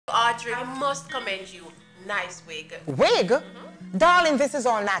Audrey, I must commend you. Nice wig. Wig? Darling, this is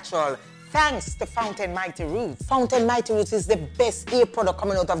all natural. Thanks to Fountain Mighty Roots. Fountain Mighty Roots is the best hair product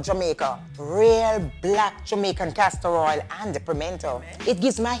coming out of Jamaica. Real black Jamaican castor oil and the pimento. It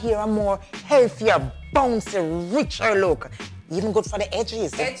gives my hair a more healthier, bouncy, richer look. Even good for the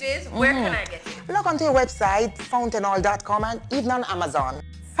edges. Edges? Where can I get it? Log onto your website, fountainoil.com, and even on Amazon.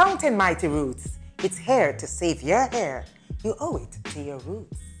 Fountain Mighty Roots. It's here to save your hair. You owe it to your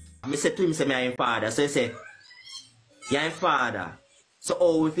roots. I say to him, say, I'm father. So he say, you're father. So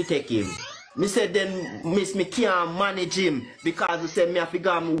how if you take him? Me say then miss me can't manage him because he said me have to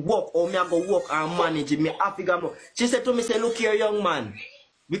go and work or me have to work and manage him. Me have to go. She said to me, say, look here, young man.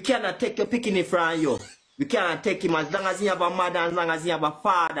 We cannot take your picking from you. We can't take him as long as he have a mother, as long as he have a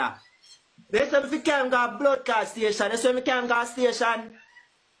father. They say if you can't go broadcast station, they say we can't go station.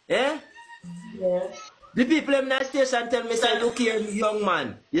 Eh? Yeah. The people in that station tell me, say, look here, young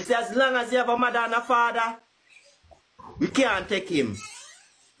man. You say as long as you have a mother and a father, we can't take him.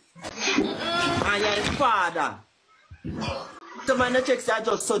 And your father. So man, the checks are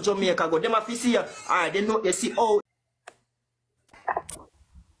just so Jamaica go. They have to see you. Alright, they know, you see, oh.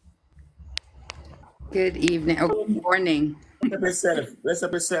 Good evening. Oh, good morning. What's up yourself? What's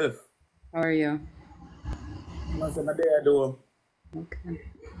up yourself? How are you? What's up there, though? Okay.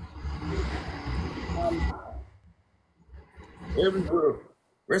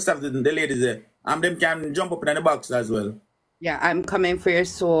 Rest of the ladies there. Them can jump up in the box as well. Yeah, I'm coming for your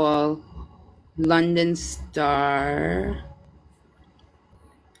soul. London Star.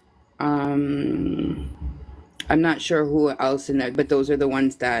 I'm not sure who else in there, but those are the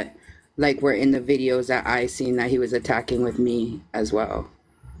ones that like were in the videos that I seen that he was attacking with me as well.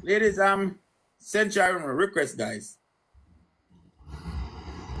 Ladies, send your request, guys.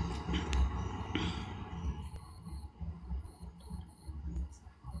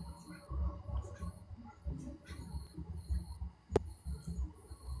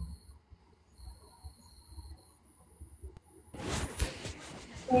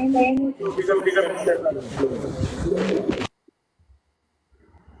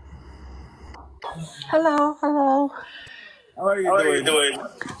 Hello, hello. How are you doing?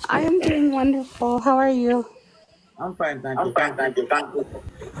 I am doing wonderful. How are you? I'm fine, thank you. Thank you.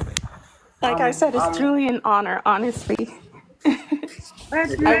 Like I said, it's truly an honor, honestly.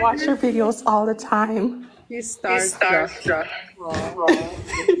 I watch your videos all the time. He's starstruck. I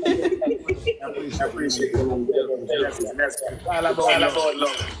appreciate it. That's all about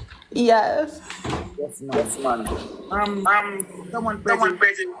love. Yes. Yes, man. Someone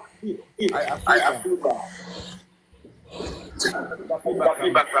praising. I feel that.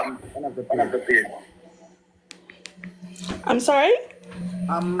 Feedback from one of the page. I'm sorry?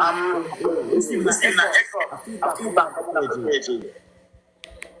 Receiving a feedback from one of the page.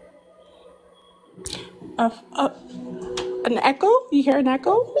 An echo? You hear an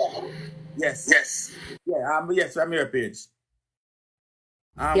echo? Yes. Yeah, yes, I'm your page.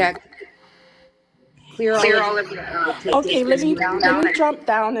 Yeah. Clear all of the Okay, let me jump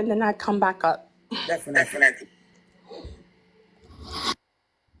down and then I come back up. Definitely.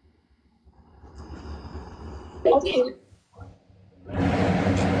 Okay.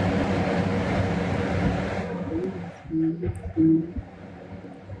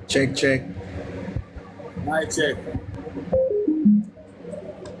 Check. My check.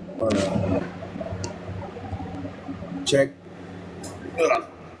 Check.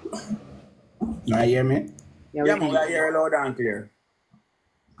 Now you hear me? Yeah, man, I hear loud and clear.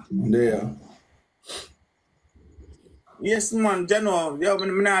 There. Yes, man, you know,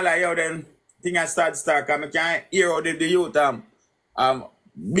 I'm not like you then thing I start, cause I can't hear how the youth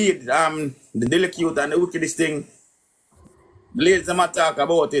beat the little youth and the wickedest thing. The ladies them talk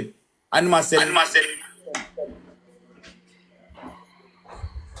about it. And myself.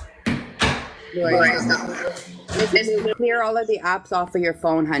 Just clear all of the apps off of your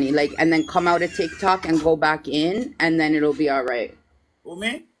phone, honey. Like, and then come out of TikTok and go back in, and then it'll be all right. Who,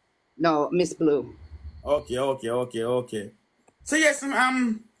 me? No, Miss Blue. Okay. So yes,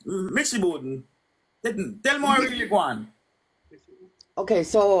 Mixie Bowden, tell me how really go on. Okay,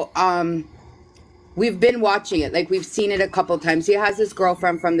 so we've been watching it. Like, we've seen it a couple times. He has this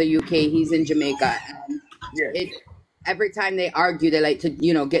girlfriend from the UK. He's in Jamaica. And Yes. every time they argue, they like to,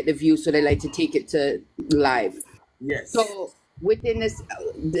 get the view, so they like to take it to live. Yes. So within this,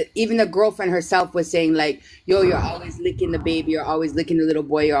 even the girlfriend herself was saying like, yo, you're always licking the baby, you're always licking the little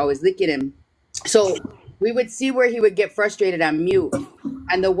boy, you're always licking him. So we would see where he would get frustrated and mute.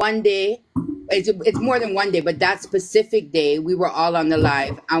 And the one day, it's more than one day, but that specific day, we were all on the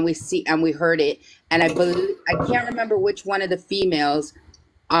live and we heard it. And I can't remember which one of the females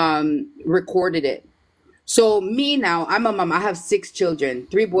recorded it. So me now, I'm a mom. I have 6 children,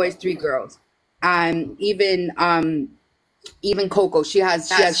 3 boys, 3 girls. And even Coco, she has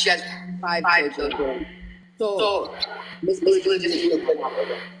 5 children. So Miss Blue, just mute for now.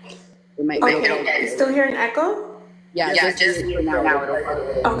 It might be Okay, okay. you still hear an echo? Yeah, just mute for now.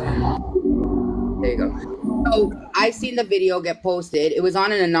 Okay. There you go. So I seen the video get posted. It was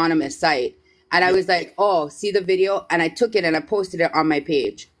on an anonymous site. And I was like, oh, see the video? And I took it and I posted it on my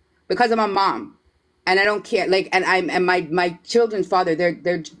page. Because I'm a mom. And I don't care. Like, and my children's father,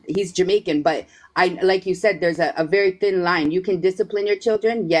 he's Jamaican, but like you said, there's a very thin line. You can discipline your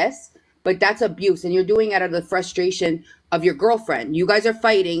children, yes, but that's abuse. And you're doing it out of the frustration of your girlfriend. You guys are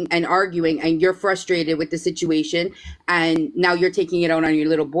fighting and arguing and you're frustrated with the situation. And now you're taking it out on your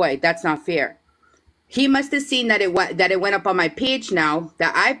little boy. That's not fair. He must have seen that it went up on my page now,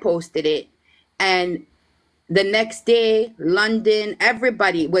 that I posted it, and the next day, London,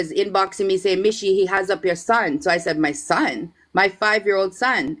 everybody was inboxing me saying, Mishi, he has up your son. So I said, my son, my 5-year-old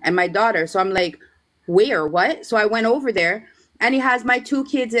son and my daughter. So I'm like, where, what? So I went over there and he has my 2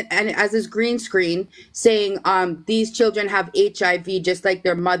 kids and as his green screen saying, these children have HIV just like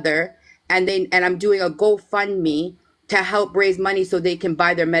their mother. And I'm doing a GoFundMe to help raise money so they can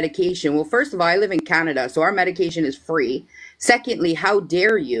buy their medication. Well, first of all, I live in Canada, so our medication is free. Secondly, how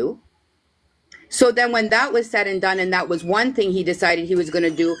dare you? So then when that was said and done, and that was one thing he decided he was going to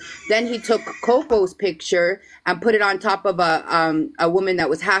do, then he took Coco's picture and put it on top of a woman that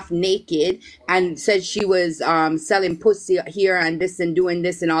was half naked and said she was selling pussy here and this and doing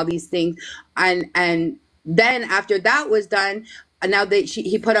this and all these things. And then after that was done, now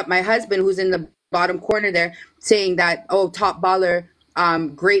he put up my husband, who's in the bottom corner there, saying that, oh, top baller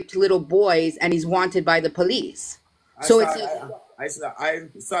raped little boys and he's wanted by the police. I saw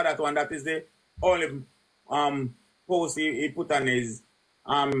that one. That is the only post he put on his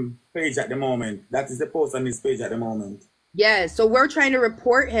page at the moment. That is the post on his page at the moment. Yeah, so we're trying to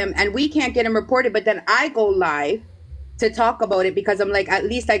report him and we can't get him reported, but then I go live to talk about it because I'm like, at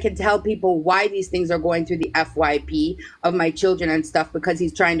least I can tell people why these things are going through the FYP of my children and stuff, because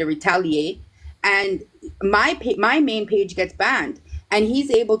he's trying to retaliate. And my main page gets banned and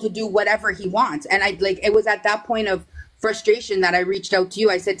he's able to do whatever he wants. And it was at that point of frustration that I reached out to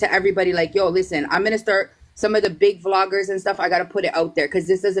you. I said to everybody, like, yo, listen, I'm going to start some of the big vloggers and stuff. I got to put it out there because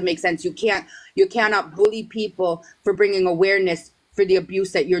this doesn't make sense. You cannot bully people for bringing awareness for the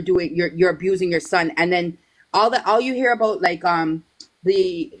abuse that you're doing. You're abusing your son. And then all you hear about, like,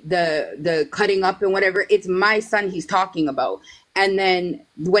 the cutting up and whatever, it's my son he's talking about. And then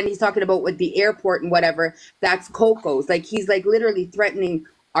when he's talking about with the airport and whatever, that's Coco's. Like, he's like literally threatening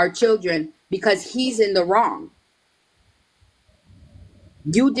our children because he's in the wrong.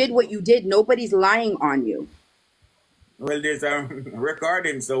 You did what you did. Nobody's lying on you. Well, there's a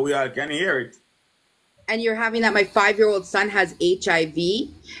recording, so we all can hear it. And you're having that my 5-year-old son has HIV.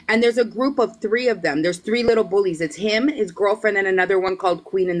 And there's a group of 3 of them. There's 3 little bullies. It's him, his girlfriend, and another one called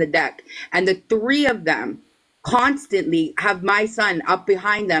Queen in the Deck. And the 3 of them constantly have my son up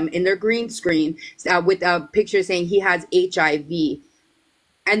behind them in their green screen with a picture saying he has HIV.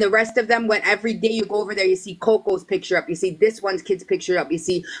 And the rest of them, when every day you go over there, you see Coco's picture up. You see this one's kid's picture up. You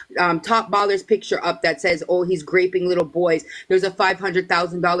see Top Baller's picture up that says, oh, he's graping little boys. There's a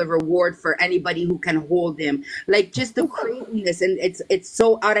 $500,000 reward for anybody who can hold him. Like, just the craziness. And it's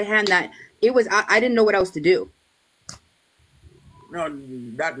so out of hand that I didn't know what else to do. No,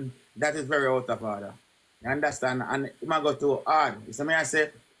 that is very out of order. You understand? And it might go too hard. So I say,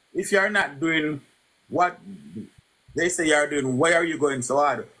 if you're not doing what they say you're doing, why are you going so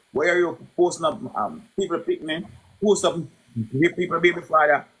hard? Why are you posting up people picking, post up people baby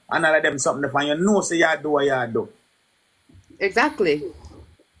father and all of them something to find you know say you do what you do. Exactly.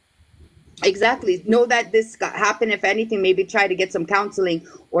 Know that this happened. If anything, maybe try to get some counseling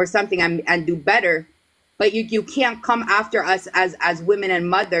or something and do better. But you can't come after us as women and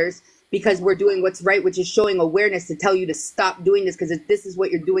mothers because we're doing what's right, which is showing awareness to tell you to stop doing this, because if this is what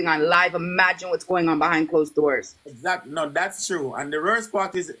you're doing on live, imagine what's going on behind closed doors. Exactly. No, that's true. And the worst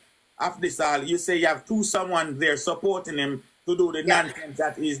part is, after this all, you say you have someone there supporting him to do the nonsense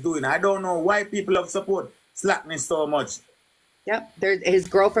that he's doing. I don't know why people of support slackness so much. Yep. There's his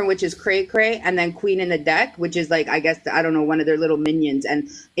girlfriend, which is Cray Cray, and then Queen in the Deck, which is like, I guess, I don't know, one of their little minions. And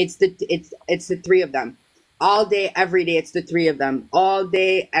it's the 3 of them. All day, every day, it's the 3 of them. All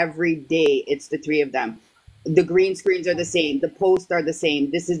day, every day, it's the 3 of them. The green screens are the same. The posts are the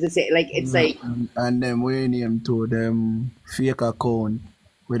same. This is the same. Like, it's like... And then we name to them fake account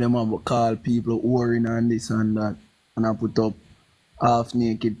where them have call people worrying and this and that. And I put up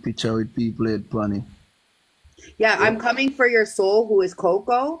half-naked picture with people head funny. Yeah, I'm coming for your soul, who is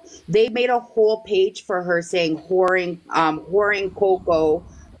Coco. They made a whole page for her saying whoring Coco,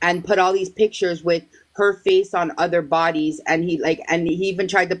 and put all these pictures with her face on other bodies, and he even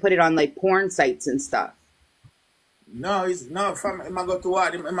tried to put it on like porn sites and stuff. No, it's no from him. I go too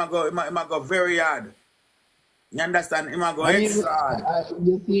hard. Him I go very hard. You understand? Him I go And extra hard.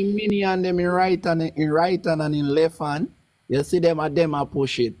 you see Minnie and them in right hand and in left hand. You see them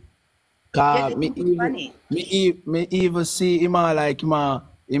push it. Yeah, Cause they think it's funny. me even see him like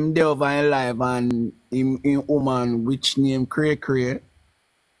him there over in live and him woman which name Cray.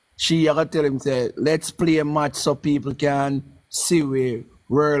 She I gotta tell him say let's play a match so people can see we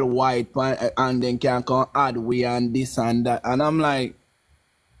worldwide and then can come add we and this and that. And I'm like,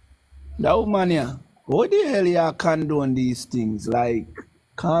 that woman yeah, what the hell you condone these things? Like,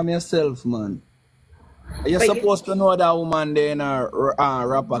 calm yourself, man. You're But supposed to know that woman there in a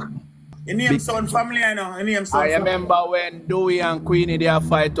rapper. In name son family, I know. In name son I family. remember when Dewey and Queenie they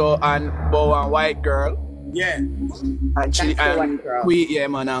fight and Bow and White Girl. Yeah. And she That's the white girl.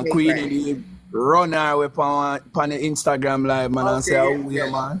 And Great Queenie they run her with on the Instagram live, man, and say, Okay, oh yeah,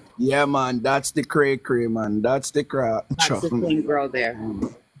 man. Yeah, man, that's the cray, man. That's the crap. That's the same girl there.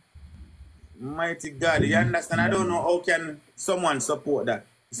 Mighty God, you understand? I don't know how can someone support that.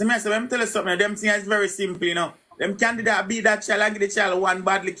 See me, so let me tell you something. Them things is very simple, you know. Them candidate beat that child and give the child one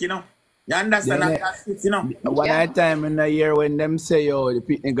bad lick, you know. You understand? Yeah, That's it, you know. One time in the year when them say, yo, the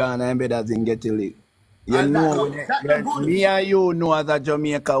pitney gone and better than get a lick. You And know, that no good. me and you know as a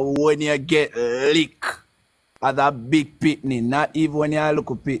Jamaica when you get lick as a big pitney, not even when you look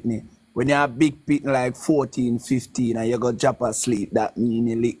a pitney. When you're a big pitney like 14, 15 and you go drop asleep, that mean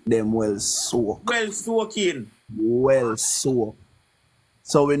you lick them well soaked. Well soaking. Well soaked.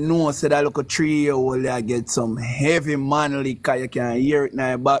 So we know say that look a 3-year-old you get some heavy man liquor, you can hear it in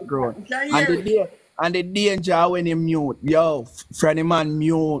the background. You can hear And the danger when you mute, yo, friendly man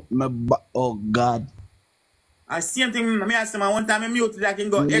mute, oh God. And same thing, me ask them, one time I mute it, I can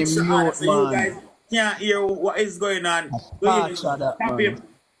go You extra mute, hard so you man. guys can't hear what is going on. Patch of that, Tap man. him.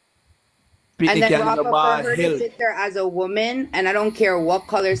 And Pitney then can Rafa, go for bad her hell. to sit there as a woman, and I don't care what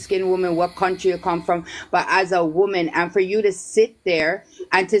color skin woman, what country you come from, but as a woman, and for you to sit there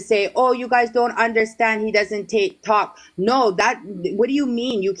and to say, "Oh, you guys don't understand. He doesn't talk." No, what do you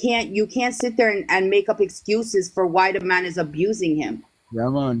mean? You can't sit there and make up excuses for why the man is abusing him. Yeah,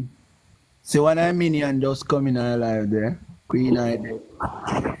 man. See when I minion just coming alive there. Queen Eye there.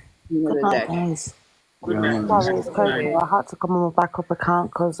 You know Good the night, deck. guys. Good night. Sorry, it's crazy. I had to come on my backup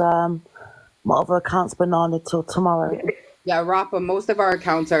account because my other account's been on till tomorrow. Yeah, Rafa, most of our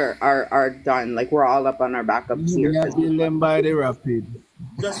accounts are done. Like we're all up on our backups here. We are dealing them by the rapid.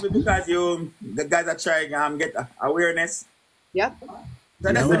 Just because the guys are trying get awareness. Yep.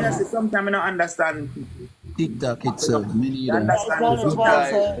 So that's what I say. Sometimes I don't understand. TikTok itself, me You neither. understand? As well as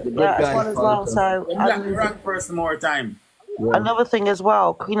well. So You black the wrong person more time. another thing as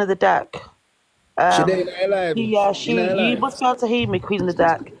well, Queen of the Deck. She there in her life. Yeah, you must be able to hear me, Queen of the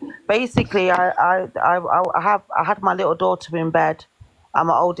Deck. Basically, I had my little daughter in bed and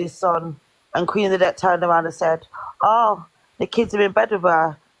my oldest son, and Queen of the Deck turned around and said, "Oh, the kids are in bed with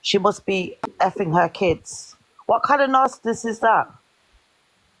her. She must be effing her kids." What kind of nastiness is that?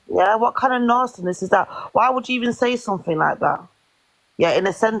 Yeah, what kind of nastiness is that? Why would you even say something like that? Yeah, in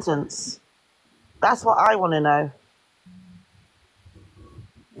a sentence. That's what I want to know.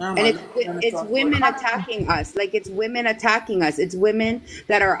 Yeah, And man. it's women attacking us. Like it's women attacking us. It's women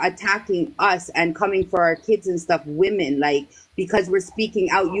that are attacking us and coming for our kids and stuff. Women, like, because we're speaking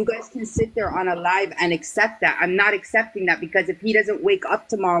out. You guys can sit there on a live and accept that. I'm not accepting that because if he doesn't wake up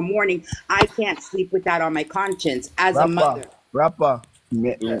tomorrow morning, I can't sleep with that on my conscience as a mother. Rapper,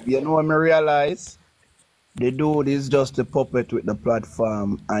 you know what I realize? The dude is just a puppet with the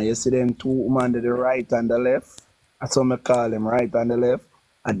platform. And you see them two women to the right and the left. That's what I call them, right and the left.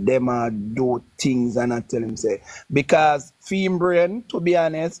 And them do things and I tell him say. Because film brain, to be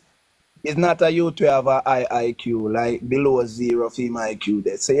honest, is not a youth to have a high IQ, like below 0 film IQ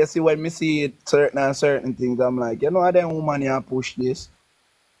there. So you see when me see it, certain things, I'm like, you know them woman here push this.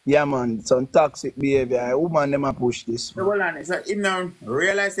 Yeah man, some toxic behavior. Woman them a push this. So hold on. So him now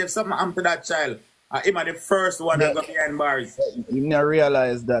realize if something happened to that child, him are the first one that got behind bars. Him not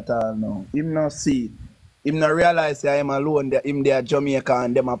realize that no. Him not see it. Him not realize that him alone, that him there Jamaica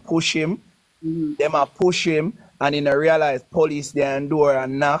and them a push him. Them a push him and he not realize police there and door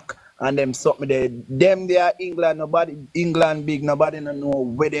and knock and them something there. Them there England, nobody England big, nobody no know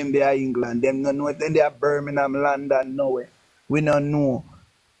where them there England. Them no know if them there Birmingham, London, nowhere. We no know.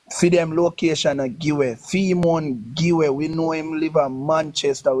 For them location a giveaway. Femon giveaway. We know him live at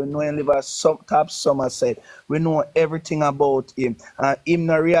Manchester. We know him live at top Somerset. We know everything about him. And him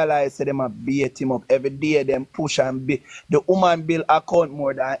not realize that them a beat him up. Every day them push and beat. The woman build account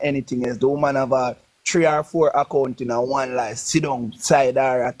more than anything else. The woman have a 3 or 4 account in a one life. Sit down side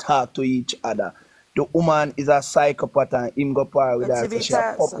her and talk to each other. The woman is a psychopath and him go par with But her. to So be she a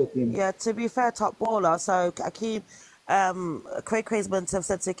fair, puppet him. yeah, to be fair, top baller. So Akeem, Craig Crazeman have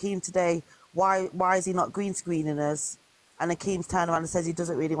said to Akeem today, why is he not green screening us? And Akeem's turned around and says he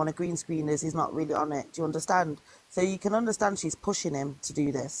doesn't really want to green screen us. He's not really on it. Do you understand? So you can understand she's pushing him to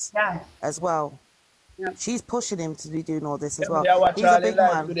do this as well. Yep. She's pushing him to be doing all this as well. Yeah, watch He's a all the big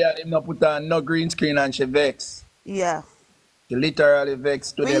live man. today and him not put on no green screen and she vex. Yeah. She literally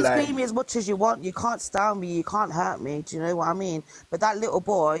vex to the Green live. screen me as much as you want. You can't style me. You can't hurt me. Do you know what I mean? But that little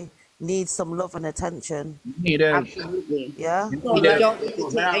boy needs some love and attention. Need help. Absolutely. Yeah? No, you don't need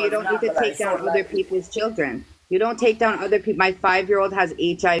to take, and you don't need to take down other people's children. You don't take down other people. My 5-year-old has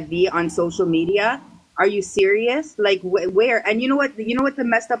HIV on social media. Are you serious? Like where? And you know what? You know what the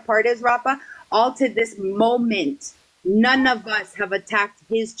messed up part is, Rafa? All to this moment, none of us have attacked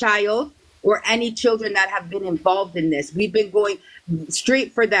his child or any children that have been involved in this. We've been going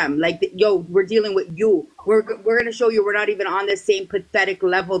straight for them. Like, yo, we're dealing with you. We're going to show you we're not even on the same pathetic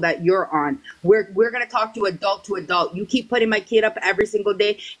level that you're on. We're going to talk to adult to adult. You keep putting my kid up every single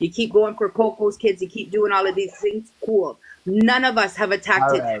day. You keep going for Coco's kids. You keep doing all of these things. Cool. None of us have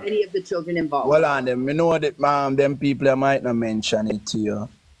attacked any of the children involved. Well, on them, you know that them people I might not mention it to you.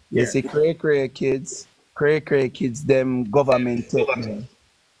 You see, cray kids, them government take them.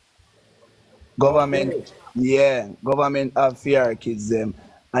 Government have fear kids them.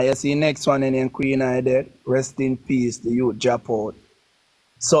 And you see next one in Queen I dead, rest in peace, the youth drop out.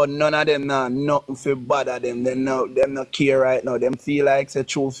 So none of them now nothing for bother them. Them not care right now. Them feel like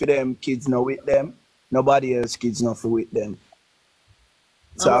it's true for them kids not with them. Nobody else kids not for with them.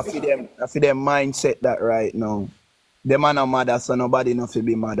 So I feel them mindset that right now. Them are not mother, so nobody not to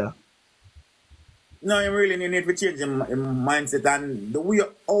be mother. No, you really need to change him mindset and the way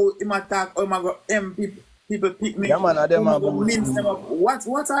how him attack, how him go people pick me. Yeah, man, them are mince them up. What's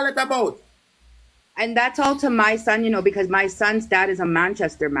all that about? And that's all to my son, you know, because my son's dad is a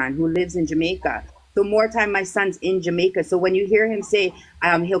Manchester man who lives in Jamaica. So more time my son's in Jamaica. So when you hear him say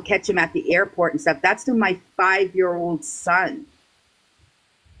he'll catch him at the airport and stuff, that's to my 5-year-old son.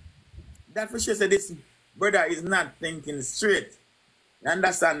 That for sure said this brother is not thinking straight. You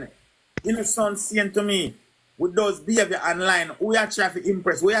understand? You know, son saying to me, with those behavior online, we are trying to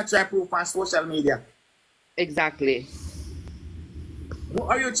impress, we are trying to prove on social media. Exactly. What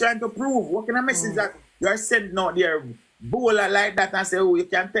are you trying to prove? What kind of message that you are sending out there? Bowler like that and say, oh, you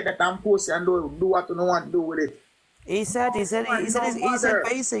can take that and post it and do what you don't want to do with it. He said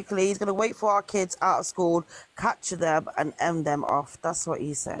basically he's going to wait for our kids out of school, capture them and end them off. That's what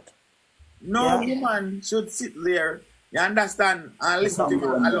he said. No woman should sit there, you understand, and listen to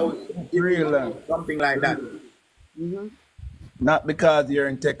you, allow you something like that. Mm-hmm. Not because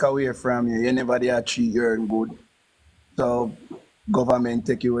you're take away from you. You never did treat you good. So government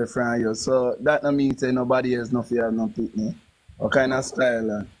take you away from you. So that don't mean say nobody else no fear no pitney. What kind of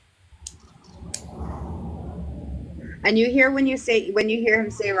style? And you hear when you hear him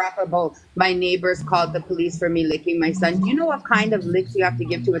say, Rafa, about my neighbors called the police for me licking my son. Do you know what kind of licks you have to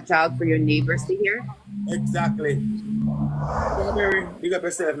give to a child for your neighbors to hear? Exactly. Big up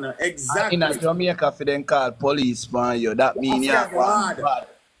yourself now. Exactly. In Jamaica, for them call police for you. That means you're bad.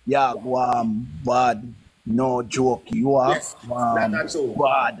 Yeah, bad. No joke. You are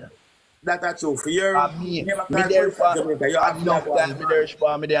bad. That's true. For your me there for enough time me there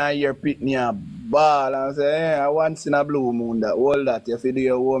for me there and hear pitney a ball and say, hey, I once in a blue moon that all that if you do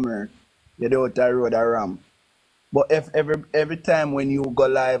your homework, you do out the road a ram. But if every time when you go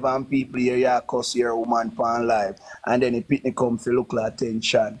live and people hear you cuss your woman pan live and then the pitney come to look like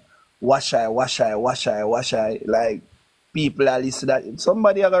attention. Wash I, like people are listening that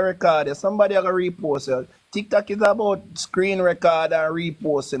somebody are gonna record it, somebody are gonna repost it. TikTok is about screen record and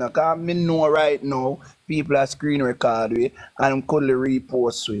repost, you know, cause me know right now people are screen record with and could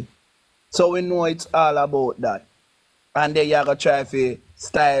repost with. So we know it's all about that. And then you gonna try to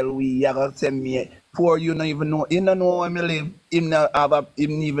style we, you gonna send me poor you don't even know. You don't know where me live, him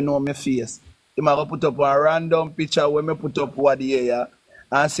even know my face. Him gonna put up a random picture where me put up what the air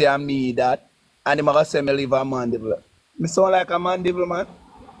and say I'm me that. And him gonna say me live a Mandeville. Me sound like a Mandeville man.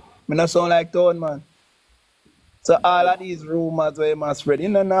 Me not sound like town man. So all of these rumors where him spread,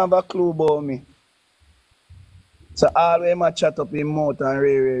 you don't have a clue about me. So all where him chat up in mouth and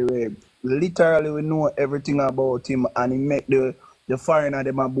rave. Literally we know everything about him and he make the the foreigner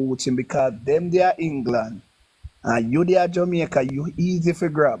them a boots him because them they are England and you they are Jamaica, you easy for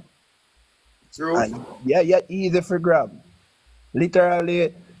grab. True. And yeah, easy for grab.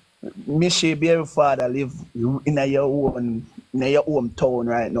 Literally, Michi baby father live in your hometown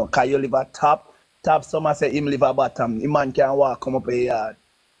right now. Cause you live at top, someone say him live at bottom. The man can walk come up a yard.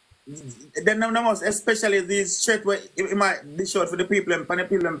 Then no most, especially these shit where it might be short for the people and the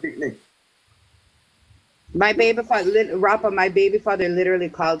people and picnic. My baby father, Rappa, my baby father literally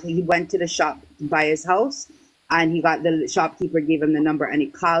called. He went to the shop by his house, and he got the shopkeeper gave him the number, and he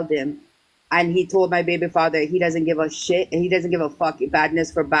called him, and he told my baby father he doesn't give a shit, and he doesn't give a fuck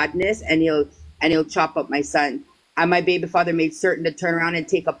badness for badness, and he'll chop up my son. And my baby father made certain to turn around and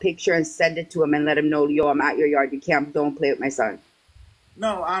take a picture and send it to him and let him know, yo, I'm at your yard. You can't, don't play with my son.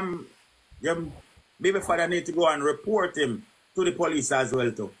 No, your baby father need to go and report him to the police as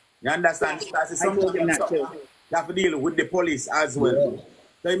well too. You understand? Because I told him that too. you have to deal with the police as well. Yeah.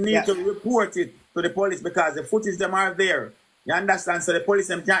 They need to report it to the police because the footage them are there. You understand? So the police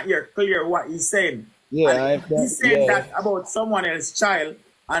them can't hear clear what he's saying. Yeah, And he's saying that about someone else's child,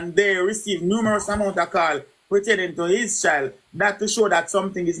 and they receive numerous amount of call pertaining to his child. That to show that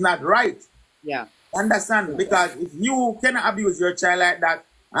something is not right. Yeah. Understand? Because if you cannot abuse your child like that,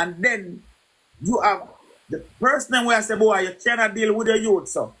 and then you have the person where I say, boy, you cannot deal with the youth,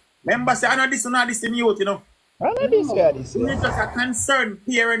 so. Remember, say, I know this, not this in youth, you know. I know this guy, this You just a concerned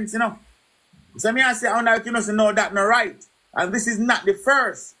parents, you know. So me I say, I know that not right. And this is not the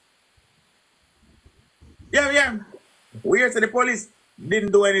first. Yeah. We hear to the police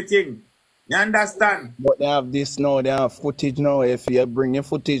didn't do anything. You understand? But they have this now, they have footage now. If you bring your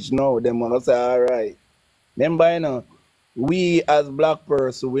footage now, them gonna say, all right. Remember, you know, we as black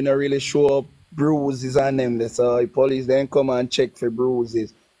person, we not really show up bruises and them. So the police then come and check for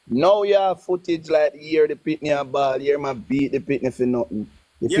bruises. Now you have footage like here the pitney a ball, here my beat the pitney for nothing.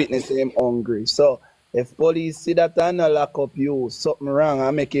 The pitney say him hungry. So if police see that and not lock up you, something wrong,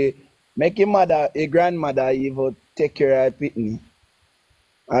 and make your mother, a grandmother even take care of pitney.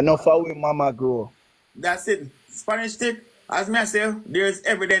 I know how we mama grow. That's it. Spanish tip, as me I say, there's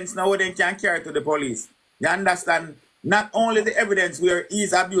evidence now they can carry to the police. You understand? Not only the evidence where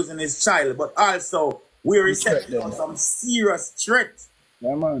he's abusing his child, but also we're recepting on some serious threat.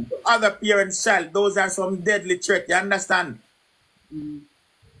 Yeah, man. Other parents' child, those are some deadly threat. You understand?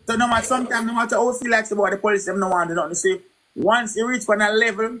 So no matter sometimes, no matter how you feel like about the police, them no want to do nothing. See, once you reach on a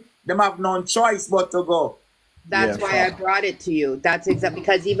level, them have no choice but to go. That's why I brought it to you. That's exactly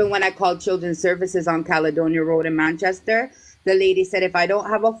because even when I called Children's Services on Caledonia Road in Manchester, the lady said if I don't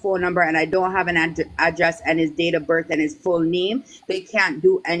have a phone number and I don't have an address and his date of birth and his full name, they can't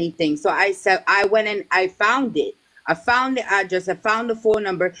do anything. So I said I went and I found it. I found the address. I found the phone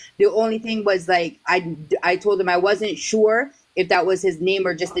number. The only thing was like I told him I wasn't sure if that was his name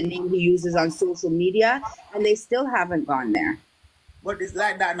or just the name he uses on social media, and they still haven't gone there. But it's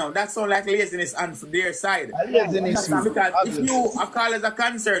like that now. That's all like laziness on their side. Laziness. Because if you are called as a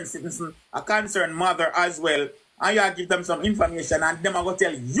concerned citizen, a concerned mother as well, and you give them some information, and them are going to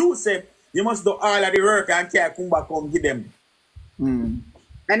tell you, say, you must do all of the work and care come back home, give them.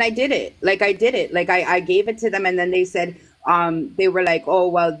 And I did it. Like I did it. Like I gave it to them, and then they said, they were like, oh,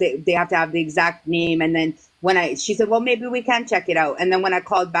 well, they have to have the exact name. And then she said, well, maybe we can check it out. And then when I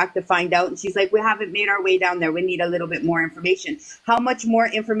called back to find out, and she's like, we haven't made our way down there. We need a little bit more information. How much more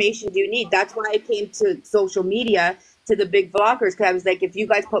information do you need? That's why I came to social media, to the big vloggers, because I was like, if you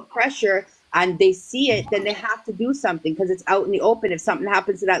guys put pressure and they see it, then they have to do something because it's out in the open. If something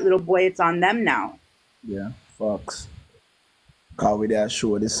happens to that little boy, it's on them now. Yeah, Fox. Cause we there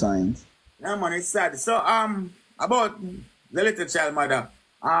show the signs. Yeah, man, it's sad. So, about the little child mother,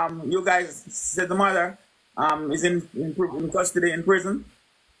 you guys said the mother is in custody in prison.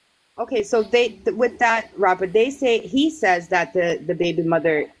 Okay, so with that, Robert, he says that the baby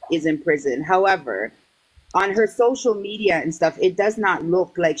mother is in prison. However, on her social media and stuff, it does not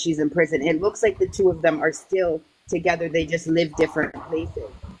look like she's in prison. It looks like the two of them are still together. They just live different places.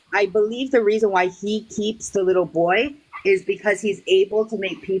 I believe the reason why he keeps the little boy is because he's able to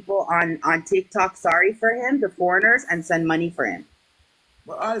make people on TikTok sorry for him, the foreigners, and send money for him.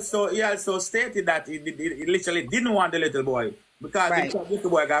 But also, he also stated that he literally didn't want the little boy because the little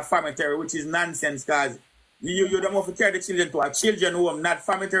boy got family, which is nonsense because you don't want to carry the children to a children home, not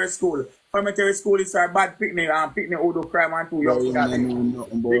family school. Family school is a bad picnic and picnic who do crime and too young.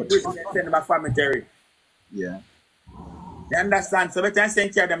 They send them a family. Yeah. You understand? So better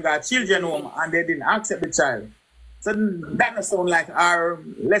send care of them got children home and they didn't accept the child. So that doesn't sound like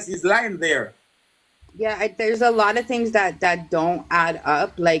Les is lying there. Yeah, there's a lot of things that don't add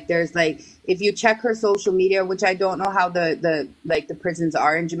up. Like there's like if you check her social media, which I don't know how the like the prisons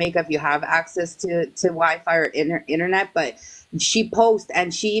are in Jamaica if you have access to Wi-Fi or internet, but she posts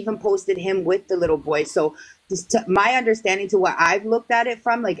and she even posted him with the little boy. So just to, my understanding to what I've looked at it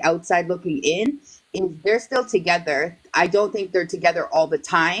from like outside looking in is they're still together. I don't think they're together all the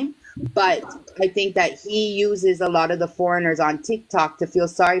time, but I think that he uses a lot of the foreigners on TikTok to feel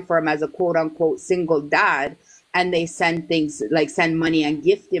sorry for him as a quote unquote single dad. And they send things like send money and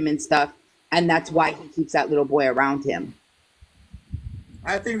gift him and stuff. And that's why he keeps that little boy around him.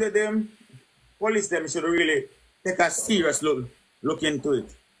 I think that them police them should really take a serious look into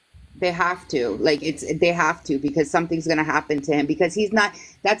it. They have to, like, they have to, because something's going to happen to him, because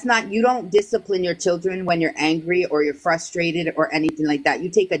that's not, you don't discipline your children when you're angry or you're frustrated or anything like that. You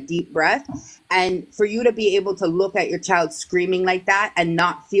take a deep breath, and for you to be able to look at your child screaming like that and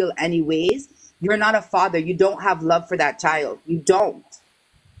not feel any ways, you're not a father. You don't have love for that child. You don't.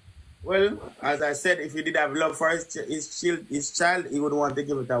 Well, as I said, if he did have love for his child, he would want to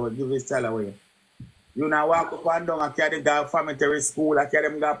give it away, give his child away. You now walk up and down, I carry them go family school, I carry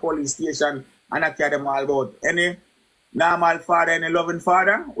them go police station, and I carry them all about. Any normal father, any loving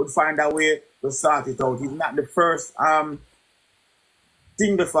father would find a way to sort it out. He's not the first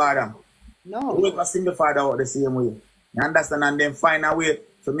single father. No. He was a single father out the same way. You understand? And then find a way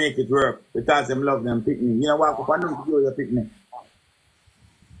to make it work because them love them picnic. You know, walk up and down to do your picnic.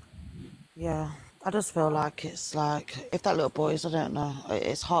 Yeah, I just feel like it's like, if that little boy is, I don't know,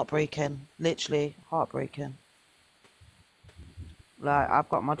 it's heartbreaking, literally heartbreaking. Like, I've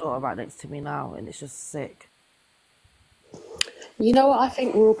got my daughter right next to me now, and it's just sick. You know what I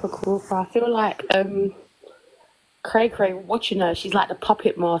think, Rupa Kurupa? I feel like Cray Cray watching her, she's like the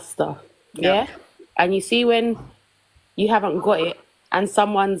puppet master. Yeah? And you see when you haven't got it and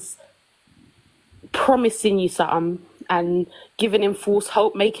someone's promising you something and giving him false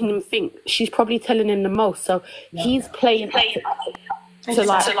hope, making him think, she's probably telling him the most. So he's playing to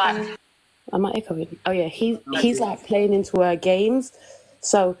like, am I echoing? Oh yeah, he's like playing into her games.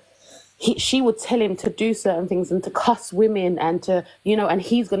 So she would tell him to do certain things and to cuss women and to, you know, and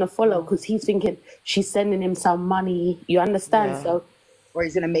he's gonna follow because he's thinking she's sending him some money. You understand? Yeah. So, Or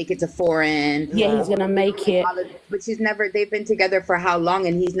he's gonna make it to foreign. yeah, he's gonna make it. But they've been together for how long,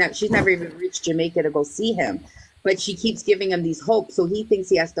 and she's never even reached Jamaica to go see him. But she keeps giving him these hopes, so he thinks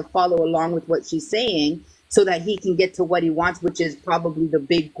he has to follow along with what she's saying so that he can get to what he wants, which is probably the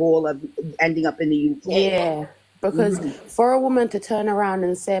big goal of ending up in the UK. Yeah, because for a woman to turn around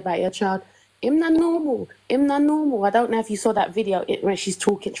and say about your child, "I'm not normal, I'm not normal." I don't know if you saw that video when she's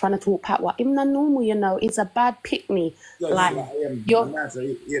trying to talk patois. "I'm not normal, you know. It's a bad picnic." Like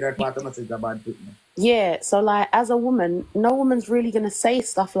yeah, so like as a woman, no woman's really gonna say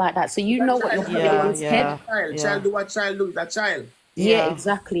stuff like that. So you know what you're putting on his head. Child do what child do, that child. Yeah,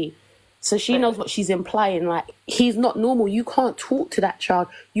 exactly. So she knows what she's implying. Like, he's not normal. You can't talk to that child.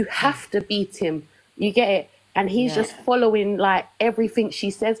 You have to beat him. You get it? And he's just following like everything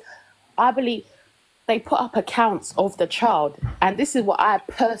she says. I believe they put up accounts of the child, and this is what I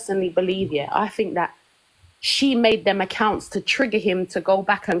personally believe. Yeah, I think that she made them accounts to trigger him to go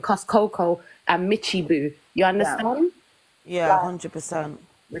back and cuss Coco and Mitchie Boo. You understand? Yeah, 100%.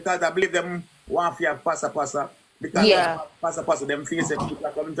 Because I believe them want to have passa. Because passa, them feel that people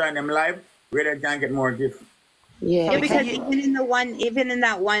are coming to them live where they can get more gift. Yeah, because even in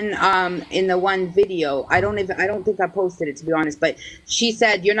that one video, I don't think I posted it, to be honest, but she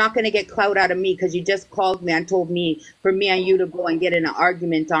said, "You're not going to get clout out of me because you just called me and told me for me and you to go and get in an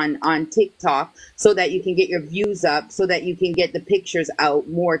argument on TikTok so that you can get your views up, so that you can get the pictures out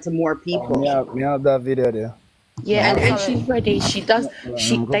more to more people." We have that video there. Yeah, and she's ready.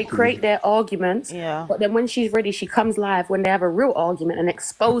 They create their arguments. Yeah. But then when she's ready, she comes live when they have a real argument and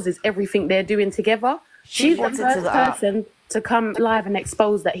exposes everything they're doing together. She's the first person to come live and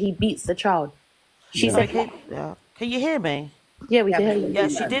expose that he beats the child. She said, Can you hear me? Yeah, we can hear you. Yeah,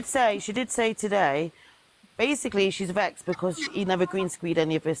 she did say today, basically she's vexed because he never green screened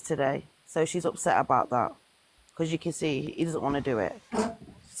any of this today. So she's upset about that. Because you can see he doesn't want to do it.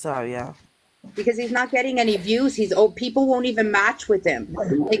 So, yeah. Because he's not getting any views. People won't even match with him.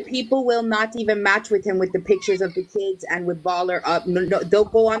 Like, people will not even match with him with the pictures of the kids and with Baller up. No, they'll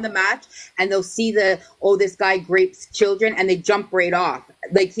go on the match and they'll see this guy grapes children, and they jump right off.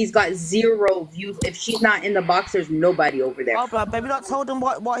 Like, he's got 0 views. If she's not in the box, there's nobody over there. Oh, but maybe not told him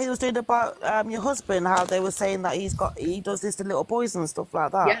what he was doing about your husband, how they were saying that he does this to little boys and stuff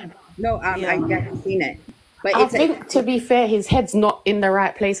like that. Yeah. No, I haven't seen it. But I think, to be fair, his head's not in the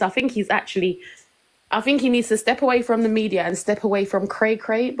right place. I think he's actually I think he needs to step away from the media and step away from Cray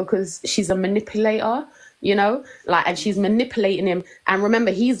Cray because she's a manipulator, you know, like, and she's manipulating him. And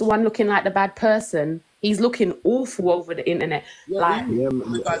remember, he's the one looking like the bad person. He's looking awful over the internet. Like, Yeah,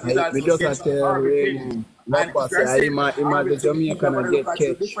 because he's me also just saying a some tell horrible things. him, And Rapper if you're say, saying him a horrible the things, people Jamaican are a going to look get at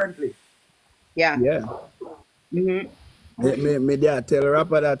you catch. differently. Yeah. Yeah. Mm-hmm. Me there tell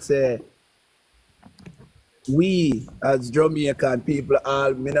Rapper that say, we as Jamaican people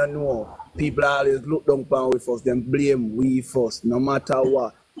all me no know. People always look down upon we first, them blame we first, no matter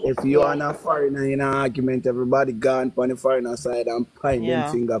what. If you are a foreigner in an argument, everybody gone on the foreigner side and point them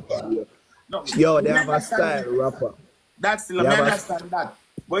Yeah. finger upon you. No, Yo, they me have a understand style, Rapper. that's still, They I have a understand that.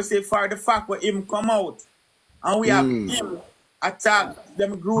 But say for the fact where him come out and we have him attack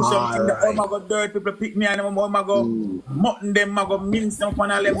them gruesome thing, the oh Alright. my god, dirt people pick me and them oh my god, mutton them, I go mince them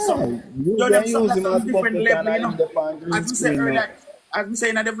upon all them something. You Yo, them can something use that's him some as different puppet level, you and him know. the on green As we said screen, earlier, as we say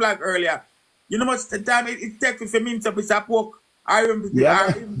in the vlog earlier, you know much the time it takes if you mince up it's a pork, or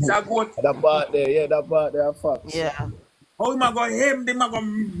Yeah, it's a goat. that part there, yeah, that part there are facts. Yeah. How him a go him, them a go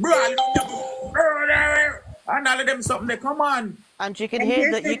and all of them something they come on. And you can And hear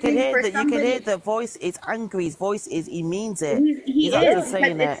here's that. the You can thing hear for that. You can hear somebody. the voice is angry. His voice is. He means it. He He's actually is, but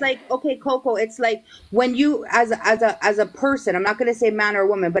saying it's it. like, okay, Coco, it's like when you as a person, I'm not gonna say man or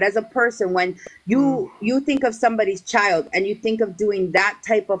woman, but as a person, when you think of somebody's child and you think of doing that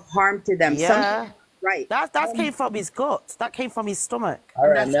type of harm to them, something Yeah. right. That came from his guts. That came from his stomach. And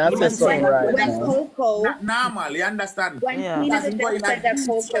Alright, that's may I He say meant something it. right When now? Coco, not normal, you understand? when Yeah. Queen of Because the he Dead go in said a that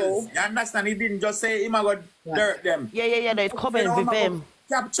details. Coco, You understand? He didn't just say him a go dirt them. Yeah. No, it's You coming know, with him a go him.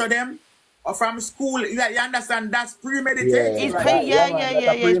 capture them or from school. You understand? That's premeditated Yeah, He's right there. yeah, man, that's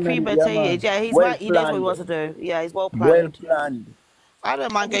a He's yeah, premeditated. man. Yeah, Well he knows what he planned, wants to do. Yeah, he's well well planned. planned. I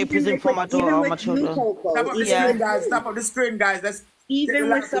don't mind going to even prison with for my daughter even or my with you, children. Stop Coco, up the even Yeah. screen, with guys. you. Stop up the screen, guys. Let's take the Even with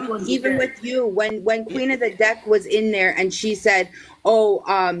live to some even 20K. with you when Queen of the Deck was in there and she said, oh,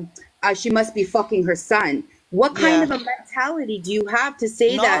 she must be fucking her son. What kind Yeah. of a mentality do you have to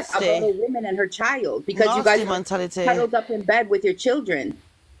say that about a Nasty. woman and her child, because you Nasty guys are mentality. cuddled up in bed with your children?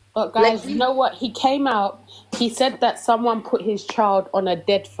 but Like, guys, you know what? He came out. He said that someone put his child on a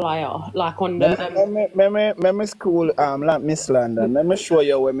dead flyer, like on the Me school, like Miss London, let me show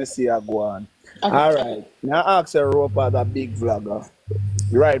you where me see her go on. Okay. Alright, now ask a rapper, the big vlogger.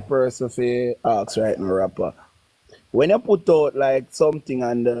 The right person for ask right now, rapper. When you put out like something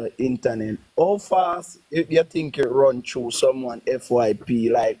on the internet, how fast you think it run through someone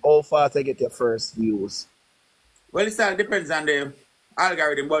FYP? Like how fast you get your first views? Well, it all depends on the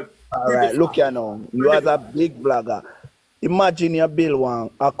algorithm, but Alright, look here now. You as a big blogger. Imagine you build one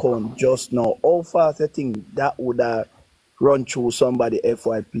account just now. How fast you think that would run through somebody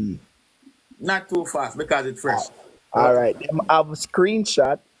FYP? not too fast because it's fresh. Alright, them have a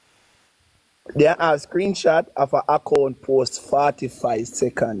screenshot. They have a screenshot of an account post 45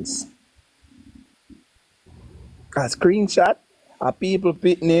 seconds. A screenshot of people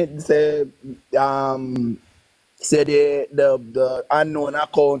picking it, say the unknown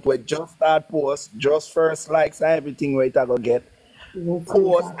account will just start post, just first likes and everything where it I go get.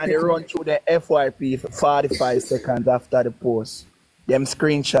 Post and they run through the FYP for 45 seconds after the post. Them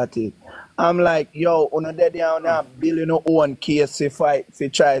screenshot it. I'm like, yo, on a dead down now, building your own case if I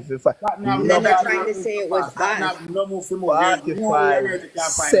try. and then they're trying to say it was us. No move for move. 45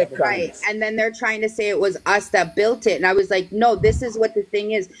 seconds. Right. And then they're trying to say it was us that built it. And I was like, no, this is what the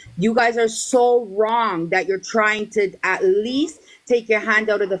thing is. You guys are so wrong that you're trying to at least take your hand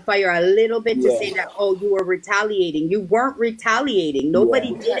out of the fire a little bit to say that, oh, you were retaliating. You weren't retaliating.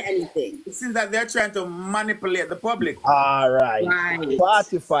 Nobody did anything. It seems that they're trying to manipulate the public. Alright. Right.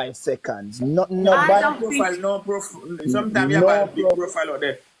 45 seconds. No I bad don't think- Profile, no profile. Sometimes you have a big profile out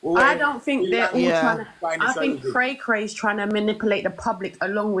there. I don't think they're all Yeah. trying to. Find I think something. Cray Cray's trying to manipulate the public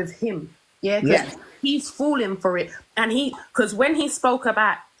along with him. Yeah, because he's falling for it, and because when he spoke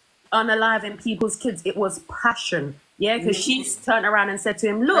about unaliving people's kids, it was passion. Yeah, because she's turned around and said to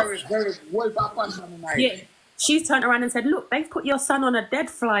him, "Look, Very well passion tonight. yeah." She's turned around and said, "Look, they've put your son on a dead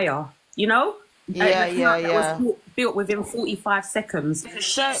flyer. You know, Yeah. That was built within 45 seconds."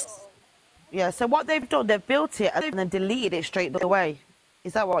 So what they've done, they've built it and then deleted it straight away.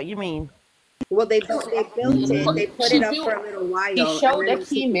 Is that what you mean? Well, they built it. They put it up for a little while. She showed and then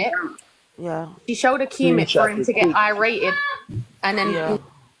Akeem it. Yeah. She showed Akeem it for him to get irated, and then Yeah.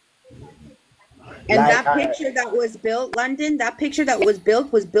 And Like, that picture that was built, London, that picture that was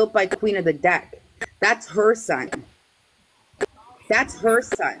built by Queen of the Deck. That's her son. That's her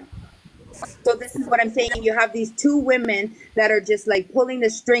son. So this is what I'm saying. You have these two women that are just like pulling the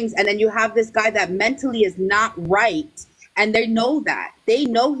strings, and then you have this guy that mentally is not right, and they know that. They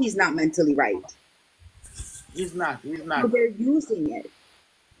know he's not mentally right. He's not. So they're using it.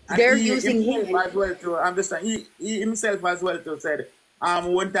 And They're he using him. himself as well too. Understand? He himself as well too said,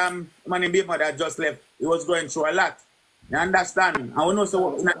 one time my baby mother just left, he was going through a lot. You understand? And we know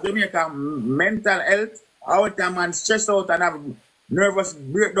so in Jamaica, mental health, all the time man stressed out and have nervous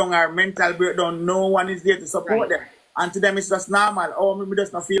breakdown or mental breakdown, no one is there to support them. And to them it's just normal. Oh, me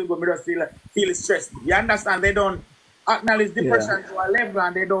just not feel good, me just feel stressed. You understand? They don't acknowledge depression to a level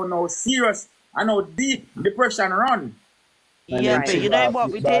and they don't know serious and how deep depression run. Yeah, but you know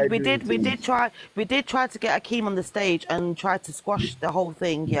what? We did try to get Akeem on the stage and try to squash the whole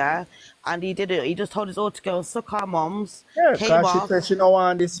thing, yeah. And he did it. He just told us all to go and suck our moms. Yeah, Came because she off, said she don't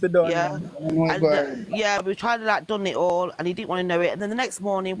want this to be done. yeah. And yeah, we tried to like done it all, and he didn't want to know it. And then the next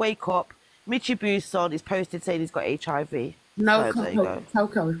morning, wake up, Mitchie Booson is posted saying he's got HIV. No, So there you go.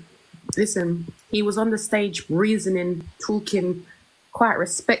 Coco. Listen, he was on the stage reasoning, talking, quite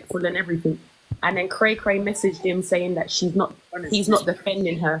respectful and everything. And then Cray messaged him saying that he's not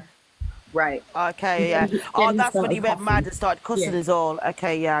defending her. Right. Okay, yeah. Oh, that's when he went mad and started cussing us all.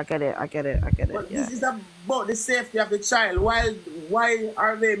 Okay, yeah, I get it. But Yeah. this is about the safety of the child. Why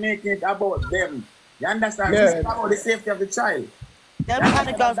are they making it about them? You understand? Yeah. This is about the safety of the child. Them kind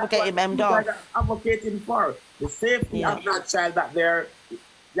of girls will get him emmed off. Advocating for the safety of that child that they're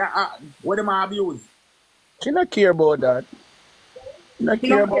what am I abuse? She not care about that. Not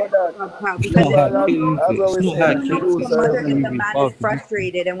care about that. Because Because the mother if the man is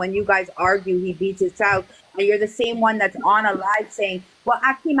frustrated, and when you guys argue, he beats his child, and you're the same one that's on a live saying, "Well,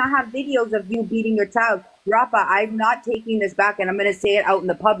 Akeem, I have videos of you beating your child." Rapa, I'm not taking this back, and I'm going to say it out in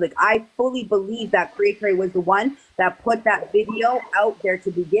the public. I fully believe that Cray was the one that put that video out there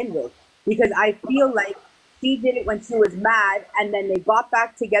to begin with, because I feel like she did it when she was mad, and then they got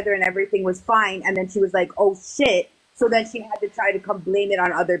back together and everything was fine, and then she was like, "Oh shit." So then she had to try to come blame it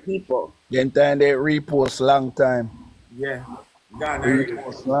on other people. Then time they repost long time. Yeah.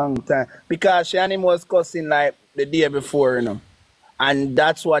 Repost long time. Because she and him was cussing like the day before, you know. And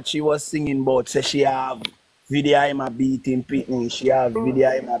that's what she was singing about. So she have video of him a beating pitney. She have video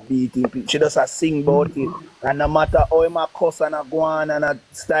of him a beating pitney. She just a sing about it. And no matter how him a cuss and a go on and a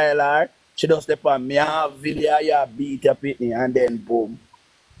style her, she just step on me have video of you beat your pitney and then boom.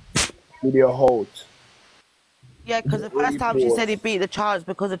 Video out. Yeah, because the first time she said he beat the child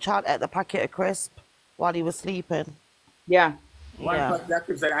because the child ate the packet of crisp while he was sleeping. Yeah. One pack that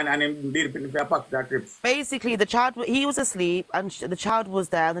crisps and him did it for a pack that crisps. Basically, the child, he was asleep and the child was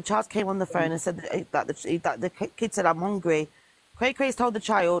there, and the child came on the phone and said that the kid said, "I'm hungry." Cray told the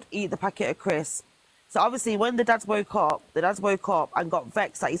child, "Eat the packet of crisp." So obviously, when the dads woke up and got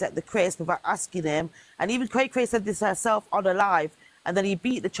vexed that he's at the crisp without asking him. And even Cray said this herself on a live. And then he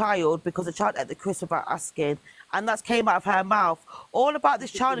beat the child because the child ate the crisp without asking. And that came out of her mouth. All about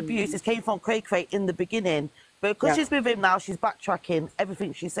this child abuse, this came from Cray in the beginning. But because she's with him now, she's backtracking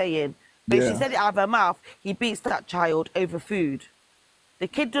everything she's saying. But if she said it out of her mouth, he beats that child over food. The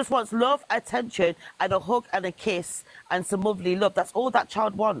kid just wants love, attention, and a hug and a kiss and some motherly love. That's all that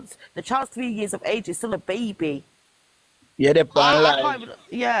child wants. The child's 3 years of age, is still a baby. Yeah, they're on live.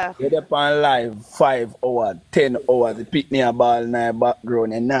 Yeah. Yeah, they're on live 5 hours, 10 hours. The pitney a ball in the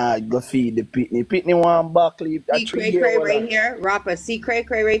background, and now go feed the pitney. Pitney one back leave. See Cray right here, Rapa. See Cray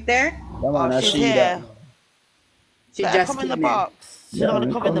right there. She's here. She just come in the box. She's not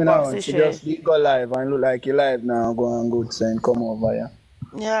gonna come in the box, is she? She just did go live and look like you live now. Go on good saying, come over here.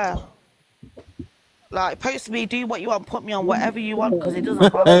 Yeah. Like, post me, do what you want, put me on whatever you want, because it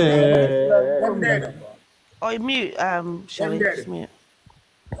doesn't bother me. Oh, mute, Shelly, just mute.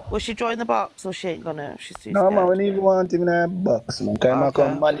 Will she join the box or she ain't gonna? She's too scared. Man, we don't even want him in a box, man. Because I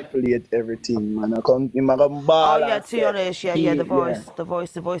can manipulate everything, man. I come ball. Oh, yeah, to be honest, the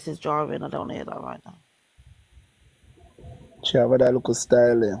voice is jarring. I don't hear that right now. She have that look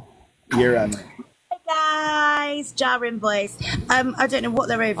style there. Here and Hey guys, jarring voice. I don't know what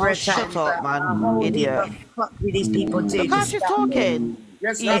they're over at. Shut up, man, idiot. What do these people do? Look how she's talking.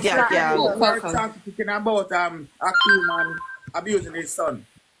 Yes, idiot, yeah. We're talking about Akeem and abusing his son.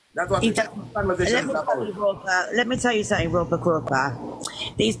 That's what the conversation is about. Let me tell you something, Roper.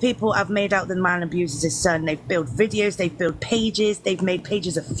 These people have made out the man abuses his son. They've built videos, they've built pages, they've made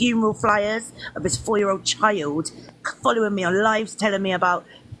pages of funeral flyers of his 4-year-old child following me on lives, telling me about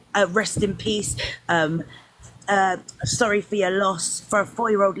rest in peace, sorry for your loss, for a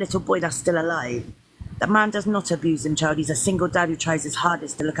 4-year-old little boy that's still alive. The man does not abuse him, child. He's a single dad who tries his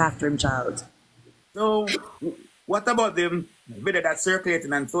hardest to look after him, child. So, what about the video that's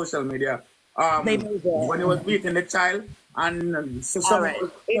circulating on social media? When he was beating the child, and so all right,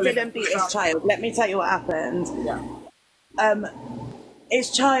 he didn't beat his child. Let me tell you what happened. Yeah.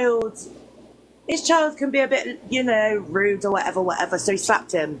 His child his child can be a bit, you know, rude or whatever. So he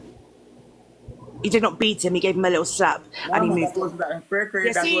slapped him. He did not beat him. He gave him a little slap, and he moved. That was that.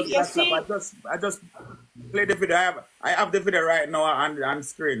 You That see, was you that stuff. see. I just played the video. I have the video right now on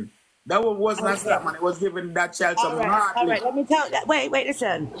screen. That wasn't a slap, man. It was giving that child some hard. All right. Let me tell. Wait.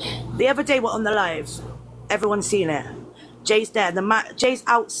 Listen. The other day, we're on the lives. Everyone's seen it. Jay's there. Jay's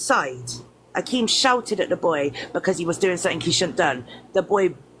outside. Akeem shouted at the boy because he was doing something he shouldn't done. The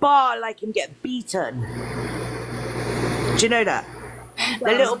boy bar like him get beaten. Do you know that?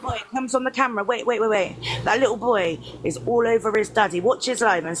 The little boy comes on the camera. Wait. That little boy is all over his daddy. Watch his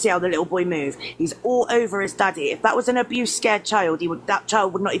live and see how the little boy moves. He's all over his daddy. If that was an abuse-scared child, that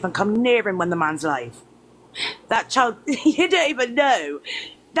child would not even come near him when the man's live. That child, you don't even know.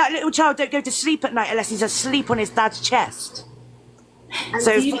 That little child don't go to sleep at night unless he's asleep on his dad's chest.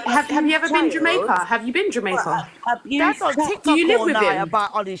 So have you ever been Jamaica? Have you been Jamaica? That's on TikTok. Do you live all with night him?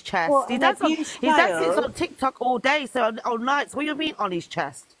 about on his chest. His dad sits on TikTok all day, so on nights. What do you mean on his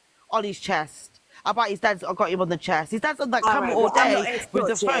chest? On his chest. About his dad's got him on the chest. His dad's on that camera all day with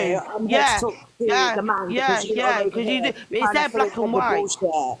the phone. Yeah. Because it's there black and white.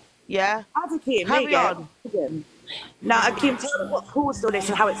 Yeah. Akeem, carry on. Now, Akeem, tell me what caused all this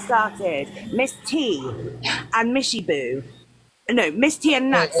and how it started. Miss T and Mishy Boo. No, Miss T and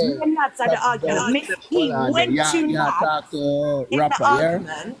Nats. Me and Nats had an argument. Miss T went to Nats in the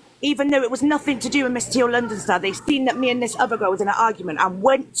argument, even though it was nothing to do with Miss T or London Star. They seen that me and this other girl was in an argument and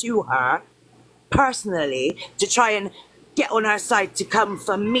went to her personally to try and get on her side to come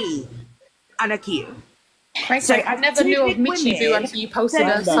for me and Akeem. So I never knew of Mitchie Boo until you posted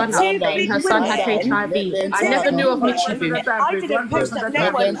her son up saying her son had HIV. I never knew of Mitchie Boo. I didn't post that no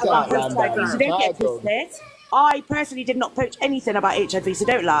one about HIV, so don't get twisted. I personally did not post anything about HIV, so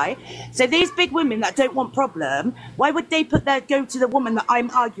don't lie. So these big women that don't want problem, why would they go to the woman that I'm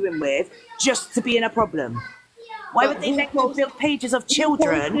arguing with just to be in a problem? Why would they then go build pages of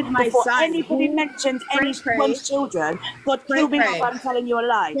children before anybody mentioned anyone's children? God kill me if I'm telling you a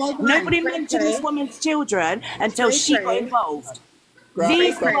lie. Nobody mentioned this woman's children until she got involved.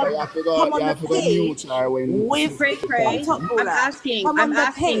 These come on the page with I'm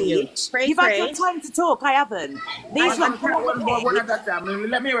asking you. You've had your time to talk, I haven't. These let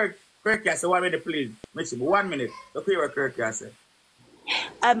me work Kirk say 1 minute, please. 1 minute. Look here what Kirk say.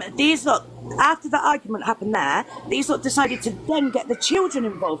 These lot, after the argument happened there, these lot decided to then get the children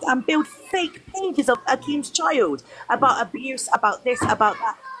involved and build fake pages of Akeem's child about abuse, about this, about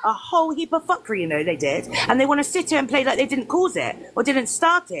that. A whole heap of fuckery, you know, they did. And they want to sit here and play like they didn't cause it, or didn't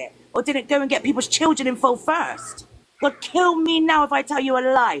start it, or didn't go and get people's children involved first. God, kill me now if I tell you a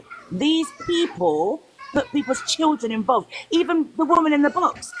lie. These people put people's children involved. Even the woman in the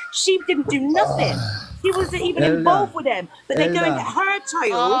box, she didn't do nothing. She wasn't even involved with them. But they go and get her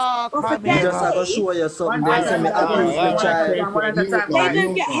child off of their page. They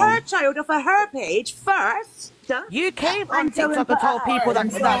don't get her child off of her page first. You came on TikTok and told people that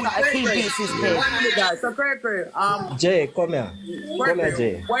Akeem beats his kid. So Craig, Jay, come here. Come here,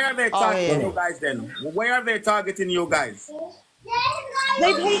 Jay. Why are they targeting you guys then? Why are they targeting you guys?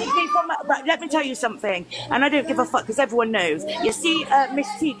 They've hated me from. Right, let me tell you something, and I don't give a fuck because everyone knows. You see, Miss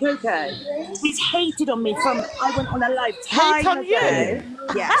T Coco, she's hated on me from. I went on a live time on ago. you?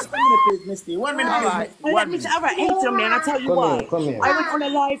 Yes. 1 minute, please, Miss T. 1 minute, please. All right, hated on me, and I'll tell you why. Come here. I went on a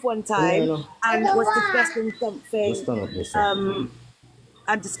live one time and was discussing something.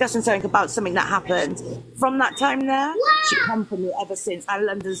 And discussing something about something that happened. From that time there, she come for me ever since. And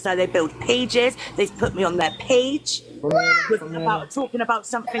London Star, they built pages. They've put me on their page talking about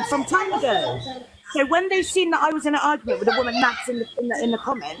something from time ago. So when they seen that I was in an argument with a woman Nats in the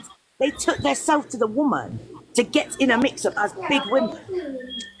comments, they took their self to the woman to get in a mix-up as big women.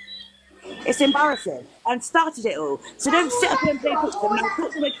 It's embarrassing and started it all. So don't sit up here and play victim and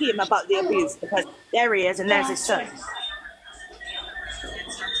talk to Akeem about the abuse because there he is and there's his son.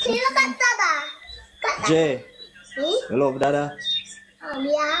 Jay, you love Dada?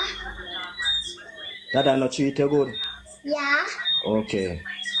 Yeah. Dada not treat you good? Yeah. Okay.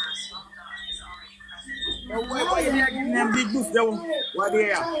 Why are you giving them big boost? What are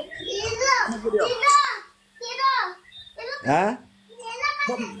Huh?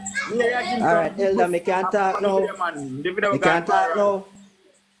 Alright, Elder, me can't talk now. Me can't talk now.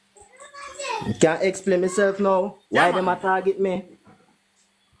 I can't explain myself now. Why them a target me?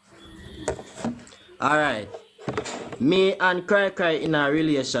 Alright. Me and Cry in a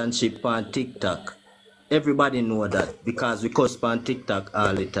relationship on TikTok. Everybody know that because we cuss on TikTok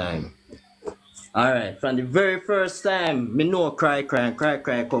all the time. Alright, from the very first time, me know Cry and Cry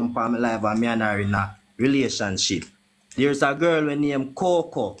come from my life and me and her in a relationship. There's a girl named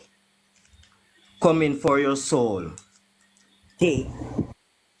Coco. coming for your soul.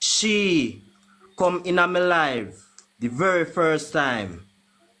 She come in my life the very first time.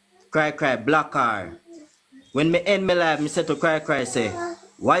 Cry, black her. When me end my life, me say to Cry, say,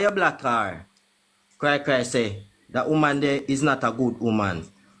 why you black her? Cry, say, that woman there is not a good woman.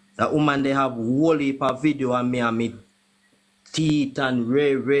 That woman they have whole heap of video on me and me teeth and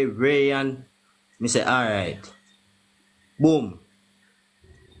Ray and me say, alright. Boom.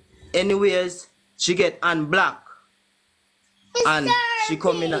 Anyways, she get unblocked. And she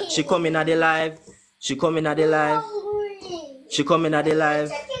come in at the live. She come in at the live. She come in at the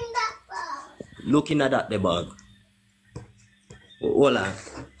live. Looking at that the bag. Hold on.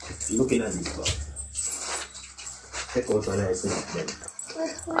 Looking at this bag. Take out one nice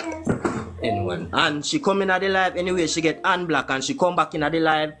anyone. And she come in at the live anyway, she get unblocked and she come back in at the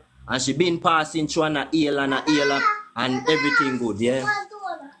live and she been passing through and a heal and everything good, yeah?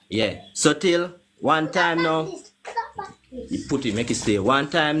 Yeah. So till one time now, you put it, make it stay. One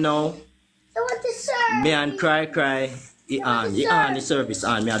time now, me and Cry, he on the service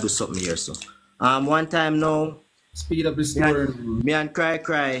on me I do something here so. One time now, speed up the story. Me and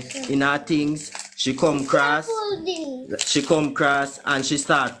Cry in her things. She come cross and she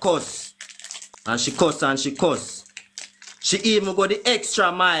start cuss. And she cuss. She even go the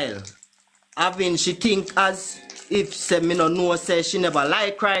extra mile. Having she think as if say me no know say she never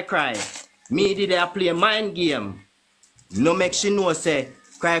like Cry. Me did I play mind game. No make she know say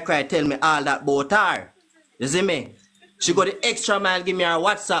Cry tell me all that about her. You see me? She go the extra mile, give me her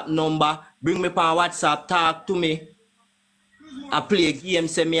WhatsApp number, bring me on WhatsApp, talk to me. I play a game,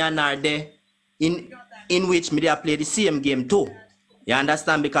 say me and her there, in which me I play the same game too. You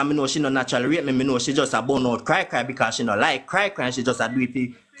understand? Because me know she no naturally rate me know she just a burn out Cry because she no like Cry and she just a do it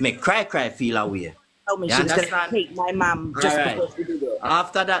to make Cry feel away. Tell me she was gonna take my mum just because we did it.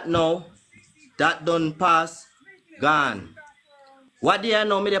 After that now, that done pass, gone. What do you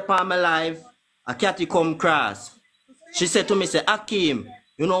know me the palm my life? A catty come cross. She said to me, say, Akeem,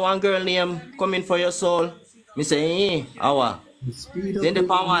 you know one girl name coming for your soul? Me say, awa. Then the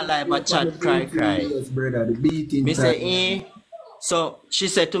power live a chat Cry. Me say, So she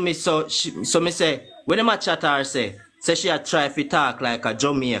said to me, so me say, when the chat her say she a try to talk like a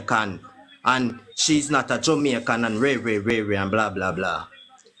Jamaican and she's not a Jamaican and Ray and blah blah blah.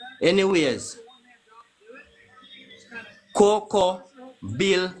 Anyways, Coco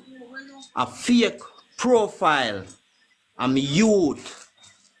build a fake profile. I'm youth.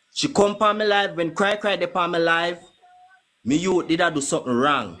 She come on me live when Cry dey on me live. Me youth did I do something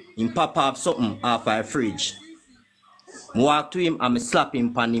wrong. Him pop up something off our fridge. I walk to him and me slap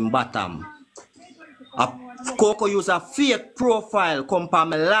him on him bottom. Coco use a fake profile, come on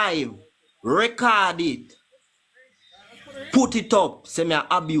me live, record it, put it up, say me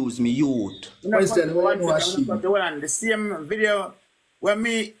abuse me youth. The same video when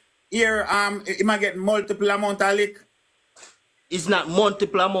me hear it might get multiple amount of lick. It's not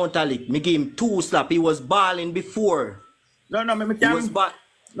multiple amount of lick. Me give him 2 slap. He was balling before. No, me he was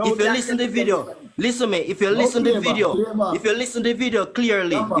if you listen to the video, listen me. If you listen to the video, if you listen to the video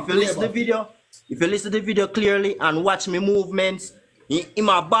clearly, if you listen to the video clearly and watch me movements, in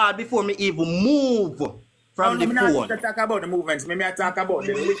my ball before me even move from the phone. I talk about the movements. Me I talk about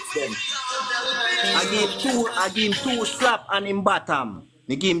the licks then. I give him 2 slap on him bottom.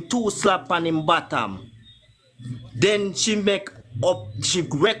 Me give him 2 slap on him bottom. Then she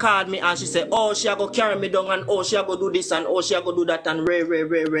record me and she say, oh, she a go carry me down and oh, she a go do this and oh, she a go do that and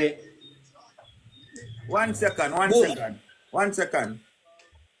Ray. 1 second. One, two.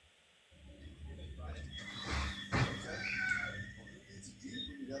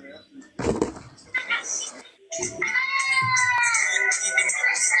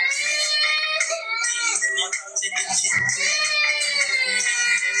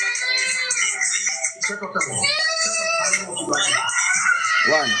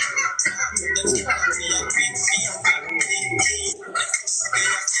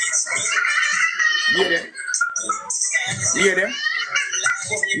 You there?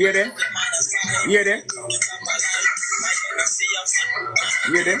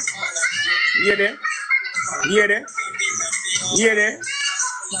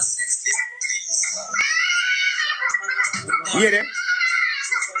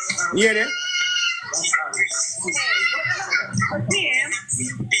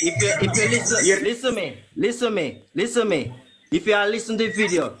 If you listen me. If you listen to the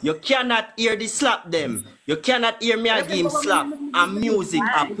video, you cannot hear the slap them. You cannot hear me a game slap and music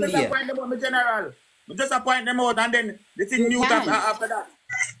a play. Just appoint them out and then the thing mute after that.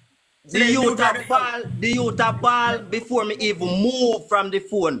 The youth a ball before me even move from the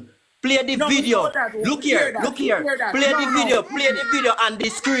phone. Play the No, we video. know that. Look We hear here, that. look We here. hear that. Play No, the no. video. Play the video on the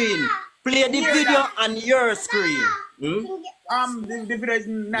screen. Play the We hear video that. on your screen. Hmm? The video is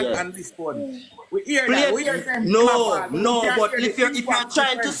not Yeah. on this phone. We hear Play that. We hear them. no, We no, can't but hear if the you're impact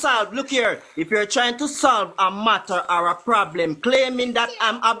trying to difference. solve, look here, if you're trying to solve a matter or a problem, claiming that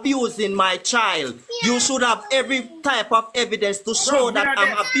I'm abusing my child, you should have every type of evidence to show Bro, that you're not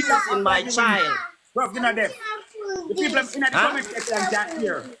I'm deaf. abusing my child. Bro, you're not deaf. The people in the Huh? comment section can't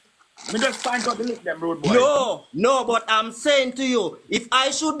hear. Me just find out to lick them, road boy. No, but I'm saying to you, if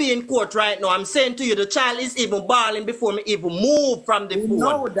I should be in court right now, I'm saying to you, the child is even bawling before me even move from the We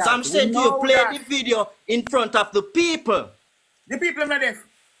know phone. that. So I'm We saying to you, know play that. the video in front of the people. The people are not deaf.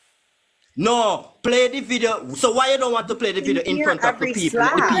 No, play the video. So why you don't want to play the video in hear front of the every people?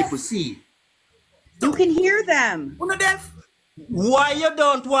 Let the slap. people see. You can hear them. Who not deaf? Why you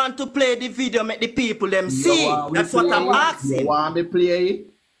don't want to play the video, make the people them see? That's what I'm You asking. want me play?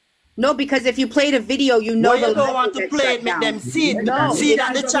 No, because if you play the video, you know Why the you don't line want will to get play shut it, make down. them see? No, See it's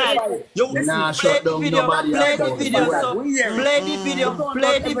that the not child. You You're not play shut the down video, nobody play the account. video, Right, so we hear it. play the video,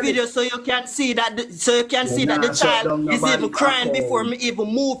 play the video, so you can see that, so you can see that the not shut child down is nobody even crying account. before me even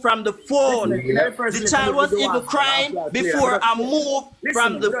move from the phone. The child was even crying before I moved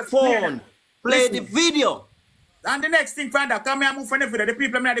from the phone. Play the video. And the next thing, find out, come here, move from the video. The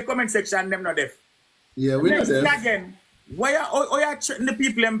people in the comment section, them not deaf. Yeah, we know Next thing that. again, why you treating the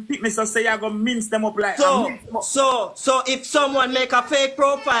people and pick me so say you're going to mince them up like... So if someone make a fake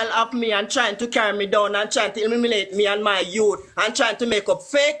profile of me and trying to carry me down and trying to eliminate me and my youth and trying to make up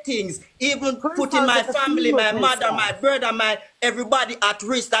fake things, even putting my family, my mother, my brother, my everybody at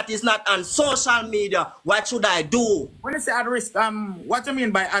risk that is not on social media, what should I do? When you say at risk, what do you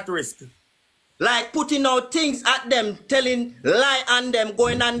mean by at risk? Like putting out things at them, telling lie on them,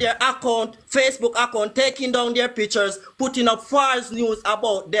 going on their account, Facebook account, taking down their pictures, putting up false news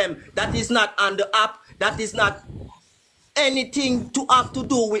about them that is not on the app, that is not anything to have to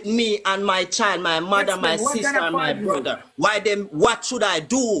do with me and my child, my mother, my sister, and my brother. What should I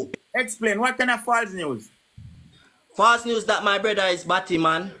do? Explain, what kind of false news? False news that my brother is batty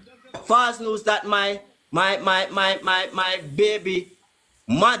man. False news that my baby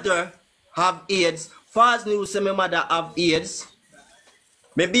mother have AIDS. False news say my mother have AIDS.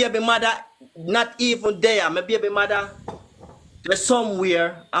 My baby mother not even there. My baby mother is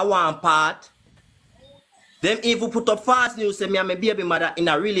somewhere I want part. Them even put up false news say me and my baby mother in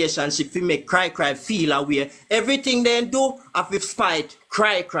a relationship fi make cry feel away. Everything they do of with spite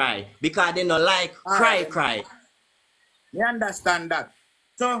cry because they not like cry. You understand that?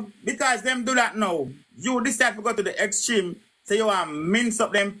 So because them do that now, you decide to go to the extreme, say you want mince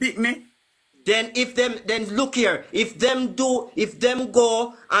up them picnic. Then look here, if them go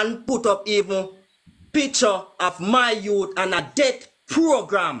and put up even picture of my youth and a death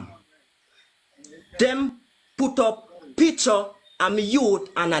program, them put up picture of my youth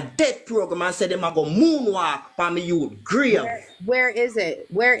and a death program and say them are go moonwalk for my youth grave. Where is it?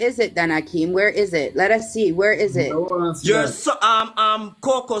 Where is it then, Akeem? Where is it? Let us see. Where is it? Your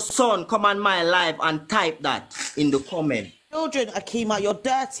Coco's son come on my live and type that in the comment. Children, Akeem, out your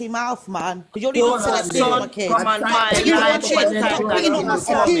dirty mouth, man. Because you're even selecting my kids. Come on my live and type that in the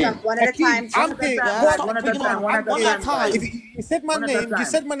comment. One at a time. I'm big. One at a time. You said my name. You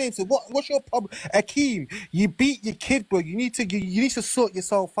said my name. So what's your problem, Akeem? You beat your kid, bro. You need to sort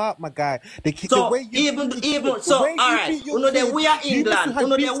yourself out, my guy. So all right. You know that we are England. You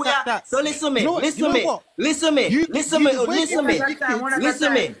know that we are. So listen me.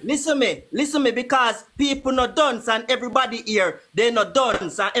 Because people not dance and everybody here, they not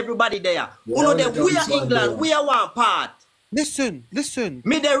dance and everybody there. You know that we are England. We are one part. Listen.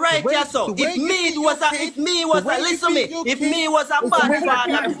 Me the right here, so if me was a bad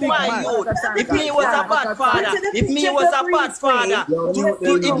father to my youth, if me was a bad father, if me was a bad father to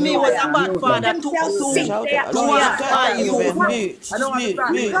my youth.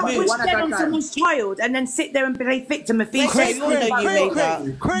 Push dead on someone's child and then sit there and play victim of being Craig, go and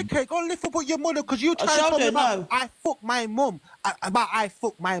lift up your mother because you trying to tell me about I fuck my mum. I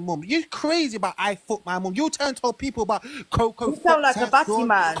fuck my mum. You crazy about I fuck my mum. You turn to tell people about Coco. You sound like a batty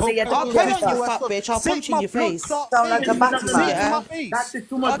man. So you're I'll punch you, fat bitch. I'll punch you in your face. Sound like a batty man. That's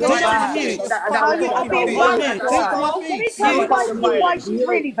too much. Why she's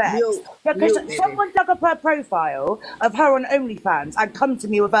really vexed? Because someone dug up her profile of her on OnlyFans and come to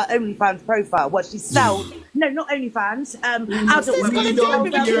me with her OnlyFans profile. What she sells? No, not OnlyFans. We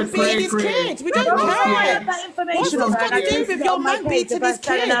don't care. We don't care. That information What's on this her. got to do with your man beating his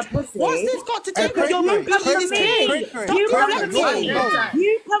kid? What's this got to do with your man beating his kid? You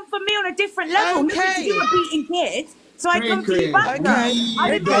come for me on a different level. Okay. You were beating kids. So I come to you back now.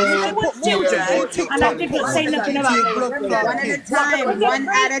 I did not want children, and I did not say nothing about it. One at a time. One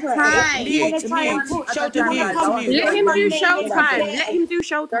at a time. You want to try and put Let him do showtime. Let him do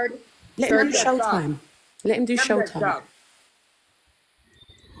showtime. Let him do showtime. Let him do showtime.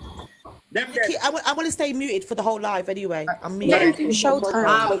 I want to stay muted for the whole live anyway. I'm Let him muted. do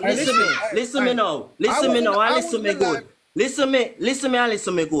showtime. Listen me now, and listen me good.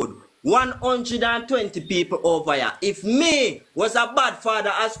 Listen me good. 120 people over here. If me was a bad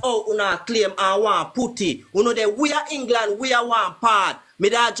father as how una claim and want put it, we are England, we are one part. Me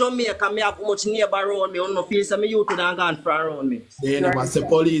da Jamaica, me have much neighbor around me. Uno feel say me youth done gone for around me. They never say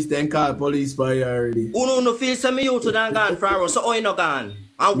police, then call police for you already. Uno feel say me youth done gone for around. So you no gone?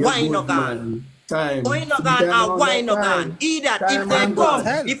 And why no gone? Time. Why not gone and why not gone? Either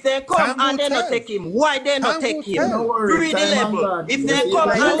if they come and they not take him, why they not take him? Read the level. If they come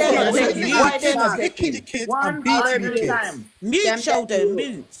and they not take him, why they not take him? One every time. Mute, Sheldon,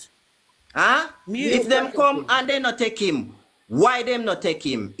 mute. Huh? If them come and they not take him, why them not take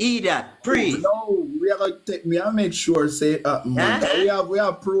him? Either pre. No, we are gonna take me and make sure say we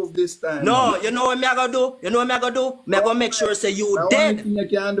have proof this time. No, you know what me I gonna do? You know what me I gonna do? Me I gonna make sure say you dead. You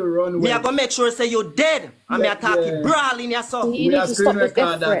can do run Me I gonna make sure say you dead. And me attack you brawl in your son. You need to stop the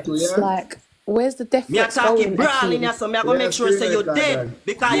death threats. Like, where's the death Me threats attack you going? brawl in your son. Me I gonna make sure say you dead.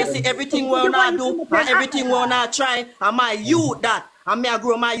 Because you see everything we wanna do and everything we wanna try and my youth that. And me I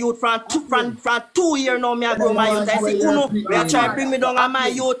grow my youth from 2 years now. Me I grow my youth. I see Uno. Me I try to bring me down on my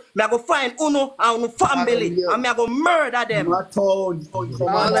youth. Me I go find Uno and Uno family. And me I go murder them.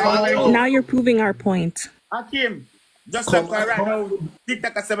 Now you're proving our point. Akeem, just like right now,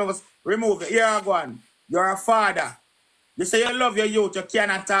 TikTok was remove it. Here I go on. You're a father. You say you love your youth. You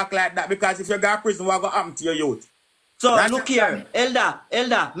cannot talk like that because if you go to prison, what going to happen to your youth? So look here, Elder,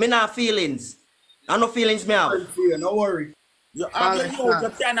 me not feelings. I no feelings me have. No worry. You have your youth, you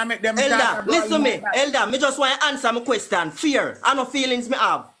cannot make them Elder, listen me. Elder, me just want to answer my question. Fear. I no feelings me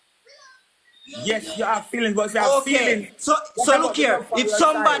have. Yes, you have feelings, but you have feelings. So look here. If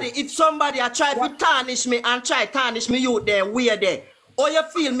somebody I try to tarnish me and try to tarnish me youth then we are there. How you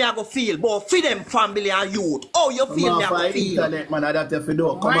feel me I go feel, but for them family and youth. How you feel me I go feel? Internet, man, that you fi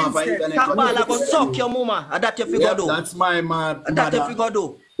do. Come on for internet. That ball I go suck your mama. That you fi go do. That's my man. That you fi go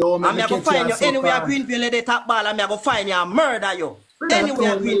do. And me I go find you anywhere Greenfield they top ball and me I go find you and murder you.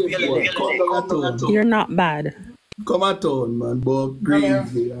 Anywhere Greenfield. You're not bad. Come on, town, man, but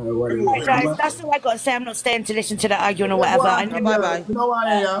Greenfield. Guys, that's all I got to say. I'm not staying to listen to that arguing or whatever. Bye-bye. You know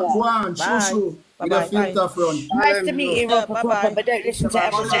why? Go on, shoo. Bye-bye. Filter front. Nice to meet you, Papa, but don't listen to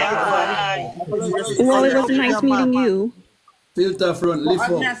everyone. Well, it was nice meeting you. Filter front, lift up.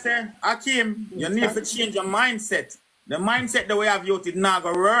 Akeem, you need to change your mindset. The mindset the way you have youth is not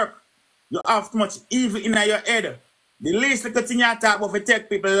going to work. You have too much evil in your head. The least little thing you talk about to take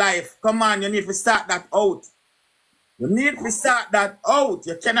people's life. Come on, you need to start that out. You need to start that out.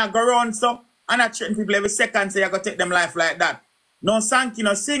 You cannot go around so and not treating people every second say you're going to take them life like that. No sanky,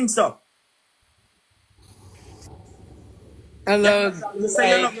 no sing so. Hello. You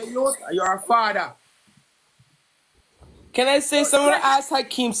say you love your youth, you're a father. Can I say someone ask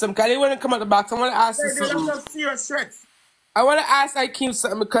Akeem something? Because I didn't want to come out the box. I want to ask you something. Serious threats. I want to ask Akeem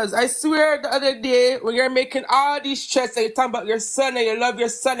something because I swear the other day when you're making all these threats and you're talking about your son and you love your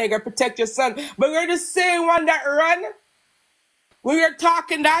son and you're going to protect your son, but you're the same one that run when you're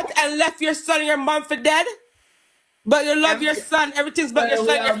talking that and left your son and your mom for dead. But you love your son, everything's about your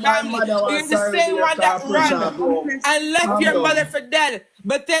son and your family. You're the same one that run and left your mother for dead.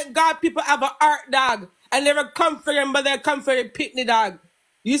 But thank God people have an art dog and never come for your mother, come for your picnic dog.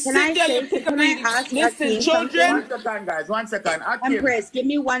 You sit there, you pick up these listen, children. 1 second, guys, 1 second. Akeem. Empress, give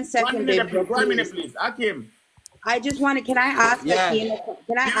me 1 second, 1 minute, 1 minute, please. Akeem. I just want to, can I ask Akeem?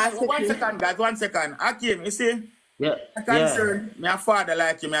 Can I ask 1 second, guys, 1 second. Akeem, you see? Yeah. I'm concerned. Me a father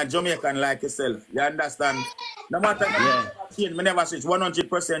like you, me a Jamaican like yourself. You understand? No matter what, me never switch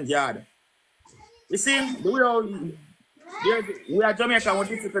 100% yard. You see, the way we are Jamaican with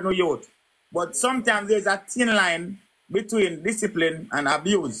discipline youth. But sometimes there's a thin line between discipline and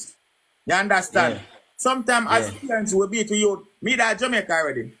abuse. You understand? Yeah. Sometimes as parents we beat you, me that Jamaica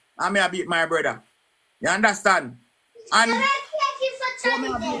already. And me I beat my brother. You understand? And so me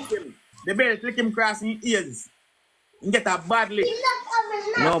I beat him. The belt lick him cross in ears. You get a bad lick.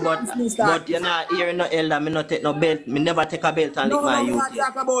 No, but you're not hearing no elder. Me not take no belt. Me never take a belt and lick my youth. No,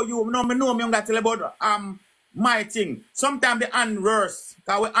 talk about you. No, me know me don't tell about my thing. Sometimes the hand worse,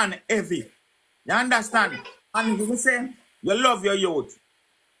 because we hand heavy. You understand? And you say you love your youth.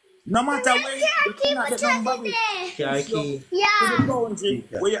 No matter where you cannot get nobody to the country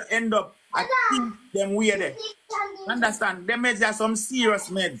where you end up I think them weird. Understand? Them meds are some serious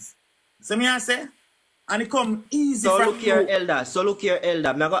meds. So me I say, and it come easy So from look here, elder. So look here, elder.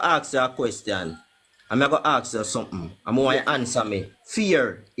 I'm gonna ask you a question. I'm gonna ask you something. I'm gonna yeah. answer me.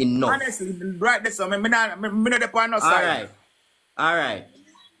 Fear enough. Honestly, right there, so me not the on no side. All right.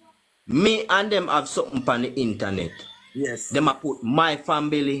 Me and them have something on the internet. Yes. Them a put my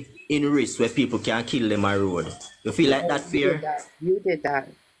family in risk where people can kill them on road. You feel like that fear? You did that.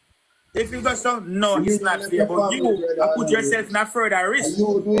 If you got some, no, it's not fear, but you put yourself in a further risk.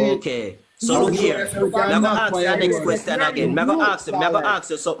 Okay. So look here. I'm gonna ask you the next question again. I'm gonna ask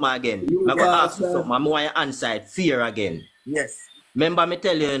you something again. I'm gonna ask you something. I'm going to answer it. Fear again. Yes. Remember me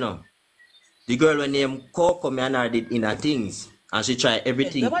tell you, the girl when named Coco, me and her did inner things. And she tried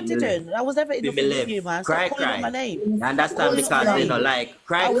everything. What did you? I was never in the with you, man. Stop calling my name. You understand? Because they don't like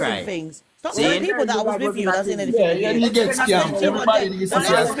cry. Things. Stop telling people that I was with you and I was in anything. Yeah, you get scammed. Everybody needs to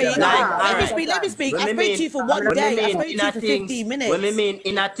Let me speak. I spoke to you for one day. I spoke to you for 15 minutes. When we mean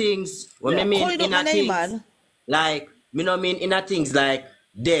inner things, like, me no mean inner things like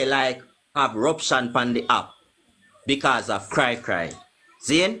they like have eruption on the app because of cry.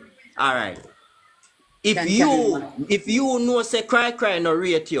 See? Alright. If you know say cry no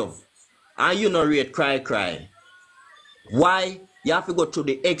rate you, and you no rate cry, why you have to go to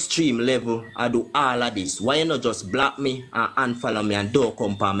the extreme level and do all of this? Why you not just block me and unfollow me and don't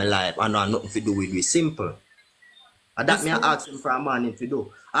come for my life and have nothing to do with me? Simple. And that me I ask him for a man if you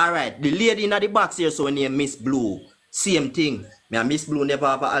do. Alright, the lady in the box here, so when you Miss Blue, same thing. Me and Miss Blue never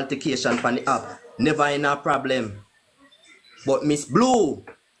have an altercation on the app. Never in a problem. But Miss Blue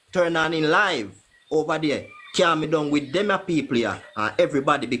turn on in live over there. Calm me down with them people here and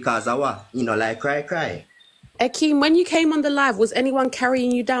everybody because of what? You know, like cry. Akeem, when you came on the live, was anyone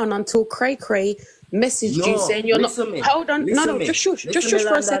carrying you down until Cray messaged you saying you're not? Hold on, just shush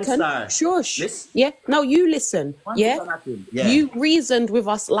for a second. Shush. Yeah, no, you listen. Yeah, you reasoned with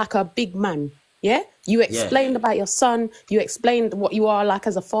us like a big man. Yeah, you explained about your son. You explained what you are like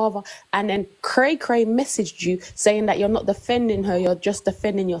as a father, and then Cray messaged you saying that you're not defending her, you're just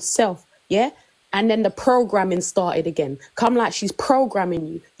defending yourself. Yeah. And then the programming started again. Come like she's programming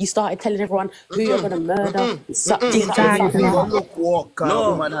you. You started telling everyone who you're gonna murder. Listen. You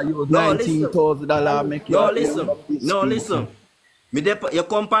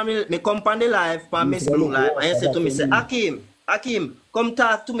come on the live, for Miss Blue live, and you say to me, say, Akeem, come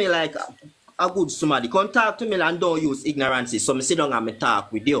talk to me like a good somebody. Come talk to me and don't use ignorance. So me sit down and me talk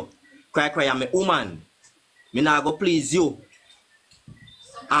with you. Cry, I'm a woman. Me not go please you.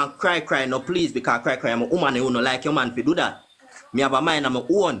 And cry, no please, because cry, I'm a woman, you don't like your man to do that. Me have a mind of my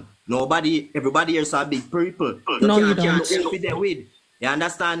own. Everybody here is a big people. No, you don't. You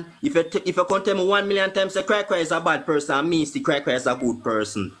understand? If you come tell me 1 million times that cry is a bad person, and me see cry is a good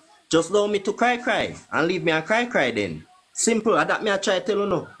person. Just allow me to cry and leave me and cry then. Simple. I that me a try tell you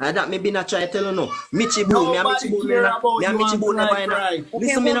no. I that me been a try tell you no. Michi Boo, me a Michi Boo never enough.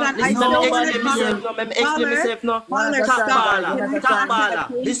 Listen me now. Explain myself now. Top baller.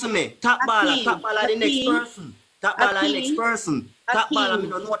 Listen me. Top baller the next person. Top baller, me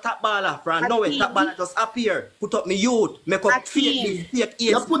don't know top baller. From now on, top baller just appear. Put up me youth. Make up fake AIDS. Listen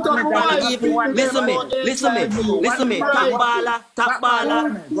me. Top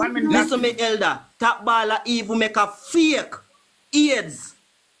baller. Listen me, elder. Top baller even make a fake AIDS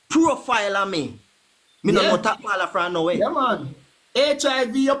profile of me. Me don't know top baller from now on. Yeah, man.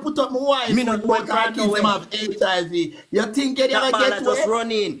 HIV, you put up my wife. Me not know kids have HIV. You think you're gonna get just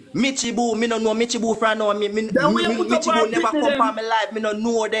running. Michi Boo, me don't know Michi Boo from now. Michi Boo never come from my life. Me don't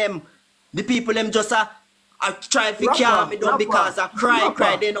know them. The people them just I try to calm me down because I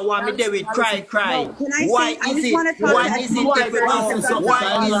cry. They don't want me there with cry. Why is it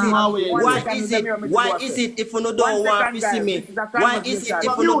if you don't want to see me? Why is it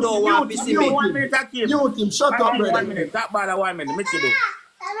if you don't want to see me? 1 minute, Akeem. Mute shut up, brother. 1 minute. That ball 1 minute.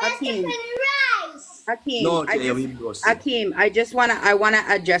 Akeem, I wanna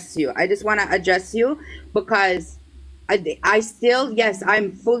address you. I just wanna address you because I still, yes,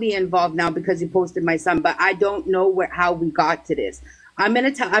 I'm fully involved now because you posted my son, but I don't know how we got to this. I'm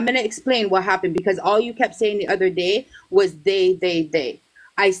gonna explain what happened because all you kept saying the other day was they.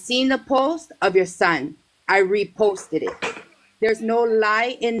 I seen the post of your son. I reposted it. There's no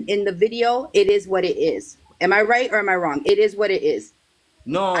lie in the video. It is what it is. Am I right or am I wrong? It is what it is.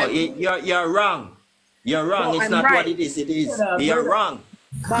 No, you're wrong. You're wrong. No, it's not right. What it is. It is. You're wrong.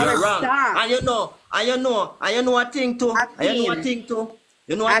 You're wrong. Stop. And you know a thing too. Akeem. And you know a thing too.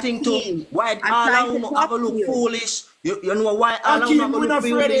 You know I think too? Akeem, Why I'm all trying of to you have talk a to look you. foolish? You know why all of you have Akeem, a we look not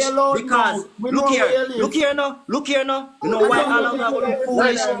afraid foolish? of alone Because now. We look know here, where you live. look here now, look here now. You know That's why how all we of you have a people look that reside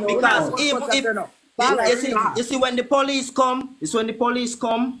foolish? there know Because now. even What's up if there now? you Ballers, see, stop. you see when the police come, it's when the police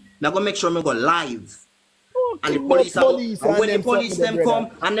come, now go make sure me go live. And the King about police are go, police and and when the them police something, the them brother.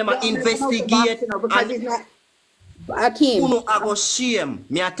 come and them Yo, a I'm gonna come out the box, investigate you know, because and he's not Akeem. Uno I go shame.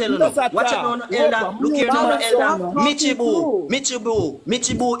 Me I tell you Just no. a Watch out now, talk. no, elder. Roper, Look here mute now, him no, and Ballers, son, elder. stop no. talking through.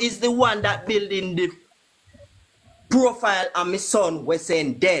 Michibu is the one that building the profile of my son was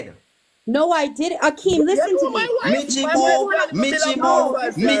saying dead. No, I did. Akeem, You listen to know me. my wife? My You wife Michibu, can't want even build a Michibu,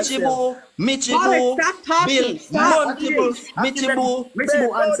 profile no, for herself. Ballers, Michibu, stop build talking. Stop, multiple please. Michibu. Babe,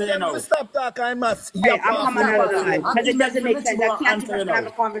 Michibu don't answer you tell me to now. stop talking. I must Hey, yap I'm off coming your out of the bottle. live because it Akeem, doesn't make sense. I Michibu can't answer you even have now.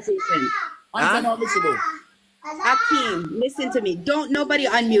 a conversation. Answer Huh? now, Michibu. Akeem, listen to me. Don't nobody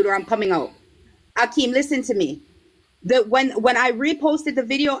unmute or I'm coming out. Akeem, listen to me. When I reposted the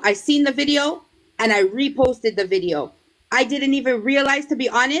video, I seen the video and I reposted the video. I didn't even realize, to be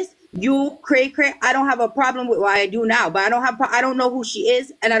honest, you cray, I don't have a problem with what I do now, but I don't know who she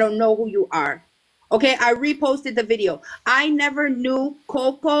is and I don't know who you are. Okay, I reposted the video. I never knew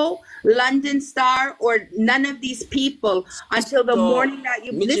Coco, London Star, or none of these people until the So, morning that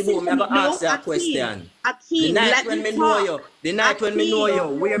you listen Michibu, to me I me. go No, ask you a Akeem, question. The Akeem, night let when me me know talk. you, the night when me know you,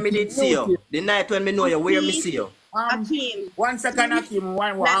 Akeem, where me did see Mute you? him. The night when me know you, where me Akeem, see you? Akeem, 1 second, please Akeem.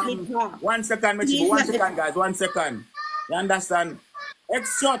 let me talk. 1 second, Michibu. Please 1 let me second, talk. guys. 1 second. You understand?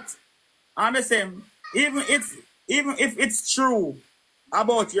 It's short. I'm the same. Even if it's true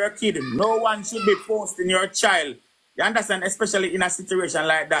about your kid, no one should be posting your child. You understand? Especially in a situation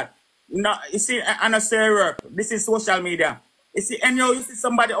like that. No, you see, and I say work. This is social media. You see, and you see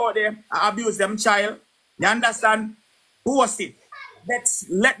somebody out there abuse them child. You understand? Post it.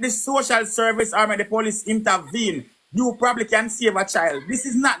 Let the social service arm and the police intervene. You probably can save a child. This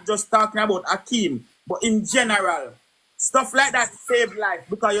is not just talking about Akeem, but in general. Stuff like that save life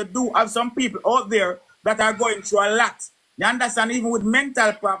because you do have some people out there that are going through a lot. You understand? Even with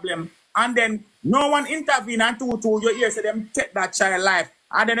mental problem. And then no one intervene and to your ear say them take that child life.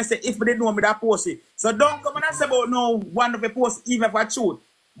 And then they say, if they know me that post it. So don't come and say about no one of the posts even for truth.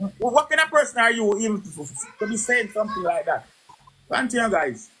 What kind of person are you even to be saying something like that? Continue,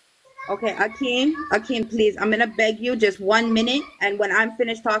 guys. Okay, Akeem, please, I'm gonna beg you just 1 minute, and when I'm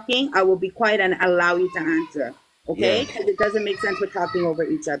finished talking, I will be quiet and allow you to answer. Yeah, Okay? Because it doesn't make sense we're talking over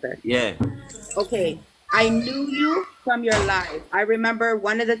each other. yeah. Okay, I knew you from your live. I remember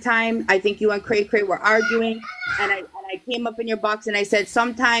one of the time I think you and Cray were arguing, and I came up in your box and I said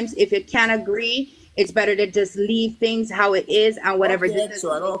sometimes if you can't agree, it's better to just leave things how it is and whatever. Okay,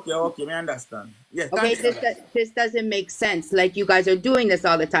 excellent. Okay, me understand. Yeah, Okay, continue. this doesn't make sense. Like you guys are doing this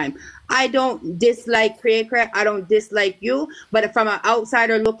all the time. I don't dislike Cray. I don't dislike you, but from an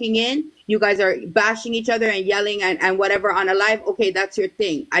outsider looking in, you guys are bashing each other and yelling and whatever on a live. Okay, that's your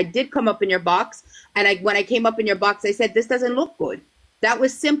thing. I did come up in your box, and when I came up in your box, I said this doesn't look good. That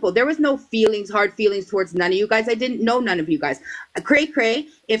was simple. There was no hard feelings towards none of you guys. I didn't know none of you guys. Cray,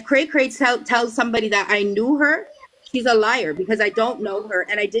 if Cray tells somebody that I knew her, she's a liar because I don't know her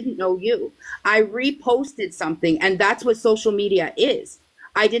and I didn't know you. I reposted something, and that's what social media is.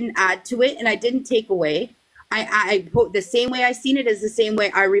 I didn't add to it and I didn't take away. I put the same way I seen it is the same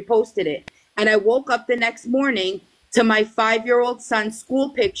way I reposted it. And I woke up the next morning to my 5-year-old son's school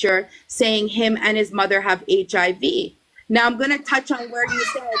picture saying him and his mother have HIV. Now I'm going to touch on where you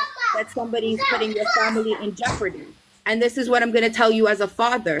said that somebody's putting your family in jeopardy. And this is what I'm going to tell you as a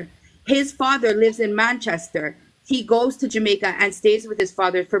father. His father lives in Manchester. He goes to Jamaica and stays with his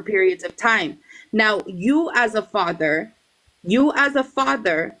father for periods of time. Now, you as a father,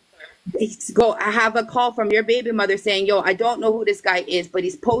 I have a call from your baby mother saying, yo, I don't know who this guy is, but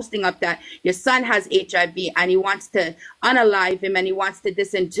he's posting up that your son has HIV and he wants to unalive him and he wants to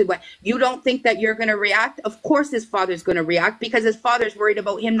this and to what. You don't think that you're going to react? Of course his father's going to react because his father's worried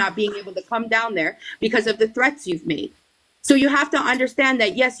about him not being able to come down there because of the threats you've made. So you have to understand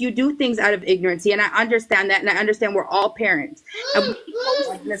that, yes, you do things out of ignorancy, and I understand that, and I understand we're all parents. And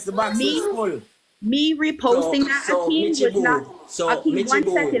Yes, the box is full. me reposting that, Akeem, was not. Akeem, 1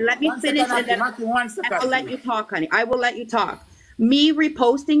 second, let me 1 finish, second, and then Akeem. 1 and second. I'll let you talk, honey. I will let you talk. Me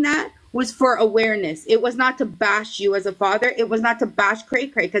reposting that was for awareness. It was not to bash you as a father. It was not to bash Cray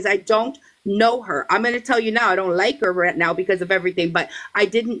because I don't know her. I'm going to tell you now, I don't like her right now because of everything, but I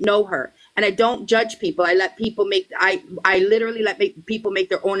didn't know her. And I don't judge people. I let people I literally let people make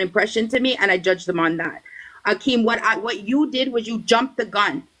their own impression to me, and I judge them on that. Akeem, what you did was you jumped the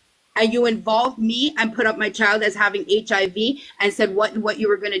gun. And you involved me and put up my child as having HIV and said what you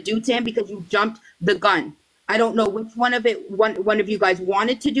were going to do to him because you jumped the gun. I don't know which one of you guys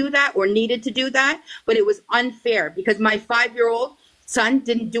wanted to do that or needed to do that, but it was unfair because my 5-year-old son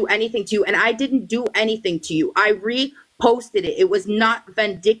didn't do anything to you, and I didn't do anything to you. I reposted it. It was not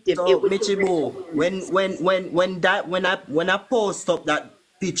vindictive. So It was Michibu, when I post up that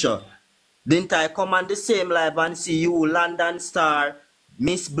picture, didn't I come on the same live and see you, London Star,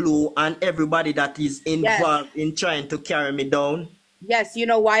 Miss Blue, and everybody that is involved in trying to carry me down? Yes, you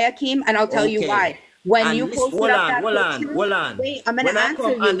know why, Akeem? And I'll tell you why. When And you listen, posted up that picture, wait, I'm gonna answer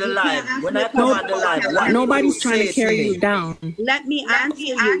you. You can't ask me a question. Nobody's trying to carry you down. Let me answer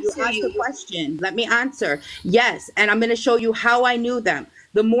you. You asked a question. Let me answer. Yes, and I'm going to show you how I knew them.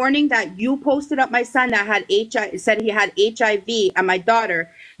 The morning that you posted up my son that had said he had HIV, and my daughter,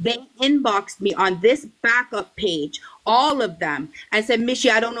 they inboxed me on this backup page, all of them, and said,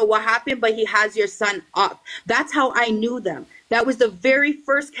 Mishi, I don't know what happened, but he has your son up. That's how I knew them. That was the very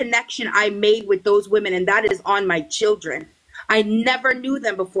first connection I made with those women, and that is on my children. I never knew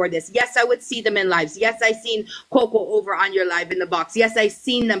them before this. Yes, I would see them in lives. Yes, I seen Coco over on your live in the box. Yes, I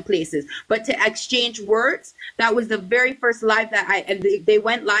seen them places. But to exchange words, that was the very first live that they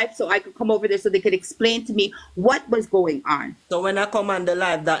went live so I could come over there so they could explain to me what was going on. So when I come on the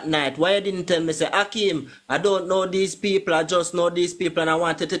live that night, why you didn't tell me, say, Akeem, I don't know these people, I just know these people, and I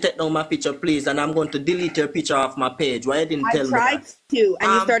wanted to take down my picture, please, and I'm going to delete your picture off my page. Why you didn't tell me that? I tried to,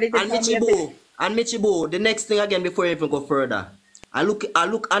 and you started to tell me And Michibu, the next thing again before you even go further, I look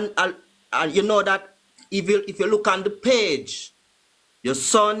and you know that if you look on the page, your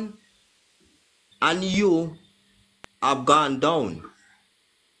son and you have gone down.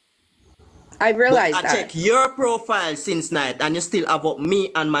 I realized I check your profile since night, and you still have up me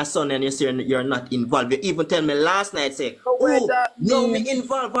and my son, and you say you're not involved. You even tell me last night, say, oh, no, me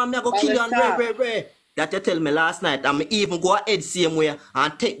involved, I'm going to kill you and Ray. That you tell me last night, I'm even go ahead same way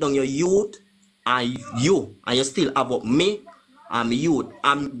and take down your youth and you still have up me and youth,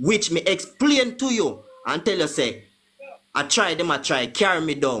 which me explain to you and tell you, say, I try, carry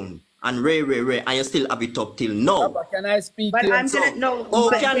me down. And Ray, and you still have it up till now. Papa, can I speak but to you? I'm gonna no.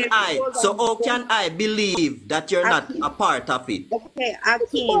 How can I believe that you're not a part of it? Okay,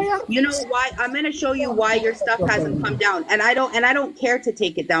 Akeem, you know why? I'm gonna show you why your stuff hasn't come down, and I don't care to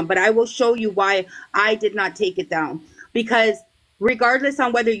take it down, but I will show you why I did not take it down. Because regardless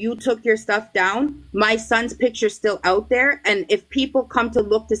on whether you took your stuff down, my son's picture's still out there, and if people come to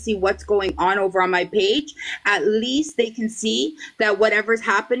look to see what's going on over on my page, at least they can see that whatever's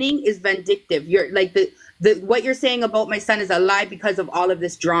happening is vindictive. You're like what you're saying about my son is a lie because of all of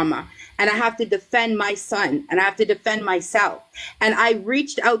this drama, and I have to defend my son, and I have to defend myself. And I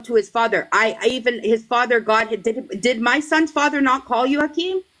reached out to his father. His father, did my son's father not call you,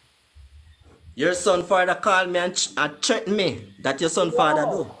 Akeem? Your son father called me and threatened me. That your son father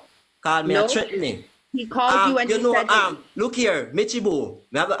do. Called me and threatened me. He called you and you he know, said look here, Michibu.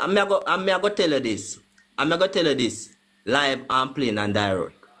 I'm going to tell you this. I'm going to tell you this. Live and plain and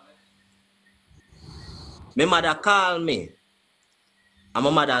direct. My mother called me. And my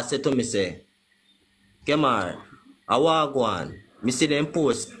mother said to me, say, Kemar, I want to go on. Me see them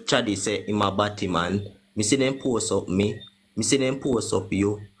post Chaddy say in my body, man. Me see them post up me. Me see them post up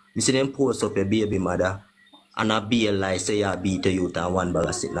you. Me see them post up your baby mother. And I be a lie say I beat the youth and one bag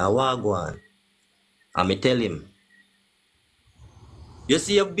of sit. Now I want to go on. And me tell him. You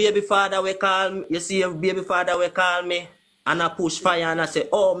see your baby father will call me. You see your baby father will call me. And I push fire and I say,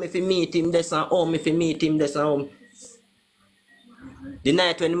 oh, me fi meet him this and oh, me fi meet him this and oh. The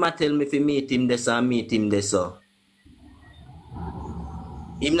night when he tell me fi meet him this and meet him this so.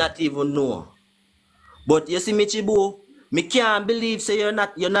 Him not even know. But you see Michibu, me can't believe say you're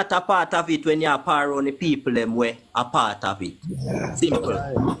not a part of it when you're part around the people them way a part of it. Yeah. Simple.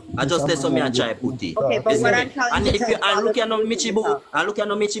 I just tell some me and try put it. Okay, but what I'm telling you, and look at no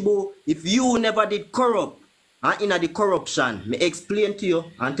Michibu, if you never did corrupt and in the corruption, me explain to you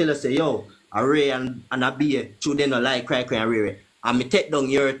and tell you say, yo, a Ray and a Bia, should they not like cry and Ray, and me take down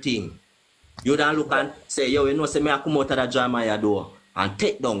your thing. You don't look and say, yo, you know, say me I come out of the drama you do and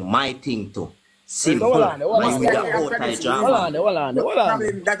take down my thing too. Simple. Hold on. That's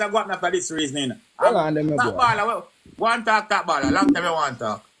a go up for this reasoning. Hold on, them Top baller, one talk, top baller. Long time you want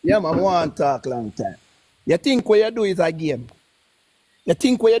talk. Yeah, man, want talk long time. You think what you do is a game? You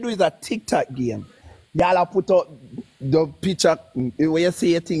think what you do is a TikTok game? Y'all put up the picture where you say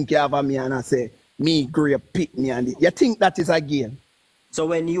you think you have a me and I say, me grape pick me and it. You think that is a game? So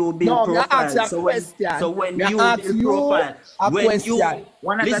when you build profile, so when you build profile, when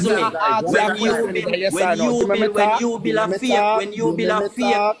you build a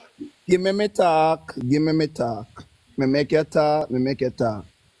fake, give me talk. Me make you talk.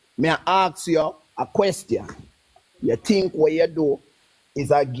 Me ask you, a question. You think what you do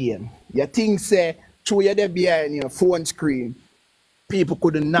is a game. You think say through you there behind your phone screen, people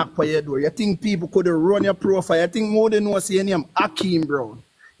couldn't knock for your door. You think people could run your profile. You think more than know say your name Akeem Brown.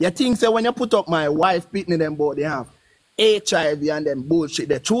 You think say when you put up my wife pitney them both they have HIV and them bullshit.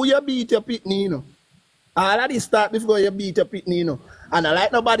 The true you beat your pitney, you know. All of this start before you beat your pitney, you know. And I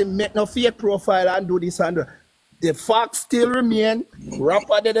like nobody make no fake profile and do this and that. The facts still remain.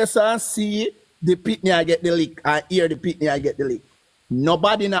 Rapper did this and see the pitney I get the leak. And hear the pitney I get the leak.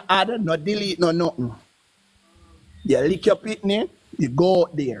 Nobody no add, no delete, no nothing. You lick your pitney, you go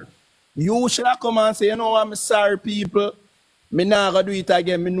out there. You should have come and say, you know what, I'm sorry people. Me not gonna do it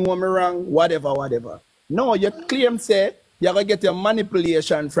again, me know me wrong, whatever. No, you claim say, you're gonna get your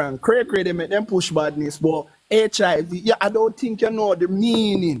manipulation from Cray, they make them push badness, but HIV, yeah, I don't think you know the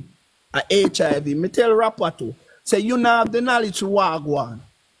meaning of HIV. Me tell rapper too, say you not have the knowledge to walk one.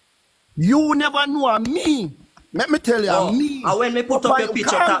 You never know me. Let me tell you, me. And when me put up your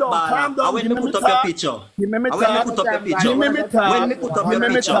picture, top baller. And when me put up your picture. When me put up your picture. When me put up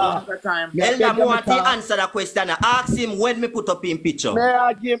your picture. Elder, me want to answer that question. Ask him when me put up in picture.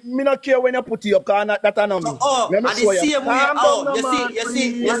 Me not care when you put it up, that I know me. And the same way, you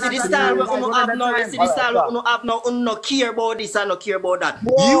see the style we don't have now, you see the style we don't have now, you no care about this and no care about that.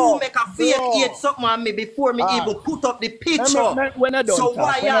 You make a fake hate something on me before me even put up the picture. So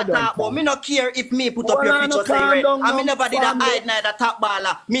why you talk about? Me not care if me put up your picture. I mean, nobody that hide neither top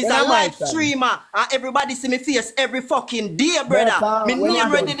baller. Me's a live streamer, and everybody see me face every fucking day, brother. Me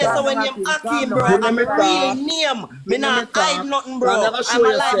name ready there, so when name Akeem, bro, I'm a real name. Me not hide nothing, bro. I'm a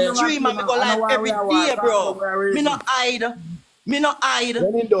live streamer, me go live every day, bro. Me not hide. Me not hide.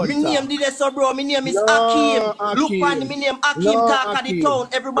 Me name did this, so bro. Me name is Akeem. Look on me name Akeem. Talk at the town.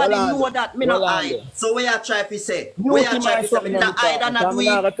 Everybody know that. Me not hide. So where you try to say? Where you try to say? Me not hide and not do it.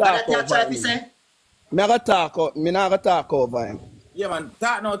 That you try to say? Me not talk over him. Yeah, man.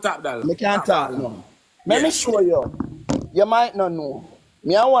 Talk no top dollar. Me can't talk no. Let me show you. You might not know.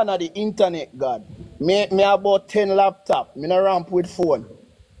 Me are one of the internet god. Me about 10 laptop. Me not ramp with phone.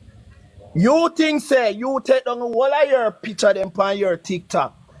 You think say you take down all of your picture them on your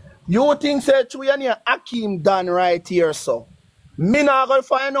TikTok. You think say through your name Akeem done right here so. Me not gonna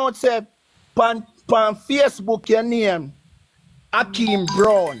find out say pan Facebook your name Akeem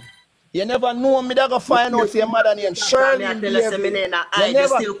Brown. You never know me that go find out your mother name Shirley. I tell you, I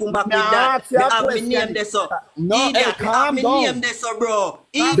still come back with that. Me have me name there, so. Idiot, me have me name there, so, bro.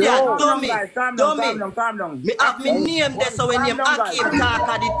 Idiot, dummy. Calm down. Me have me name there, so when you Akeem talk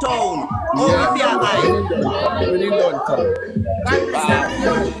at the town. Oh, if you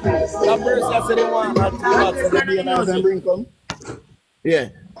that person said they want to bring come. Yeah.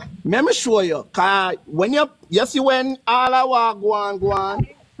 Let me show you. When you see when all I walk go on.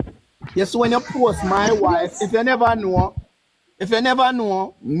 Yes, when you post my wife, if you never know,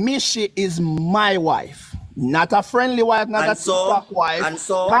 Mishi is my wife. Not a friendly wife, not a TikTok wife. And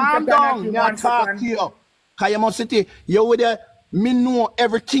so, calm down, me talk to you. Because you must say, you with me know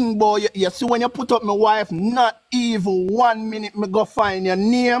everything about you. You see when you put up my wife, not even 1 minute, me go find your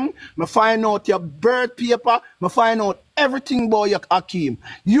name, me find out your birth paper, me find out everything about you, Akeem.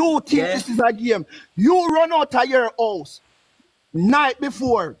 You think this is a game. You run out of your house night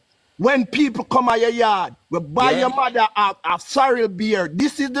before. When people come at your yard, we buy your mother a sorrel beer.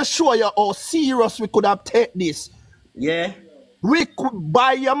 This is to show you how serious we could have taken this. Yeah. We could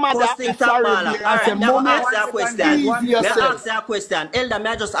buy your mother a sorrel beer and say, Mommy, ask you a question. Elder,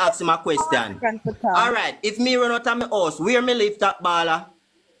 may I just ask him a question? All right. If me run out of my house, where me live, top baller?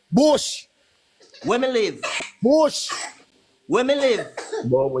 Bush. Where me live? Bush. Where me live?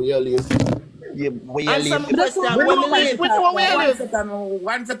 Boy, where you live? Yeah, where you live?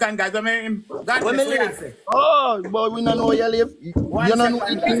 One second, guys. Where me live? Oh, boy, we don't know where you live. You don't know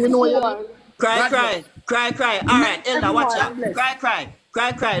anything, we know where you live. Cry. All right, Elder, watch out.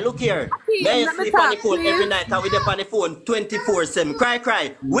 Cry. Look here. They sleep on the phone every night and we dey on the phone 24/7.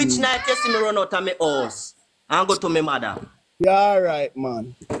 Cry. Which night you see me run out of my house and go to my mother? Yeah, all right,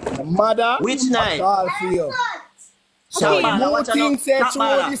 man. The mother. Which night? All for you. So you think say this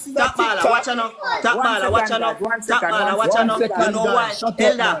is a TikTok? Watch out. You know why?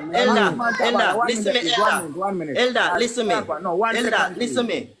 Elder,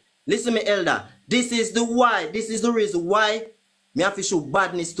 listen me, Elder. This is the why. This is the reason why me have to show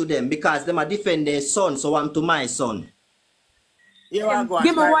badness to them, because them are defend their son, so I'm to my son. Yeah, go on.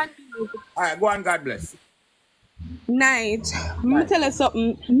 Give me one. All right, go on. God bless. Night. Let me tell you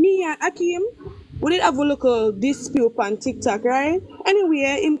something. Me and Akeem, we did have a local dispute on TikTok, right?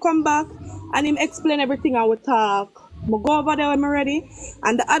 Anyway, him come back and him explain everything I would talk. I go over there when I'm ready.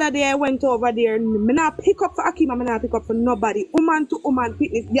 And the other day I went over there. Me not pick up for Akeem, I not pick up for nobody. Woman to woman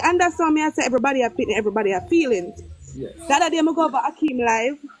fitness. You understand me? I say everybody have fitness, everybody have feelings. Yes. The other day I go over Akeem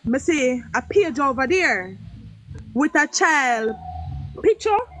live. I see a page over there with a child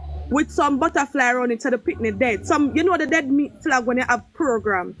picture with some butterfly around it, so the picnic dead. Some, you know, the dead meat flag when you have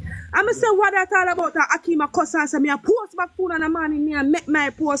program. I'm say what that all about Akeem a cuss and say me a post back phone and a man in me and make my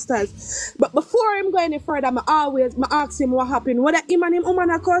posters. But before him go any further, I ask him what happened. Whether him and him woman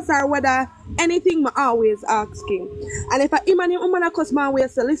a cuss or whether anything, I always ask him. And if him and him woman a cuss, I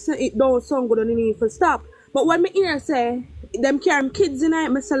always say, listen, it don't sound good and you need to stop. But when me hear say, them carry kids in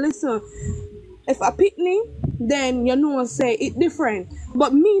it, I say, listen, if a pitney, then you know say it different.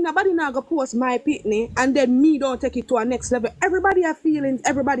 But me, nobody not go post my pitney and then me don't take it to a next level. Everybody have feelings,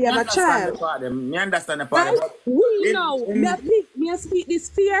 everybody have a child. Me understand the part. Right? We know, me speak this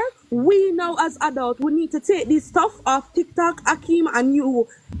fear. We know as adults, we need to take this stuff off TikTok, Akeem and you,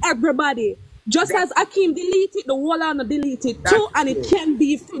 everybody. Just as Akeem deleted, the wall on delete it too, and it can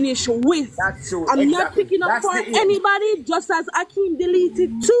be finished with. That's true. I'm not picking up for anybody, just as Akeem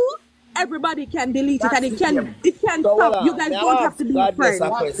deleted too. Everybody can delete it and it can so stop. You guys don't have to be friends.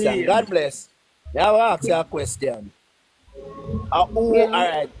 God bless. Now I ask you a question.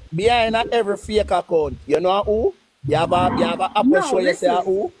 Alright, behind every fake account, you know who? You have a Apple show you say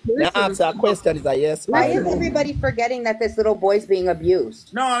who? Now ask a question is a yes. Why is everybody forgetting that this little boy's being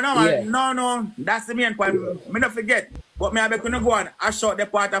abused? No, that's the main point. Me not forget. But me I be gonna go on. I shot the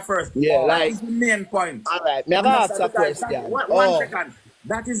part first. Yeah, like that's the main point. Alright, me ask a question. One second.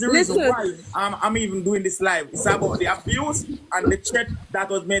 That is the reason why I'm even doing this live. It's about the abuse and the threat that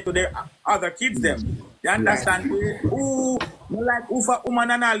was made to the other kids them. You understand? Ooh, like for woman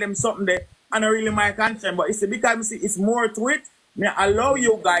and all them something there, and really my concern. But it's because it's more to it. Me allow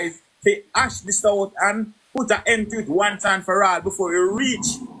you guys to ash this out and put an end to it once and for all before you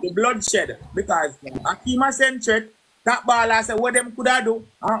reach the bloodshed. Because Akeem sent threat. That ball I said what them could I do?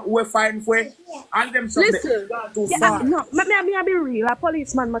 We find for it. And them something too far. No, me be real. A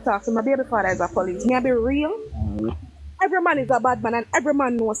policeman talk to my baby father is a police. Me be real. Every man is a bad man and every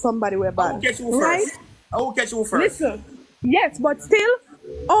man knows somebody we're bad. I will catch you first. I will catch you first. Listen. Yes, but still,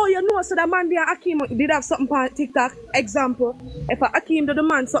 you know, so the man there Akeem did have something on TikTok. Example, if Akeem do the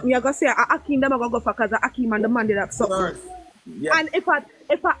man something, you're gonna say Akeem them go for because Akeem and the man did have something. Yeah. And if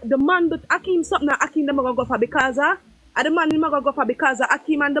the man did Akeem something, Akeem them go for because the man did go for because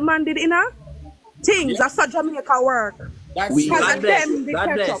Akeem and the man did things. That's how Jamaica work. God bless. God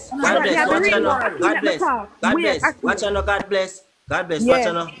bless. God bless. God bless. Watch out, God bless. God bless. Watch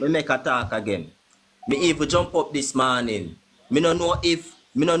out, we make a talk again. Me even jump up this morning. Me no know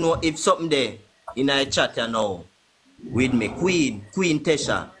if something there in a chat now with me Queen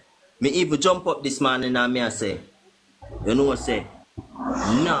Tesha. Me even jump up this morning and me I say, you know what say?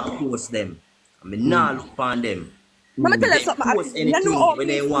 Nah post them. I mean nah look upon them. Let me tell you something. Post anything when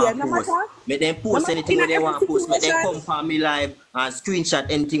they want post. Make them post anything when they want post. Make them come for me live and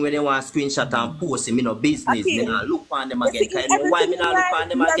screenshot anything when they want screenshot and post it. Me no business. Me not look on them again. Cause you know why me not look on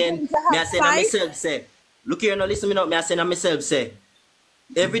them again? Me I say to myself say, look here now listen me now. Me I say to myself say,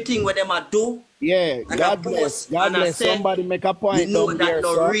 everything what them a do. Yeah, God bless. God bless. Somebody make a point. You know that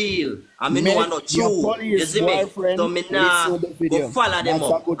no real. I mean no one not true. You see me? So me nah go follow them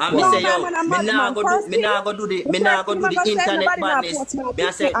up. And me say yo, me nah go do the internet badness. Me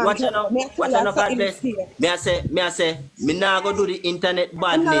I say watch out now God bless. Me I say me nah go do the internet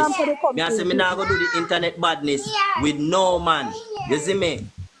badness. Me I say me nah go do the internet badness with no man. You see me?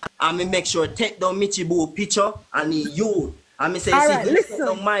 And me make sure take down Michibu picture and you. And me say, listen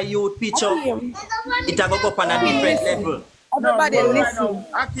to my youth picture, it a go up on a different level. Everybody listen.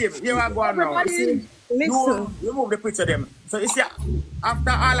 Akeem, you are going now. Listen. You move the picture them. So you see,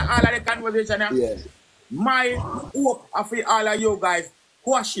 after all of the conversation, my hope of all of you guys,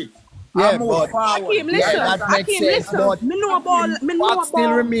 quash it. Yeah, but Akeem, listen. that makes sense, but me know about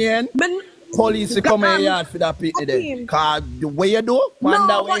still remain. Police come in yard for that people there. Cause the way you do, man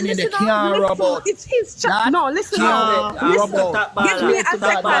that way in the car robot. It's his chat. No, listen now. Give me a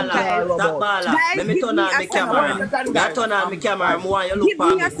second, guys. Let me turn on my camera. That turn on my camera. I want you look give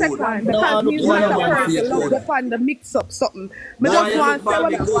me a second. Because me want the person love the fun, the mix up something. Me just want to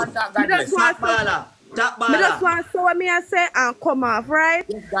say what me I say and come off, right?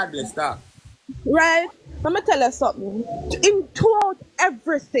 God bless that. Right? Let me tell you something. Throughout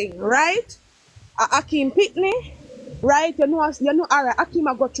everything, right? Akeem Pitney, right? You know, alright, Akeem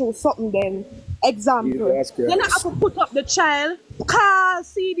I go through something then. Example. You know, I could put up the child, call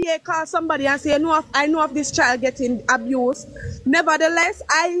CDA, call somebody and say, I know of this child getting abused. Nevertheless,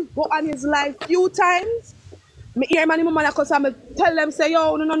 I go on his live few times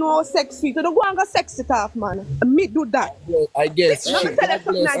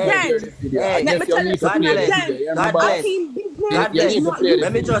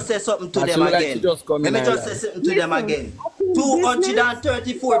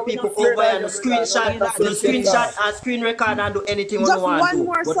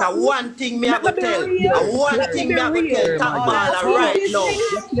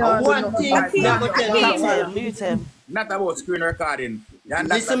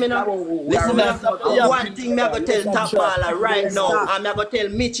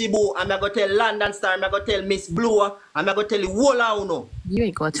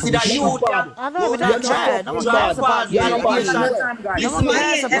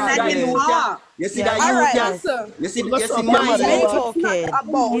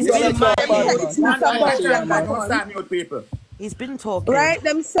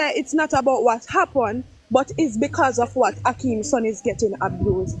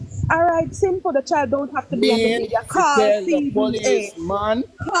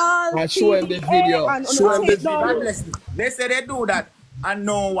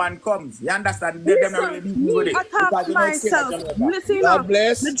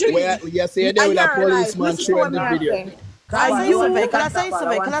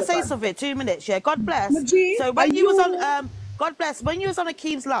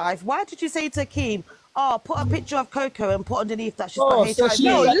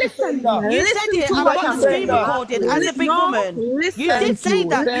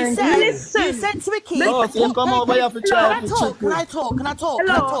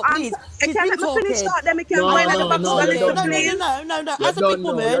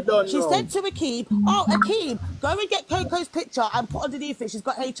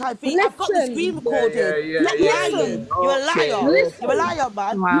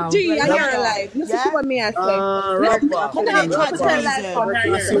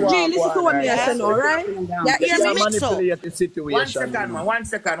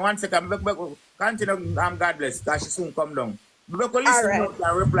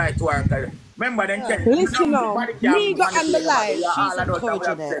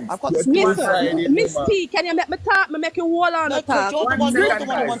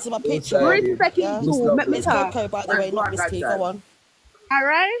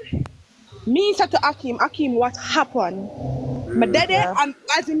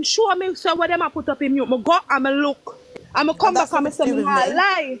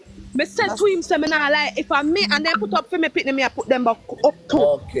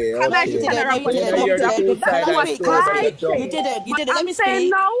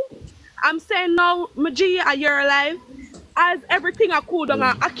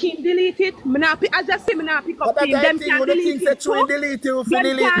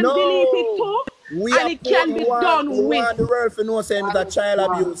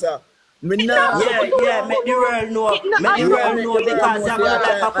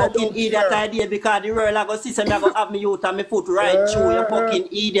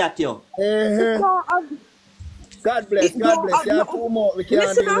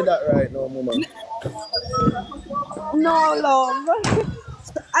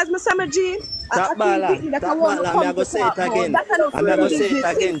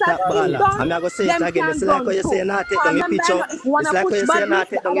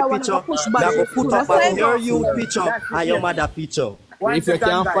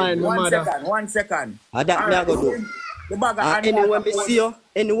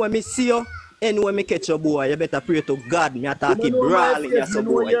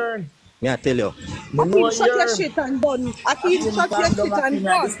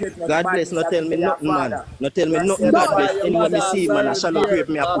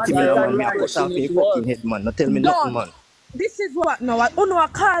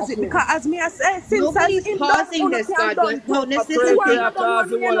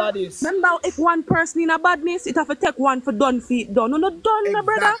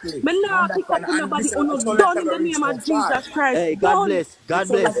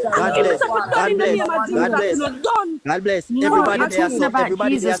everybody you're there talking so about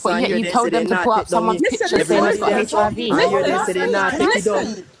everybody there Jesus, so but and yet here you they say told they them to not put take up down someone's it. Listen, picture saying Everybody he's got there so HIV. and here they listen. say they not Can take I it down.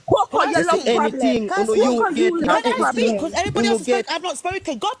 speak? Coco, You you see love Speak. problem. anything Can I uno speak? you Coco, get you Can love nothing I speak? thing Because problem. everybody uno else has spoken. get I've not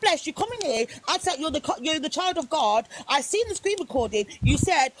spoken. God bless you. Come in here. I said you're the child of God. I seen the screen recording. You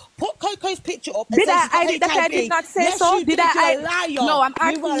said put Coco's picture up and Did say I she's got that I did HIV. not say Yes, so? you Did did. You're I? a liar. No, I'm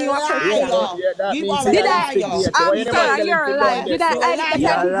You asking a you a yeah, question. but liar. yeah, that You means are say a Did I I? liar. instigate. Why you never Sir, tell him you're a to liar. done Yeah, there Did I? you're so? a I that You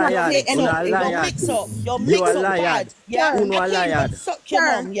I liar. a did not You're liar, say mix uno so. up. a You're liar. mix up. You're You mix a up liar. bad. Yeah, Sir, Uno a Akeem, go liar. and suck your sir,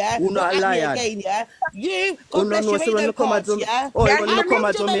 mum. Yeah, Uno don't a at me liar. again. Yeah,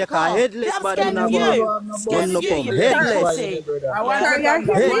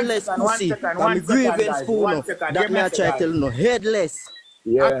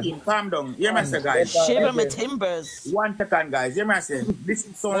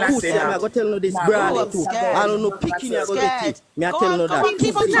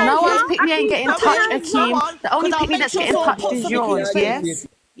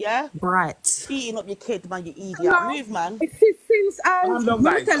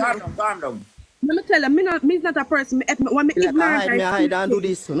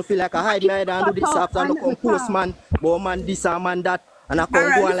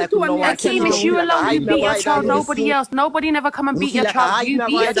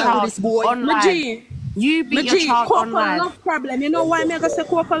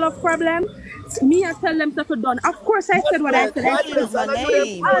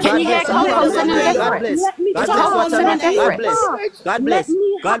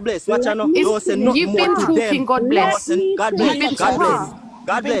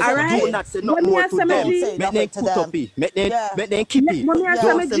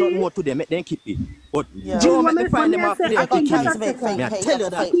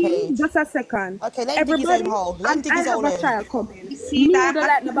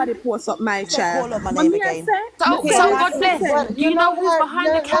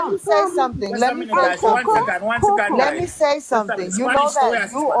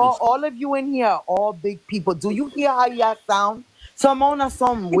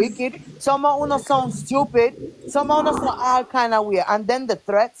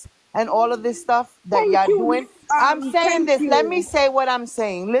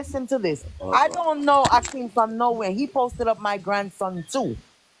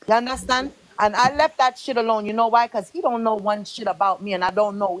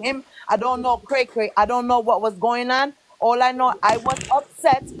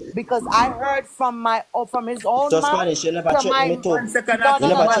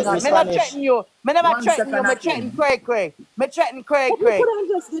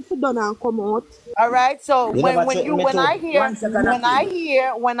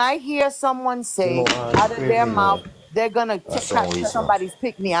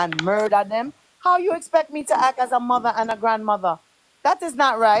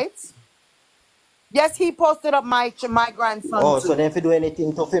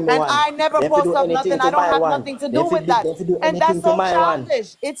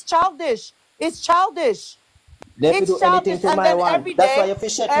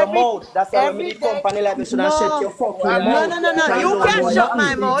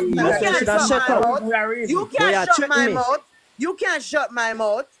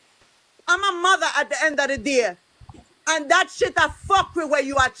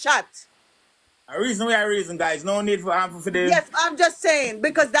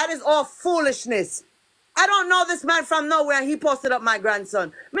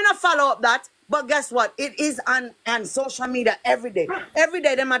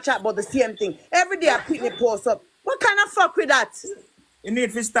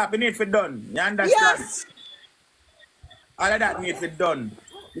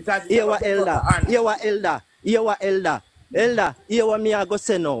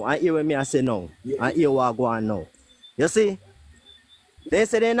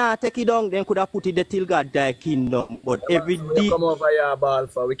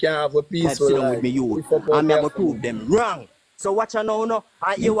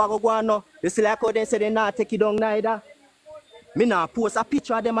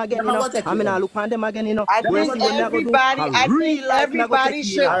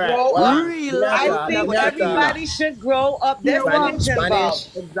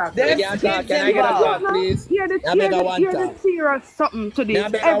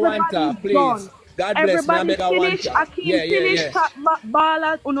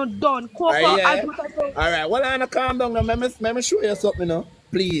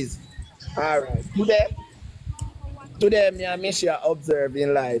 Today, me and Misha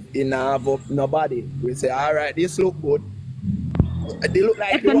observing live in have up nobody. We say, all right, this look good. They look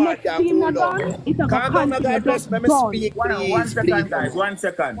like If the the water next can scene cool not down. done, it's gonna Calm down, my continue God bless just me. Me done. speak, One please, second, please. guys. 1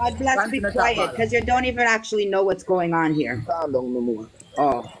 second. God bless, be Continue, quiet, Tapala. because you don't even actually know what's going on here. Calm down, no more.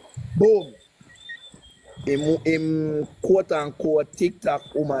 Oh. Boom. Him quote unquote TikTok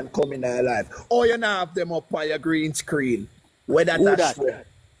woman coming in life. Oh, you now have them up on your green screen. Where that Who a that? show?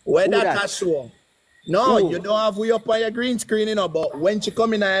 Where Who that that? a show? No, Who? you don't have we up on your green screen, you know, but when she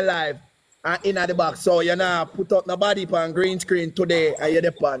come in her live and in at the back, so you now put up nobody on green screen today and you're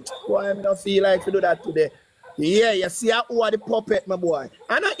the punch. Why I don't feel like to do that today? Yeah, you see who are the puppet, my boy.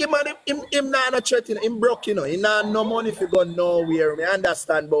 And him not a threat, him broke, you know. He not no money if he go nowhere. Me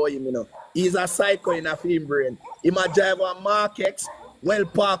understand about him, you know. He's a psycho in a film brain. He might drive a Mark X, well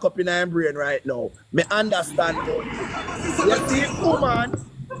park up in a brain right now. Me understand about him. You see, woman,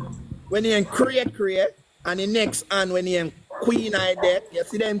 when he in create, and the next hand when he in Queen I there, you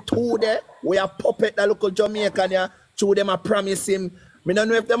see them two there, we are puppet the local Jamaican here, through them a promise him. Me don't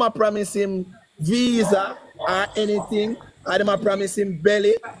know if them a promise him visa or anything, or them a promise him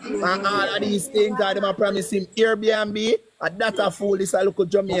belly, and all of these things, or them a promise him Airbnb, and that a fool is a local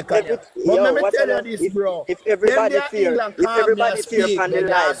Jamaican here. But Yo, let me what tell you you know, this, bro. if Them everybody there fear, England if call me a everybody fear speak, upon the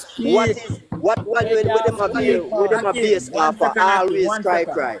me a life, what speak. is what with them a base One off of second, Akeem, always one cry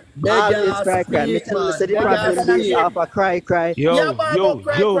second. cry. Beg Always y'all cry cry. Me speak, tell you say man. the Beg One y'all problem second, base speak. Akeem. off of cry. Yeah, Yo, man, go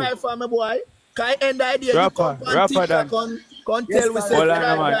yo, yo. cry for me, boy. Can end the idea you come on Rapper TikTok Dan. and Yes, tell we say correct, Hold on,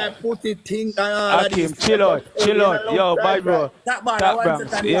 correct, man. cry, put it thing and all of these Akeem, things. chill Come out, tell we chill in out. a love Yo, bad cry. bro. That ball, Top one Branks.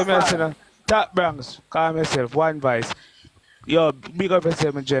 second, You that me ball. saying? Top Branks. Calm yourself. One voice. Yo, big up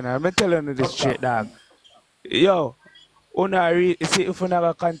yourself, my general. I'm telling you this Okay. shit, dog. Yo, see if you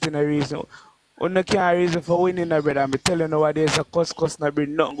never continue reason. Una can't reason for winning a brother. I'm telling you what there's a cuss na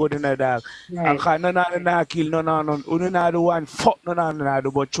bring nothing good in a dog. And Right. can none of them kill none of them. Una not the one fuck none of them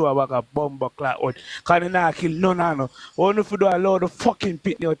do but throw back a bomb clock out. Can they not kill none of them. Only if you do allow the fucking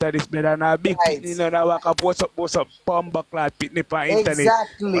pitney out of this brother and a big Right. pitney in the back up post up bomb clock pitney for internet.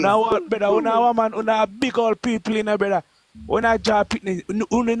 Exactly. Una what brother, una what man, una big old people in a brother. When I drop pitney,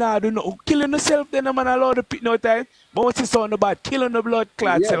 una not do no killing yourself then man allow the pitney out of it. But what's it sound about killing the blood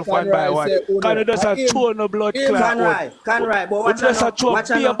clot Yeah, self one by Conroy one? say Can you uno. just a Him, throw no blood clot out? Conroy, but You watch just a out, throw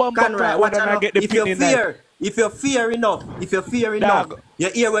be a bomb Conroy, clot out watch and I out. get the pitney knife. If you fear enough, Dog, you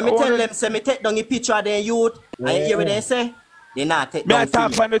hear when I me tell wanna them say me take down the picture of them youth, and you hear what they say? They not take me down for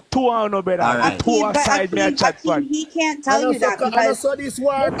attack me. from the two on no brother. The Alright. two Akeem, but aside me a chat Akeem, fan. he can't I tell know you so, that because this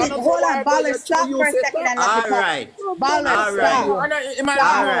war, I listen, know so hold war, on, but Baller, you two stop you for a say second top. and let me talk. Alright. Baller, Alright. stop. Stop.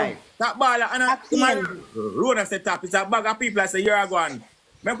 Alright. That ball, Akeem. Rona set up. It's a bag of people that say, you're going.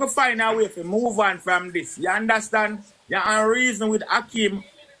 Make we find a way to move on from this. You understand? You are reason with Akeem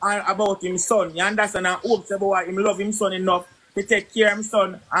about him son. You understand? And hopes about him love him son enough to take care of him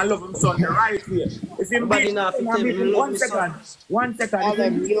son and love him son the right way. If him Nobody beat him not son fit and tell beat me him love me son. one second. If Baller,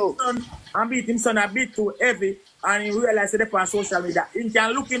 him beat him mute. son and beat him son a bit too heavy and he realize that on social media, he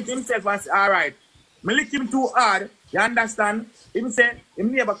can look into himself and say, all right, me lick him too hard, you understand? Him say,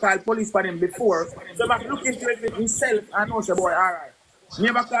 him never called police for him before. So I look into it himself and know, say, boy, all right.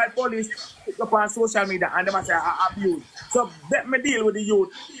 Never called police, pick up on social media and them say, I abuse. So let me deal with the youth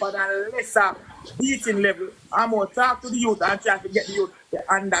for the lesser beating level. I'm more talk to the youth and try to get the youth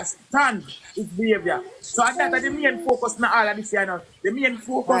to understand his behavior. So that's the main focus now all of this year now. The main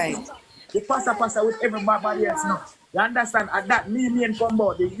focus Right. is the passa with everybody else now. You understand? And that main come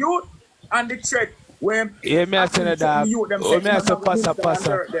about the youth and the threat where Yeah, me I a tell can you threaten the that. youth them Oh, say, me you a know, say not go passa, and passa.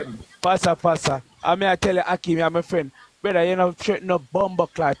 hurt them. Passa. I mean, I tell you, Akeem, you're my friend. Brother, you know, threaten no bomber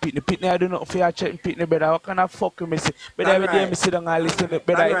clock pitney. Pitney, I do not fear threaten pitney, brother. What kind of fuck you me say? Brother, every day Conroy. me sit down and listen to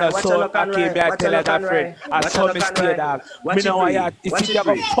brother, you know, Conroy, watch so out, Akeem, me Conroy. I Watch tell you out, that friend. Conroy. I Watch saw out, me stay, Conroy. dog. Me Watch it know why breathe. you Watch think it you're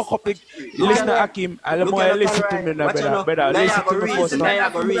going breathe. to fuck up the... Look Listen at to no. Akeem, and the Look more at you no, listen to Conroy. me now, Watch out brother. no. Brother, May listen I go to me first reason. now. May I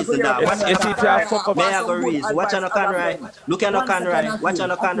go reason, dog. Watch You out no, see if you Conroy. fuck up... May I go reason. Watch out no, Conroy. Look at no, Conroy. Watch out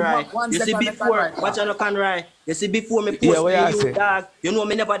no, Conroy. One You see second, before... Watch out no, Conroy. You see before me Yeah, post what the you youth, say? dog. You know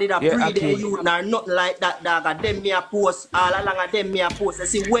me never did a Yeah, pre the Akeem. youth nor nothing like that, dog. And them me a post. All along of them me a post. You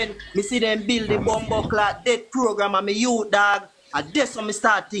see when me see them build the bumbo clock dead program and me youth, dog. And that's when me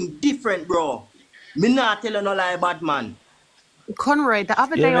start think different, bro. Me not tell you no lie, bad man. Conroy, the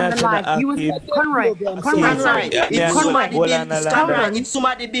other Yeah, day me on I the say no, live, you was Akeem. Conroy, Akeem. sorry, Yeah, me I say, Conroy, hold on, It's London. Conroy. If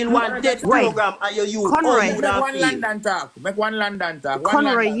somebody build one dead wait, program and your youth, how Conroy, you would Make have one feel? London talk. Make one London talk. One Conroy,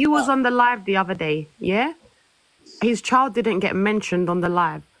 London you was talk. on the live the other day, yeah? His child didn't get mentioned on the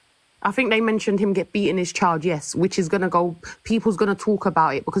live. I think they mentioned him get beating his child, yes, which is going to go, people's going to talk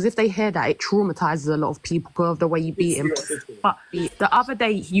about it because if they hear that, it traumatizes a lot of people because of the way you beat him. But the other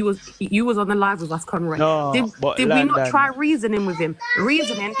day, you was on the live with us, Conroy. No, but Did we not try London. reasoning with him?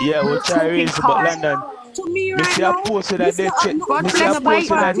 Reasoning, Yeah, we we'll were try talking reason, but calm. London. To me Me right see a now, post that this they not have check. nothing God Me to see a bless, do nobody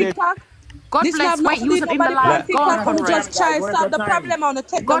post wait, on that man. they... TikTok. God This not bless, have wait, nothing you to do wasn't in the nobody on live. Go on, TikTok. One We at a Conroy. time, just guys. try to One at a solve the time. problem. I want to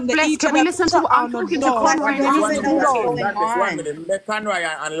take God down the bless, each can and we a listen picture to, I'm on the talking to door. Conroy One now. minute, Cool down. one minute. Let Conroy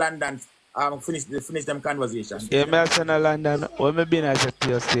and London finish them conversation. Yeah, me also in London. When me been as a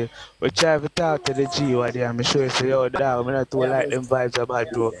PSC, we try to talk to the G over there. I'm sure say, yo, dog, me not too like them vibes about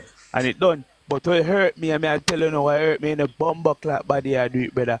bro. And it done. But what hurt me, I tell you now, what hurt me in the bumper clap body I do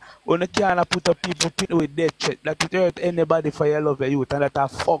it, brother. When you can't put up people with dead check, that it hurt anybody for your love your youth, and that a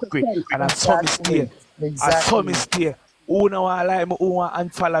fuck with, and I saw me stay. I saw Exactly. me stay. Who no want like me, who want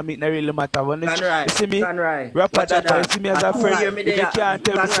unfollow me, it not really matter. When you see me, Conroy, rapper watch your that, you dog. see me as A a 2 friend, year me if you there. can't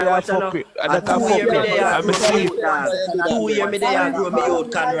tell me say Conroy, I watch your fuck no. with, A that I 2 year fuck me with, there, I me grow me see. youth dog. 2 year me there, grow me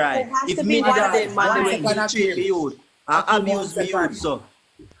youth, Conroy. There has If to me be did one that, thing. then man, the One way thing. you treat me youth, and Akeem, 1 abuse me youth, second. so.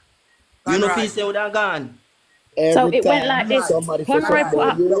 You know, feel Conroy. say would have gone. So Every it went time like this. Conroy. somebody say Conroy something Conroy. put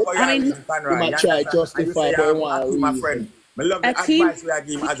about up. Look you, how I you mean, reason, you Conroy. might You try understand? And you say justify, you but it have want Akeem a reason. friend. Me love the Akeem. advice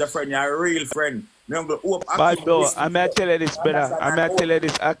we give him as a friend. You're a real friend. Me don't go hope Bad Akeem though, listen I to may you. tell you this, You brother. understand? I And may tell hope. you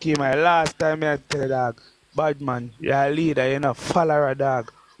this, Akeem. My last time I tell you, dog. Bad man, you're a leader, you're not a follower,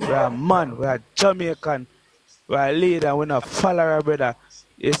 dog. We're a man, we're a Jamaican. We're a leader, we're not a follower, brother.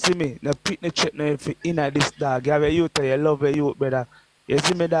 You see me? No pick no check no if you in at this dog. You have a youth, you love a youth, brother. You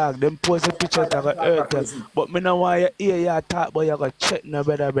see me, dog? Them post a picture that got hurt you. But me no want you hear you talk, but you got check no,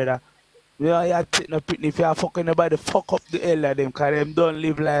 brother. You know, you take no pitney if you are fucking nobody, fuck up the hell of them, because them don't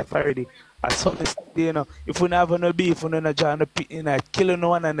live life already. As something, you know, if we never no beef, we don't join the pitney night, killing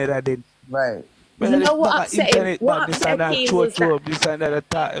one another then. Right. You Better this know what back of upset him? internet What badness upset and that, Akeem was that. this and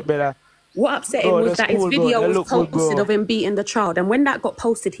that, better. What upset him Bro, was that's that his cool, bro. video They was look good, posted bro. of him beating the child, and when that got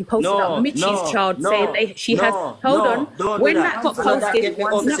posted, he posted up No, Mitchie's child saying she has. Hold on. don't do When that. that got I know that posted, get me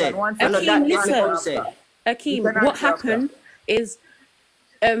One no, second. upset. One I know second. Akeem, that You get me answer listen. after. upset. You Akeem, can what answer after. happened is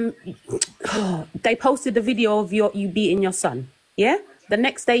they posted the video of you beating your son. Yeah. The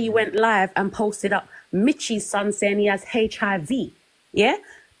next day you went live and posted up Mitchie's son saying he has HIV. Yeah.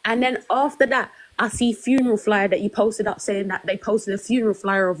 And then after that, I see funeral flyer that you posted up saying that they posted a funeral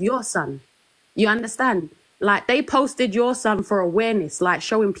flyer of your son. You understand? Like they posted your son for awareness, like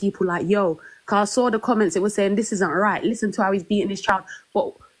showing people like, yo, cause I saw the comments, it was saying this isn't right. Listen to how he's beating his child.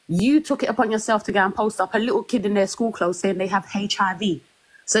 But you took it upon yourself to go and post up a little kid in their school clothes saying they have HIV.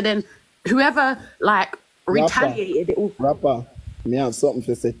 So then whoever like retaliated, it all Rapper, me have something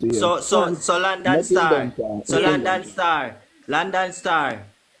to say to you. So London Let him Star. done, sir. So Let him London done. Star. London Star.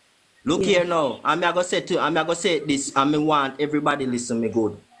 Look yeah. here now. I'm gonna say this, and me want everybody listen me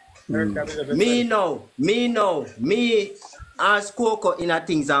good. Me ask Coco in a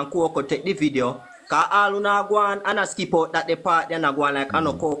things and Coco take the video. Cause all una go on and I skip out that the part then I go on like I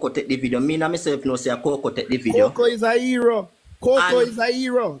know Coco take the video. Me and myself no say Coco take the video. Coco is a hero. Coco And is a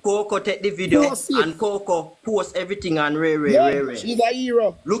hero. Coco take the video Post it. and Coco post everything on Ray. Yeah, she's a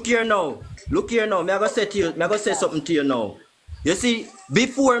hero. Look here now. Me I go say to you, me I go say something to you now. You see,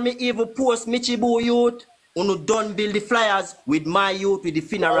 before me even post Michibu youth, uno done build the flyers with my youth with the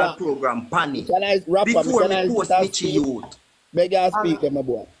funeral program, Panny. Before me post Michi youth. Beg you speak, my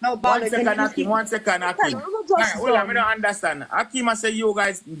boy. No, One second, Akeem. Alright, hold on, I don't understand. Akeem I say you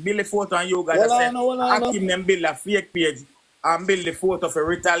guys build a photo and you guys say Akeem them build a fake page and build the photo for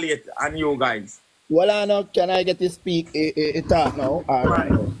retaliate on you guys. Well, I know, can I get to speak a talk now? All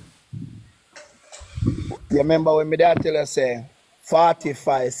right. You remember when me dad tell us say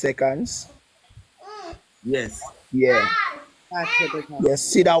 45 seconds? Yes. Yeah. You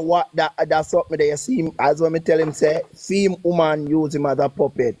see that's something that you see him, as when me tell him say, see him woman use him as a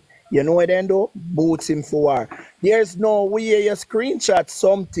puppet. You know what then do? Boots him for war. There's no way you screenshot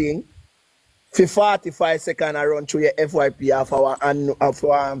something for 45 seconds and run through your FYP of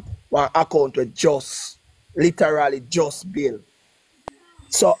one account with just literally just bill.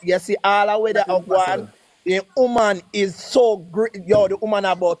 So you see all the way that one, the woman is so great. Yo, the woman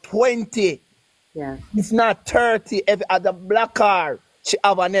about 20. Yeah. If not 30, if at the black car, she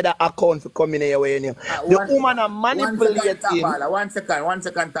have another account for coming here. The woman are manipulating. One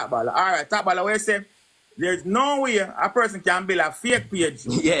second, top baller. All right, top baller, what you say? There's no way a person can build a fake page.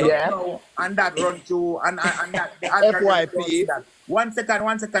 Yeah. And that run through and that the FYP. don't see that.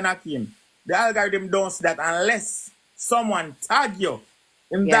 One second, Akeem. The algorithm don't see that unless someone tag you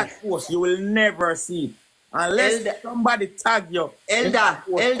in that post, you will never see it. Unless somebody tag you. Elder,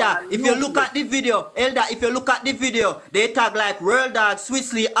 if you look at the video, they tag like World Dog,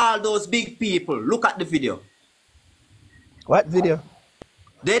 Swissley, all those big people. Look at the video. What video?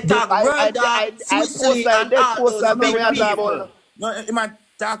 They tag World Dog, Swissley, and all those big people. No, you might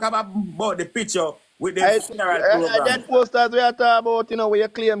talk about the picture with the funeral program. Dead posters we are talking about, you know, where you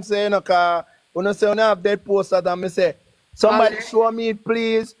claim say, you know, cause when you say you have dead posters and me say, somebody show me it,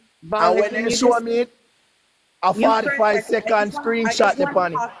 please. And when you show me it, a 45-second screenshot the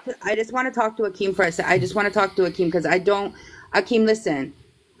funny. I just want to talk to Akeem for a second. I just want to talk to Akeem because Akeem, listen.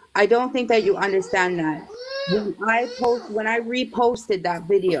 I don't think that you understand that. When I reposted that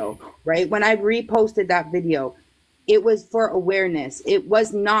video, right? When I reposted that video, it was for awareness. It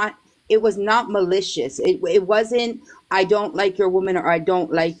was not malicious. It wasn't, I don't like your woman or I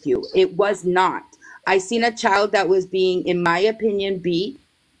don't like you. It was not. I seen a child that was being, in my opinion, beat.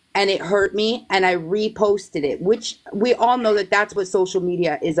 and it hurt me, and I reposted it, which we all know that that's what social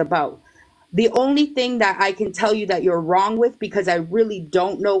media is about. The only thing that I can tell you that you're wrong with, because I really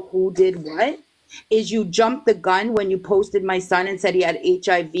don't know who did what, is you jumped the gun when you posted my son and said he had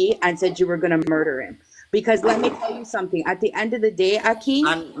HIV and said you were going to murder him. Because let me tell you something. At the end of the day, Akeem,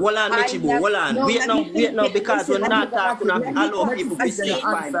 And hold on, I Michibu, never. hold on. No, Wait let me now, finish. because we're Listen, let me. not talking to Let me allow talk. people to stay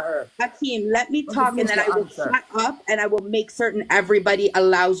fine. Akeem, let me Let me talk, and finish then the I will answer. shut up, and I will make certain everybody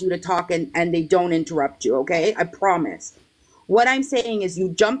allows you to talk, and they don't interrupt you. Okay, I promise. What I'm saying is you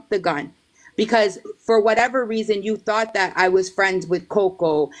jumped the gun because for whatever reason you thought that I was friends with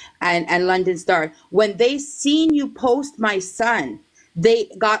Coco and London Star. When they seen you post my son, they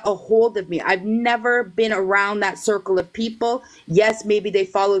got a hold of me. I've never been around that circle of people. Yes, maybe they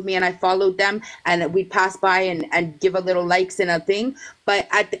followed me and I followed them and we'd pass by and give a little likes and a thing. But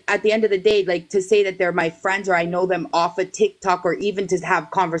at the end of the day, like to say that they're my friends or I know them off of TikTok or even to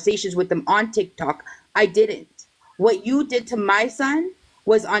have conversations with them on TikTok, I didn't. What you did to my son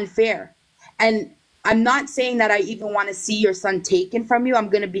was unfair. And I'm not saying that I even want to see your son taken from you. I'm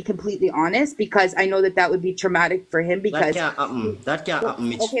going to be completely honest because I know that that would be traumatic for him That because can't happen. That can't happen,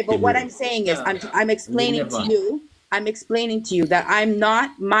 okay, but what Michibu. I'm saying is Yeah. I'm explaining to Never. you, that I'm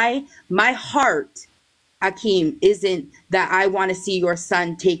not my heart, Akeem, isn't that I want to see your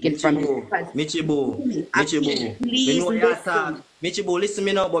son taken from you. Michibu, Akeem, me please know you talk. listen. Michibu, listen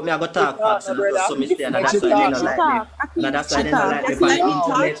me now, but me I go She talk talk, facts no and just brother. so me stay, and that's She why they talk, don't She no. like me. talk. And Akeem, that's why she they don't talk. like me Just on the let me Yo,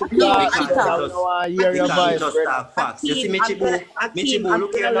 talk. internet she Akeem, talk, she no because me brother. talk. We don't just want to hear your because me voice, just brother. talk facts. You see, Michibu, Akeem, Michibu, I'm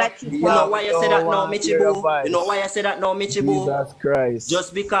look here gonna now. let you You know Yeah, talk. we why you say don't that now, want to hear your Michibu? You know voice. why you say that now, Michibu? Jesus Christ.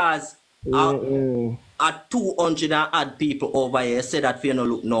 Just because at 200 and odd people over here say that you no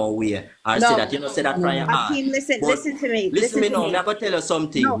look nowhere. Or say that No, you know say that from your heart. Akeem, But listen to me. listen Listen me to now, me I me. go tell you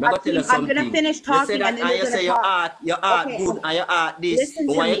something. No, Me I go tell you Akeem, I'm gonna something. finish You say talking and that then and you're you gonna say talk. your heart Okay, good and your heart this. listen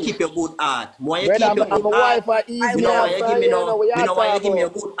Me to want you me. keep your good heart. Me want you Brother, keep your I'm good a heart. wife I I ease Me me know why off you from give me here, you know no, what me you know why you talk give me a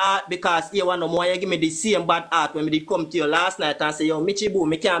about. good heart because you want no more you give me the same bad heart when me did come to you last night and say, yo, Michibu,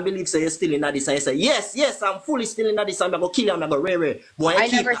 me can't believe so you're still in this. And you say, yes, I'm fully still in this. I'm gonna kill you, I'm gonna go rare. Why you I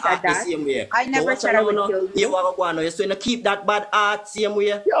keep never the said heart the that. same way? I But never watch said I out would now, kill you you. are going to so you keep that bad heart same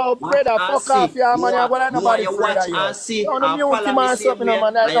way. Yo, Watch brother, and fuck off, see. yeah, man. You're going to Me want nobody you afraid watch of you. and see Yo, no and mute follow him me and same something, no, way.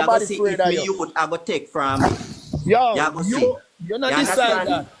 man. There ain't And you go nobody see afraid if of me you. youth I go take from me. Yo, You go see. you're not You decide understand?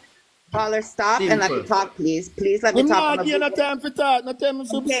 that. Caller, stop and let me Simple. talk, please. Please let me I'm talk. not giving no time for talk. No time for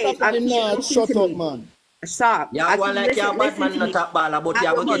Okay, stop with him Akeem, now. listen Shut to up, me. man. Stop. You go on Akeem, like you're a bad listen man to not me. a baller, but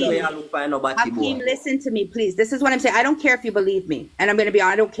you go get where Akeem, you look for nobody Akeem, boy. listen to me, please. This is what I'm saying. I don't care if you believe me. And I'm going to be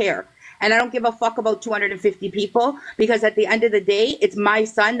honest, I don't care. And I don't give a fuck about 250 people because at the end of the day, it's my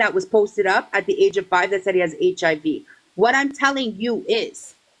son that was posted up at the age of 5 that said he has HIV. What I'm telling you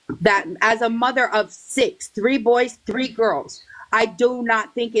is that as a mother of 6, 3 boys, 3 girls, I do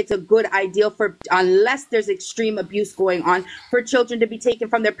not think it's a good idea for, unless there's extreme abuse going on, for children to be taken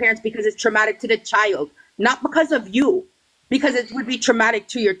from their parents because it's traumatic to the child, not because of you, because it would be traumatic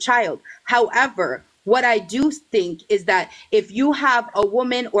to your child. However, what I do think is that if you have a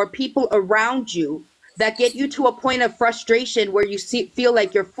woman or people around you that get you to a point of frustration where you feel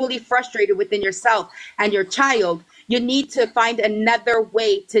like you're fully frustrated within yourself and your child, you need to find another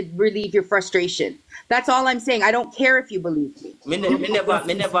way to relieve your frustration. That's all I'm saying. I don't care if you believe me. Me never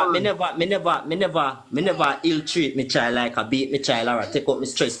ill treat me child like I beat me child or I take out my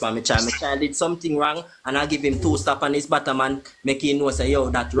stress for me child. My child did something wrong and I give him 2 slap on his bottom and make him know say, yo,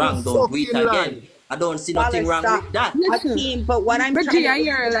 that You wrong, don't do it fucking again. lie. I don't see Father, nothing wrong stop. with that. Listen, Akeem, but what I'm trying Reggie, to I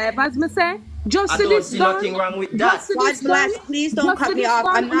hear alive. As me say, just I see don't this see done. nothing wrong with Just that. see God this done. bless. Please don't Just see cut me this off.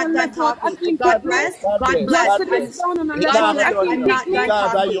 done. I'm On the not done left out talking. Akeem God picnic. bless. God Just bless. see this done on the It left God out never bless. done, Akeem I'm you know. not done picnic.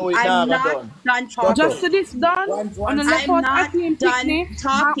 Because of talking. you, it I'm never not done. done Shut talking. up. Just see this done on the left I'm out not Akeem done picnic.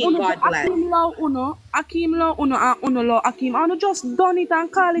 And talking. uno God bless. Akeem low uno, Akeem low uno, and uno low Akeem. And just done it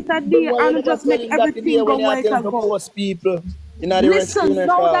and call it a But day why you and never just tell make him that today everything go when you where it tell him a to go. post people in the rescue Listen,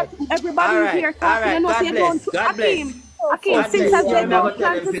 now that card? everybody is here All talking, you right. know, say God you don't, bless. God bless. Akeem, Oh, Akeem, fuck God since bless. you, I You said remember I man. don't go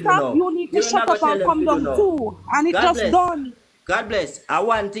tell plan them to for do stop, now. you need to You remember shut I go up tell and them come for do down now. too. And it God just bless. done. God bless. I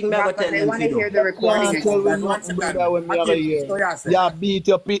one thing me I Yeah, go because tell I them want for to do. hear the You recording can't tell again. me Guys, 1 nothing, second. brother, when me ever Akeem, hear. so you say. You beat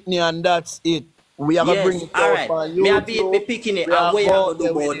your pitney and that's it. We are going to bring Yes, it all out right. on Me I beat me YouTube. picking it We and are what you go go out do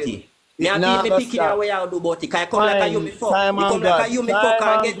there with about it. it. Me It I beat me never picking and stop. what you do about it. Cause come like a you me fuck. Time It on come like a God. you me fuck Time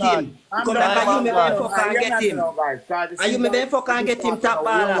and on get God. him. It I'm come done like a Time you talking on me right ben God. now, fuck guys. and Hear me get out him. now, guys. Because the And you thing me that ben fuck we and just get him talking top now,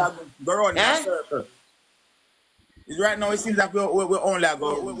 we only baller. go round in a Eh? circle. It's right now, it seems like we only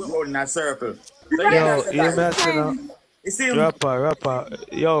go round in a circle. So hear me Friends, I Yo, say, hear guys. me I say now. friends. You see him? Rapper.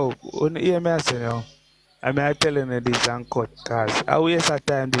 Yo, when you hear me I say now. I telling you this and cut, cause I waste of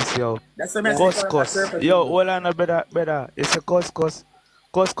time this yo. That's the message Yeah. coming in a Cuscus. circle, Yo, people. hold on, brother. It's a cuscus.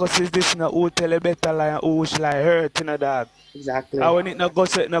 Cause is this, you know, who tell a better lie and who wish lie hurt, you know, dog. Exactly. And when it no go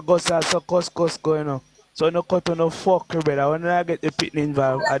so, it no go so cause going on. So no cut on no fuck, brother. When I get the pitney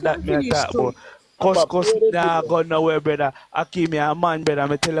involved, Let that him me finish attack, too. but cause nah go nowhere, brother. Akeem, me a man, brother.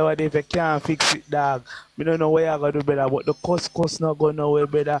 Me tell you what, if you can't fix it, dog. Me don't know what you gonna do, brother. But the cause not go nowhere,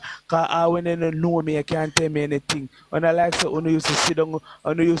 brother. Cause when they don't know me, you can't tell me anything. When I like so, when you used to sit down,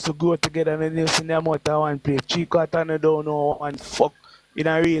 when you used to go together, and then you used to name out one place. Chico and don't know one fuck. In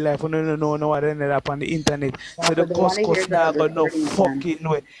a real life, we don't know what ended up on the internet. So the Papa, they want to hear couscous now the gonna no recordings, man. fucking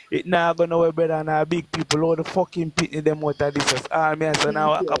way. It now gonna way better than our big people. All the fucking pitney them out of this. Ah, me so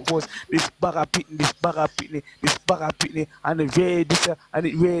now Thank I can you. post this bag of pitney, this bag of pitney, this bag of pitney, and it read this and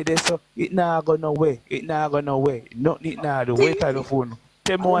it read this. So it now gonna way. It now gonna way. Nothing it now do. Think, Wait I do phone.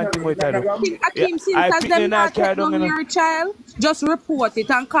 Tell me I don't one know, thing what I do. think Yeah, Akeem, since I as pitney them now not take carry down, down you know. your child, just report it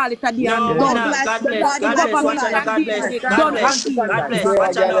and call it a day No, and Yeah. when done. God The bless, body God bless, government watch out, can God deal with bless, it. God Done, bless, Akeem. God bless, Say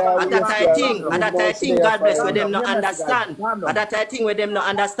watch I out. got At that I think, at that I think, God bless, where them not understand. At that I think where them not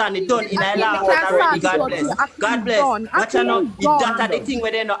understand, it done in a Akeem, you law and can't already, start it God out bless. here. God Akeem bless. done. Watch out. Akeem If that are the done. thing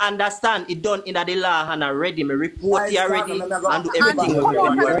where they not understand, it done in the law and already. Me report I it stand already them, I go and do And everything it where we come have to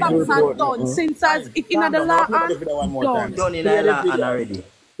out do of the Not already. box report and done. nothing. Since as Fine, it in calm the down. Let me law play the and video one more time. done. Done in Play a the law and video. already.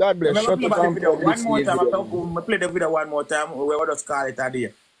 God Let bless. me Shut play up back the and video one publish more the time. video. I play the video one more time. We will just call it a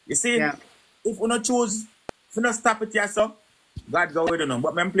day. You see, Yeah. if you not choose, if you not stop it yourself, God go with you.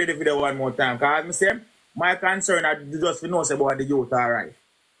 But let me play the video one more time. Because I say, my concern is just to know about the youth, all right.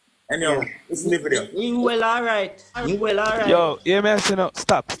 Anyhow, Yeah. listen to the video. You well alright. You well alright. Yo, yeah, man, say no,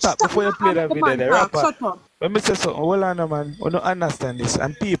 stop Stop before you now play and let that the video. man The talk. rapper, Shut up. let me say something. Hold on, man. We don't understand this.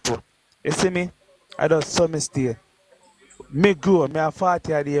 And people, you see me? I just saw me stay. Me grow, me a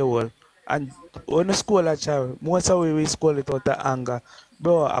 40 year old. And when you school a child, most of we school it out of anger.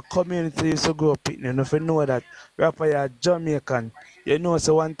 Bro, a community used to grow up in, you know, if you know that rapper you are Jamaican. You know,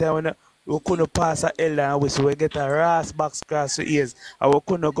 so one time when we couldn't pass a elder and we get a ras box across the ears. And we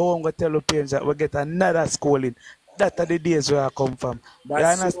couldn't go and go tell the parents that we get another schooling. That are the days where I come from. You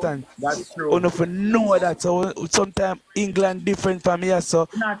That's true. understand? That's true. Only if you know that. So sometimes England different from here, so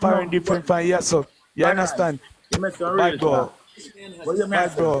Not foreign no, but different from here, so you Conrad, understand? you make some real Bad talk. bro, What you mean, bad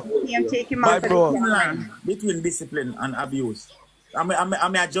say? bro, Can't take him off bad of the There's a bro. thin camera. line between discipline and abuse. I'm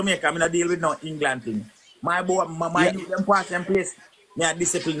a Jamaica, I'm not deal with no England thing. My boy, my Yeah, youth, them pass them place, me a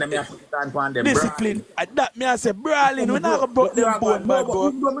discipline them, me a put it on them, discipline. brawling. That me I say That's what brawling. me We not do. gonna broke You them are bone, going, no, bad but bro.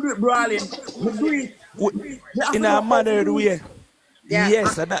 even though me do it brawling, me do it. We, Me have in to a know how to mannered do it. way. Yeah.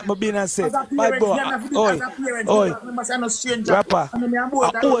 Yes, and that me been and say, As a bad parent, bro. me have to do it as Oi, a parent, oi, because remember, say I'm no stranger. rapper. And me and I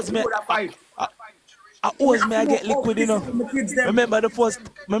both, I don't owes see me. both a fight. I So me owes have me. to I know get how to liquid, you know. discipline the kids them. Remember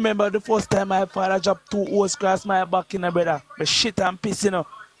the first time my father dropped 2 hoes across my back, in a brother. Me shit and piss, you know.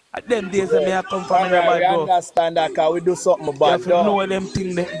 At them days that me I come from, in a Conrad, we bad bro. understand that because we do something You have bad, to though. know them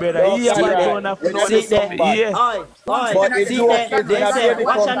thing there, brother. No, Yeah, See bad bro, there, and Conrad, have to we know not do see them. there. something bad. Yeah. Oi, One oi, But second, I it get see one joke there. second, is when right? They a say, Conrad, baby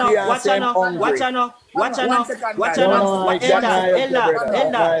watch come out to you now, and watch say out I'm now, watch hungry. out now, watch out One now, second, watch guys. out No, One now. no, second. it's that Elder, my help you, elder,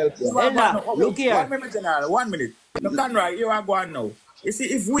 brother. My elder, help you. You are going elder, now. look One here. minute, General. 1 minute. No, Conrad, you are going now. You see,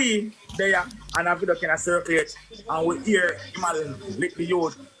 if we there and a video can circulate and we hear man lick the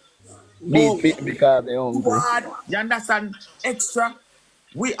youth, Beat oh, because they're too hungry. hard, you understand? Extra.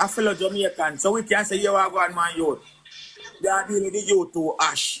 We are fellow Jamaicans, so we can say you are going man youth. You are dealing with the youth to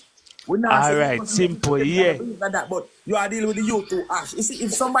ash. We not say All you right, must not simple, them and yeah. believe like that, but you are dealing with the youth to ash. You see,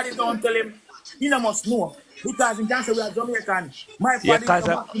 if somebody don't tell him, he no must know. Because in can say we are Jamaican. My Yeah, father used cause to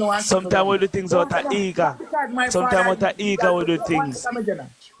back, and something sometimes them. we do things out Don't of say no. eager. Not because my Sometimes father out of eager we do one things. second,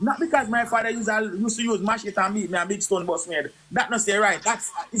 not because my father used to use machete and meat me a big stone bus made. That not say right.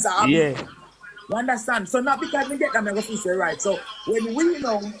 That's it's a habit. Yeah. You understand? So not because we get them, I go feel say right. So when we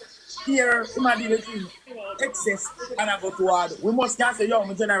know here, imagine excess and I go too hard, we must not say, yo,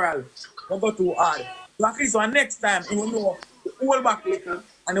 my general, don't go too hard. So at least one next time, he will know to hold back little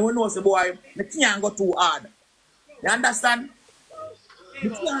and he will know, say, boy, me can't go too hard. You understand? Me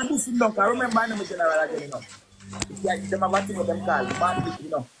can't do something, look. I remember I know my general again, you know. It's like them have a thing what them call bad lick, you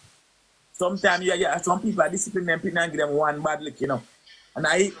know. Sometimes, some people are discipline them, people and give them one bad lick, you know. And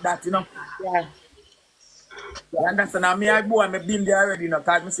I hate that, you know. Yeah. You understand? And me, I boy, me been there already, you know,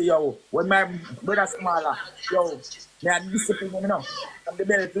 because me say, yo, when my brother smaller, yo, me had discipline, you know. From the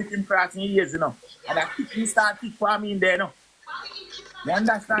belly to him crossing years, you know. And I kick me start kick for me in there, you know. You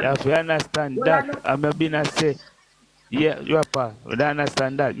You understand? have to understand Well, I that. know. I'm a been say, yeah, rapper, we don't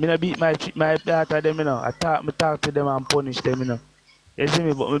understand that. Me not beat my daughter them, you know. Me talk to them and punish them, you know. You see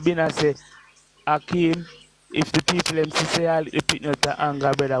me, but me been say, Akeem, if the people them see say all the picking out the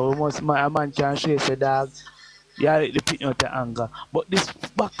anger, brother, we must a man can show say dog. Yeah, the picking out the anger. But this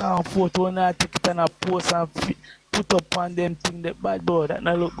back and forth when I take it and I post and put up on them thing that bad boy. That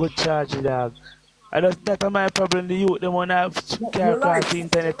not look good charge, dog. That's my problem. The youth, them wanna care You're right. across the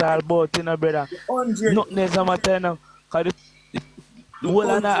internet all about, you know, brother. 100. Nothing else a matter, you know. Cause the whole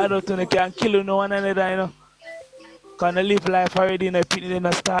of the 100. adult, you know, can kill you no one another, you know. Can they live life already, you know, people they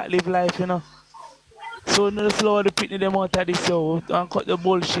not start live life, you know. So no slow the pitney them out of this, yo, and cut the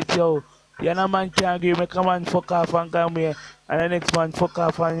bullshit, yo. You know, man can't agree, make a man fuck off and come here, and the next man fuck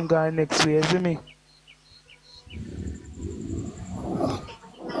off and go next way, you see me?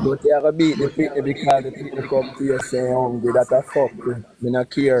 But you gotta beat the pitney because the pitney come to you saying hungry. That a fuck. Me not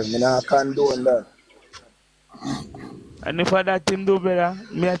care. Me not condone that. And if I that him do better,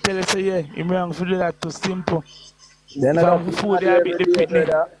 me I tell you say yeah, him wrong for do that too simple. Then If I I'm don't for think food, not I every beat the day, pitney.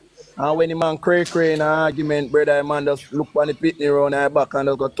 brother. And when the man cray in an argument, brother, the man just look on the pitney round her back and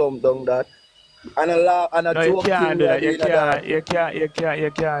just go thumb down that. And a laugh and a No, you joke thing can't we do are that. You doing a dog. can't, you can't, you can't,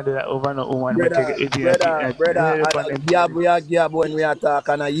 you can't do that over no woman. But take Brother, it with you, brother, brother, help and on a them. gab we are gab when we attack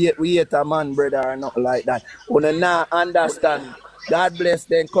and we hate a man, brother, or nothing like that. When not understand, God bless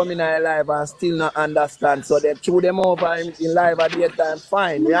them coming in our life and still not understand. So they threw them over in life at the time,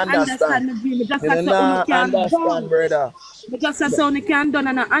 fine, we Me not understand. understand the dream. Me just You say so uno not can understand, done. brother. Me just say so uno can done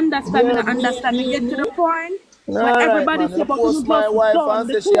and I understand. Me Yeah, not understand. Me get to the point where alright, everybody man. say You but uno post my just wife and done.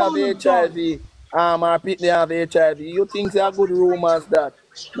 The say two she have uno done. HIV. Her pitney have HIV. You think they are good rumors that?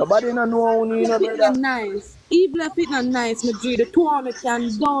 Nobody no know who you Even know, if it not brother. nice, even if it not nice, me do the two hundred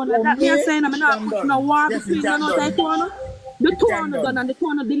can done. And For that me a me, saying, I'm not Can put no done. war Yes, it between none can of the done. two hundred. The It two can hundred done done. and the two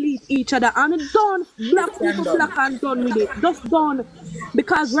hundred delete each other. And it done. It Black can people done. black and done with it. Just done.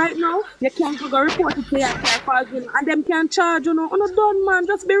 Because right now, you can't go report it to your care files, you know, and them can't charge, you know. On a done, man.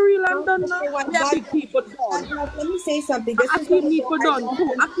 Just be real and No, done but now. you know what? We are God, big people done. God bless. Let me say something. And This is what Akeem need for I done don't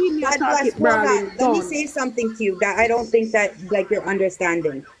too. think. Akeem need God talk bless. it Hold on. brawling Let me done. say something to you that I don't think that like you're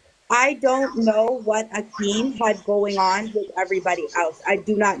understanding. I don't know what Akeem had going on with everybody else. I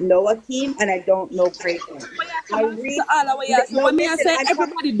do not know Akeem and I don't know Craven. But yeah, I come on, sister read. all away. Yeah. So No, when me I listen. say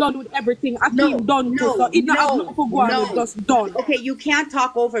everybody done with everything, Akeem No, done too. So no, it not have nothing no, for go on with no. just done. Okay, you can't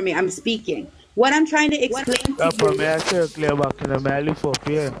talk over me. I'm speaking. What I'm trying to explain to That's for me, you. I circle back, you know, me, I lift up,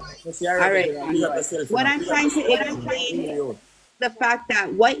 yeah. You see, I All ready right, to big up enjoy. yourself, you What know. I'm Big up trying to yourself, explain you. the fact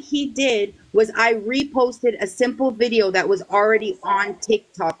that what he did was I reposted a simple video that was already on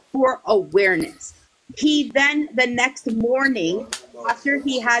TikTok for awareness. He then the next morning, after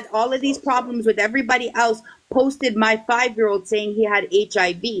he had all of these problems with everybody else, posted my 5-year-old saying he had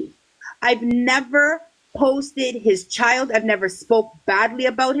HIV. I've never posted his child. I've never spoke badly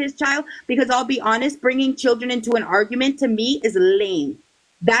about his child because I'll be honest, bringing children into an argument to me is lame.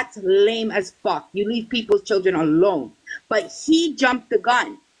 That's lame as fuck. You leave people's children alone. But he jumped the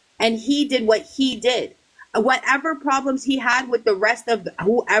gun and he did what he did. Whatever problems he had with the rest of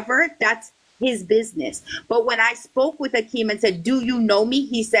whoever, that's his business. But when I spoke with Akeem and said, "Do you know me?"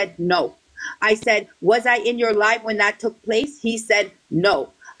 He said, "No." I said, "Was I in your live when that took place?" He said,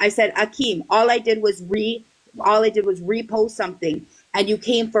 "No." I said, "Akeem, all I did was repost something and you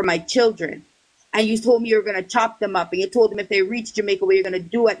came for my children. And you told me you were going to chop them up and you told them if they reach Jamaica what you're going to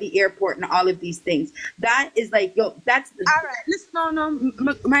do at the airport and all of these things." That is like, yo, that's All right, listen,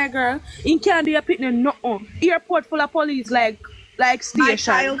 my girl. In Canada, you're picking nothing. Airport full of police, like my station.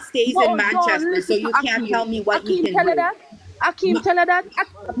 child stays in Go down, Manchester, so listen to you can't Akeem. tell me what he Akeem can tell her do. that. Akeem tell her that.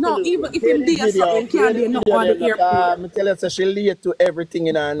 No, even Absolutely. if Play him the do something, video, play Canada the not video on there, the airport. me tell you, so she late to everything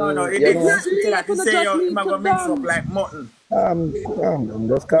in No, no, and, it you did know. Not just tell late, that. He you say, just yo, I'm need going to to mix up done. like mutton. Calm down,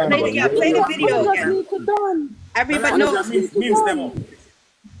 just I'm calm going Play to down. the, give yeah, you You play two the know. of them You video out just again. there. need to done. I Everybody, like You how no, you just need to mince them up. done.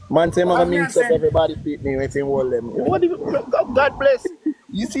 Man say, I'm What going to me I mix up say? everybody pitney if he hold them. What do you, God bless.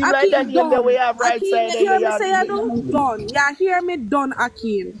 You seem like Akeem Daniel that we done. have right Akeem, side you and hear the me yard. say I do? Done. Yeah, hear me done,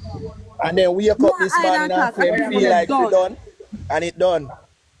 Akeem. And then wake Me up and this morning Island and talk, say, Akeem feel gonna like we done. done. And it done.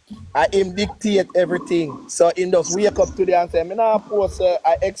 I him dictate everything. So him just wake up today and say, me nah post,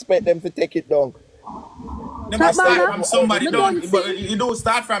 I expect them to take it down. They Top must After start you baller, from do somebody, me everything. don't. done But see. you do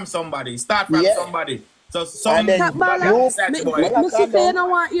start from somebody. Start from Yeah. somebody. So And some Top then bag baller, you, beside me, you, me, boy. well, I me see calm say you down. don't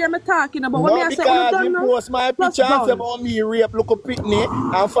want hear me talking about what me No, I say, oh, no because done him now? post my Just picture and say done. about me rape, look up pitney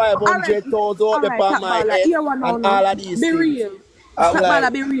and 500,000 out the on Top my baller, head here one now, and no. all of these Be things. real. I'm Top like,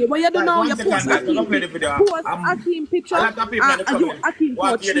 baller, be real. What you do Guys, now? one You post second, guys. I'm going Akeem to play the video. post Akeem picture, A lot of people in the and do comment. Akeem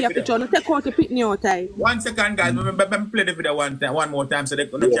Want post to hear the share video. picture. No take out the pitney out time. 1 second, guys. Let me play the video one more time so they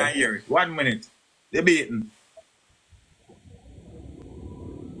yeah. can hear it. 1 minute. They're beating.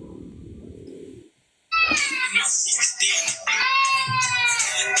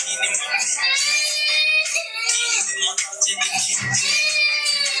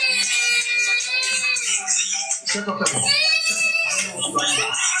 Shut up,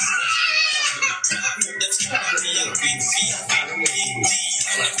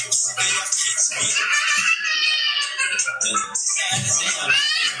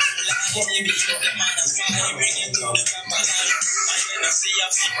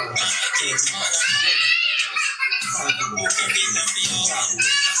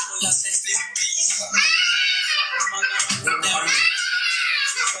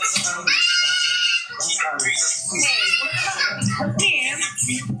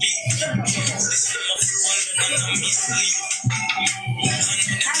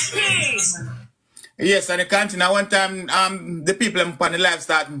 Yes, and the continue. One time, the people on the live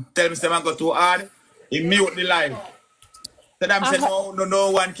start tell me say I go too hard. He mute the live. So them said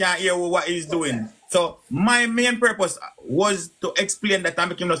no one can hear what he's doing. So my main purpose was to explain that I'm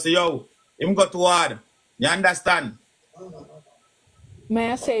making him say, yo, him go too hard. You understand?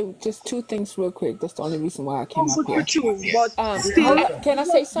 May I say just two things real quick? That's the only reason why I came up here. But Can I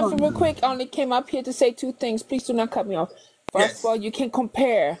say something real quick? I only came up here to say two things. Please do not cut me off. First of all, you can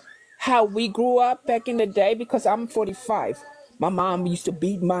compare how we grew up back in the day because I'm 45. My mom used to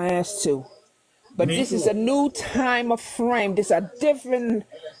beat my ass too. But this is a new time of frame. This is a different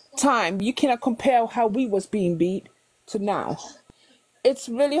time. You cannot compare how we was being beat to now. It's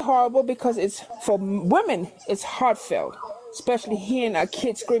really horrible because it's for women, it's heartfelt, especially hearing a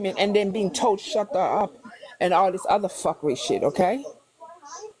kid screaming and then being told shut her up and all this other fuckery shit, okay?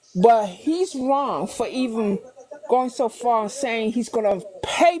 But he's wrong for even going so far and saying he's gonna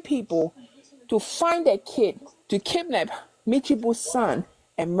pay people to find that kid to kidnap Michibu's son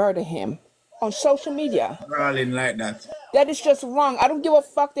and murder him on social media. Rolling like that. That is just wrong. I don't give a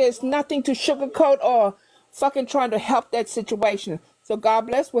fuck. There's nothing to sugarcoat or fucking trying to help that situation. So God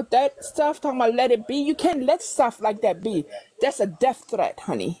bless with that stuff. Talking about let it be. You can't let stuff like that be. That's a death threat,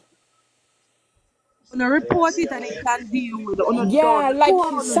 honey. Report it and it can deal with it. Yeah, like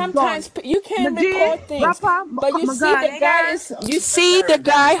sometimes you can report things, but you see the guy is. You see the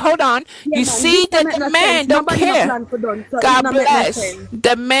guy. Hold on. You see that the man don't care. God bless.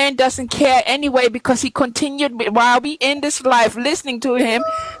 The man doesn't care anyway because he continued while we in this life listening to him.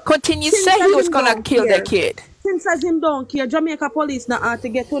 Continue saying he was gonna kill that kid. Since as him don't care, Jamaica police not out to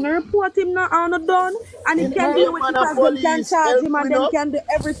get on a report him not on a done, and he can deal with it because them can charge him and them can do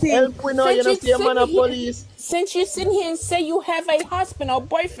everything. Since you sit here and say you have a husband or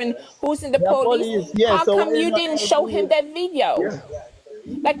boyfriend who's in the police, how come you didn't show him that video?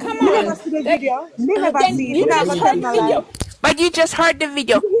 Like, come on. Then you just heard the video. But you just heard the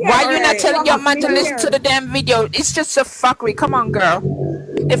video. Why you not telling your man to listen to the damn video? It's just a fuckery. Come on, girl.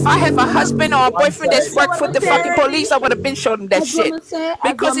 If I have a husband or a boyfriend that's worked for the fucking police, I would have been showing them that shit.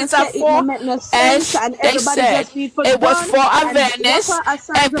 Because it's a for, as they said, it was for awareness,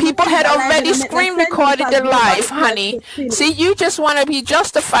 and people had already screen recorded the live, honey. See, you just want to be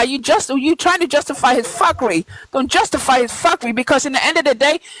justified. You trying to justify his fuckery. Don't justify his fuckery because in the end of the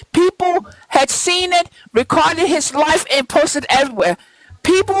day, people had seen it, recorded his life, and posted everywhere.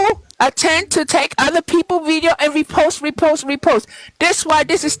 People tend to take other people's video and repost. That's why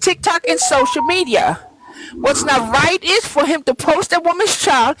this is TikTok and social media. What's not right is for him to post a woman's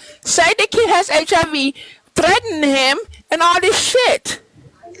child, say the kid has HIV, threaten him, and all this shit.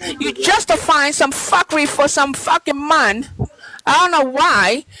 You justifying some fuckery for some fucking man. I don't know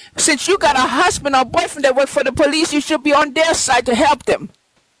why. Since you got a husband or boyfriend that work for the police, you should be on their side to help them.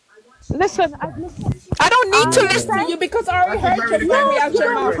 Listen, I don't need to listen to you because I already heard your fuckery out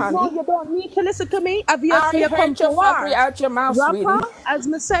your mouth, honey. No, you don't need to listen to me. I already heard your fuckery out your mouth, sweetie. As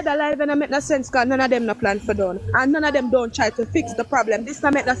me said, alive and I make no sense because none of them no plan for done. And none of them don't try to fix the problem. This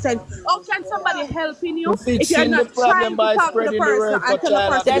not make no sense. How can somebody helping you if you're not trying to talk to the person and tell the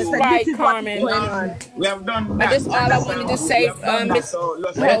person that's right, this is Carmen. We have done that. That's all I wanted to say, Miss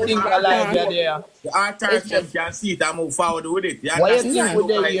the artists can see it and move forward with it. You What you think with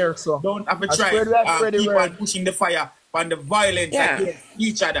the year, so? Don't have to try keep on pushing the fire on the violence against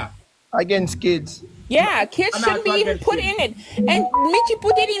each other. Against kids. Yeah, kids shouldn't be even put in it. And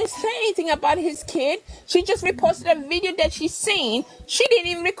Michibu didn't even say anything about his kid. She just reposted a video that she seen. She didn't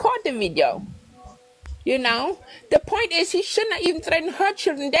even record the video. You know? The point is he should not even threaten her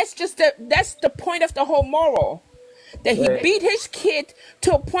children. That's the point of the whole moral. That he beat his kid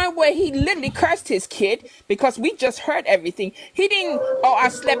to a point where he literally cursed his kid because we just heard everything. He didn't, I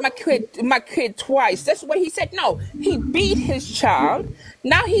slapped my kid twice. That's what he said. No, he beat his child.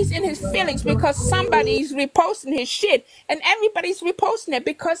 Now he's in his feelings because somebody's reposting his shit and everybody's reposting it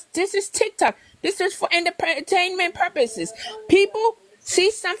because this is TikTok. This is for entertainment purposes. People see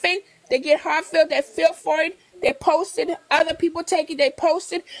something, they get heartfelt, they feel for it, They posted. Other people take it. They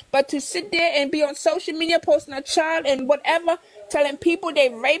posted. But to sit there and be on social media posting a child and whatever, telling people they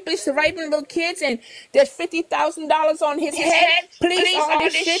rapists raping little kids and there's $50,000 on his head. Please, all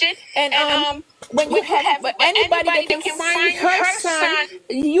this shit. And when you have anybody that can find her son,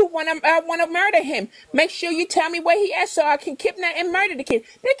 you wanna murder him. Make sure you tell me where he is so I can kidnap and murder the kid.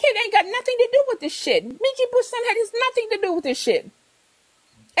 The kid ain't got nothing to do with this shit. Michibu's son has nothing to do with this shit.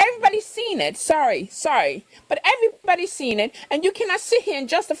 Everybody's seen it. Sorry. But everybody's seen it. And you cannot sit here and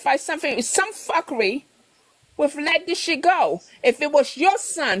justify something, some fuckery with let this shit go. If it was your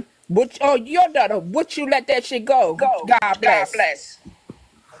son or your daughter, would you let that shit go? God bless.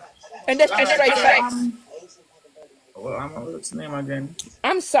 And that's just straight facts. What's the name again?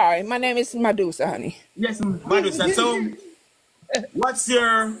 I'm sorry. My name is Medusa, honey. Yes, Medusa. So, what's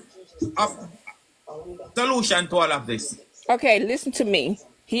your solution to all of this? Okay, listen to me.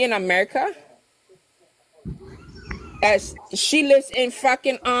 Here in America, as she lives in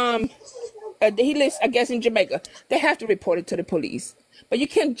fucking he lives, I guess, in Jamaica. They have to report it to the police. But you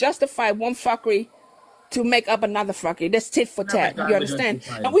can't justify one fuckery to make up another fuckery. That's tit for tat. You understand?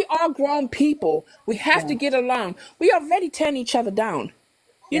 And we are grown people. We have to get along. We are already tearing each other down.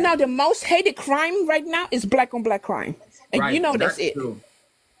 You know, the most hated crime right now is black on black crime. And you know that's it. True.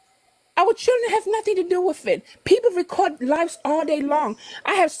 Our children have nothing to do with it. People record lives all day long.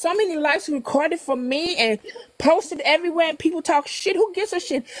 I have so many lives recorded for me and posted everywhere, and people talk shit. Who gives a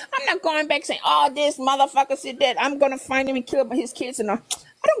shit? I'm not going back saying, oh, this motherfucker said that. I'm going to find him and kill his kids and all.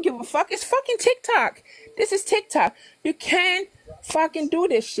 I don't give a fuck. It's fucking TikTok. This is TikTok. You can't fucking do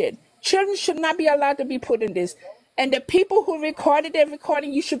this shit. Children should not be allowed to be put in this. And the people who recorded their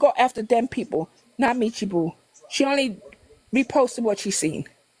recording, you should go after them people, not Michibu. She only reposted what she seen.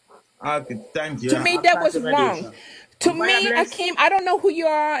 Okay, thank you. To me, that was wrong. To me, Akeem, I don't know who you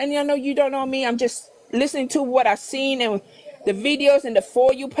are, and I know you don't know me. I'm just listening to what I've seen and the videos and the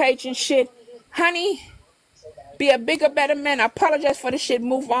For You page and shit. Honey, be a bigger, better man. I apologize for the shit.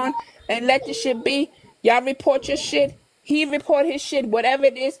 Move on and let the shit be. Y'all report your shit. He report his shit, whatever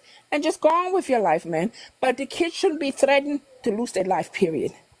it is, and just go on with your life, man. But the kids shouldn't be threatened to lose their life,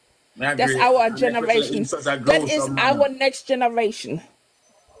 period. That's our generation. That is our next generation.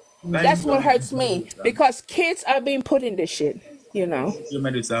 That's what hurts me, because kids are being put in this shit, you know.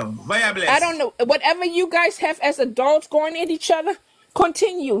 I don't know. Whatever you guys have as adults going at each other,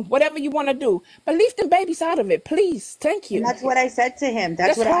 continue. Whatever you want to do. But leave them babies out of it, please. Thank you. And that's what I said to him.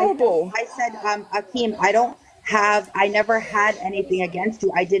 That's what horrible. I said, Akeem, I never had anything against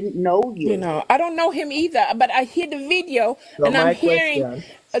you. I didn't know you. You know, I don't know him either, but I hear the video and I'm hearing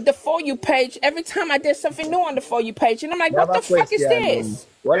the For You page. Every time I did something new on the For You page, and I'm like, what the fuck is this?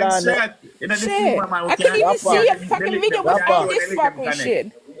 Shit. I can't even see a fucking video with all this fucking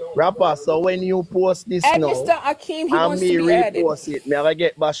shit. Rapper, so when you post this and now, Mr. Akeem, he wants me to be repost added. it, me I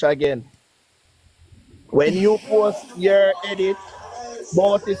get bash again. When you post your edit,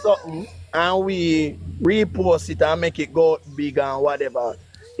 about it something, and we repost it and make it go big and whatever,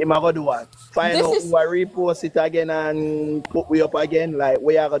 him I go do what? Find out who I repost it again and put we up again, like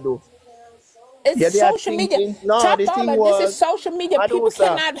what you gonna do? It's social media. No, this is social media.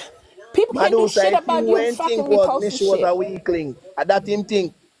 Medusa, people can't do shit about you fucking reposting shit. She was a weakling. At that him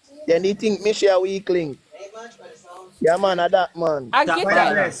think. Then he think me she a weakling. Yeah man, at that man. I get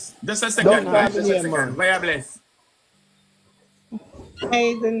that. Just a second, man. Vaya bless.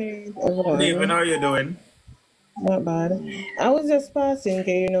 Hey, Denise. Even how you doing? Not bad. I was just passing,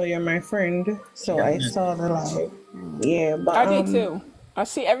 because you know you're my friend, so I saw the live. Yeah, but I did too. I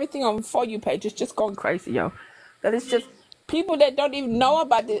see everything on For You page. It's just going crazy, yo. That is just people that don't even know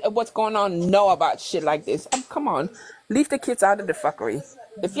about what's going on know about shit like this. Come on, leave the kids out of the fuckery.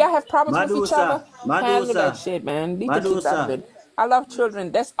 If y'all have problems with each other, handle that shit, man. Leave the kids out of it. I love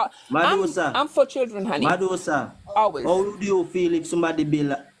children. That's I'm for children, honey. Medusa, always. How do you feel if somebody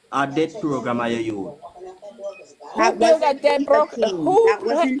build a debt program at you? Who built that debt program? Who? That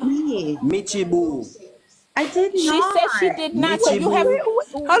wasn't me. Michibu. I did not. She said she did not. So you have.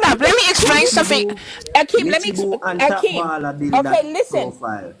 Hold on. Let me explain something. Akeem, let me explain. Akeem. Okay, listen.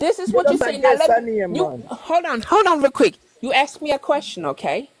 Profile. This is what you say. Now, hold on, real quick. You asked me a question,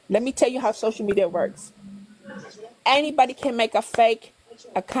 okay? Let me tell you how social media works. Anybody can make a fake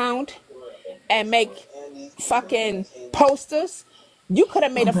account and make fucking posters. You could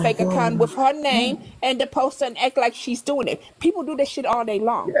have made a fake account with her name and the poster and act like she's doing it. People do this shit all day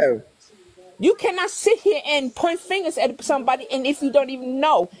long. Yeah. You cannot sit here and point fingers at somebody, and if you don't even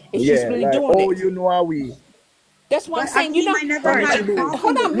know if she's really doing it. Oh, you know how we. That's what I'm But saying. You Akeem, know, I never had a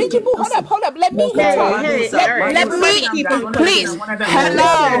hold problem on, with Midget him. Boo, hold up. Let me hear him Hey, talk. hey, Let all right. let So let's me, keep it please. pushing.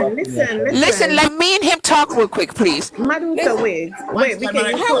 Hello. Listen. Let me and him talk real quick, please. Madusa, Listen. wait, because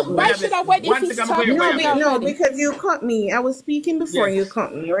you How? cut Why me. should I wait if he's talking to me No, already? because you cut me. I was speaking before you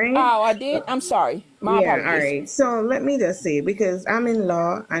cut me, right? Oh, I did. I'm sorry. My Yeah, all apologies. right. So let me just say, because I'm in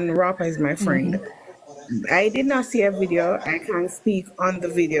law and Rapper is my friend. I did not see a video. I can't speak on the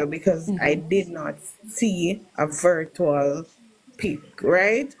video because I did not see a virtual pic,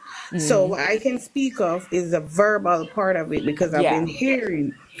 right? So what I can speak of is the verbal part of it because I've Yeah, been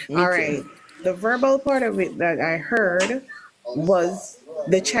hearing. me All too. right. The verbal part of it that I heard was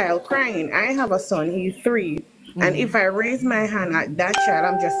the child crying. I have a son, he's 3. And if I raise my hand at that child,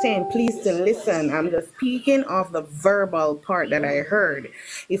 I'm just saying, please to listen. I'm just speaking of the verbal part that I heard.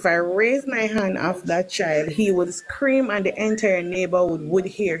 If I raise my hand of that child, he would scream and the entire neighborhood would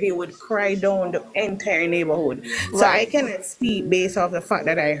hear. He would cry down the entire neighborhood. So I Right. cannot speak based off the fact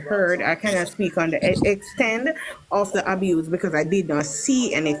that I heard. I cannot speak on the extent of the abuse because I did not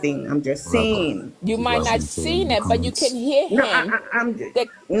see anything. I'm just saying. You might not seen it, but you can hear No, him. I'm That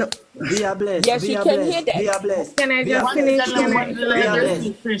no. Via bless, yes, you via can hear bless, that. via bless, Can I via just One finish? bless, second, Can one I? let via her bless,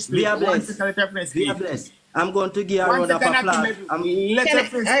 speak, finish speak. via One bless, second, let her finish via speak. bless. I'm going to give a One round of second, applause. let Can her I?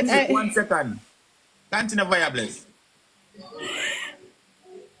 finish speak. I 1 second. Continue, Viables.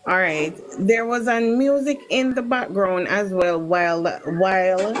 All right. There was music in the background as well while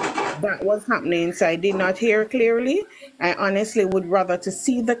that was happening, so I did not hear clearly. I honestly would rather to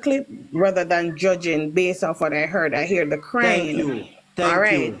see the clip rather than judging based off what I heard. I hear the Thank crying. you, All thank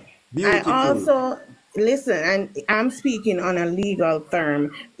right. you. I Beautiful. also listen, and I'm speaking on a legal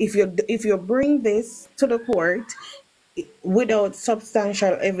term. If you bring this to the court without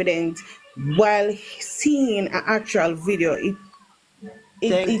substantial evidence while seeing an actual video,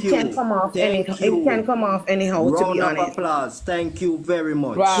 Thank it can you, come off any thank it can you. come off anyhow, to be Round of honest. applause. Thank you very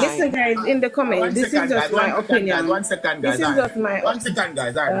much. Right. Listen, guys, in the comment, One this is second, just guys. my 1 second, guys. opinion. 1 second, This guys. is All right. just my 1 second,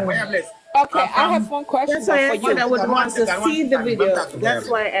 guys. All right. Viables. Okay, I have From one question that's though why for I said you. I would one want to second, one see the second. I'm video. talking to That's Viables.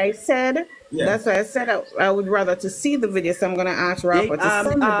 why I said Yeah. I would rather to see the video. So I'm gonna ask They Rapper to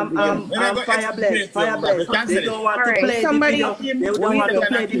send me the video. When I go fire explain bless, to you, fire Viables, bless. They cancel it. don't want All to right, play the video. somebody. Akeem, They don't one want to Listen,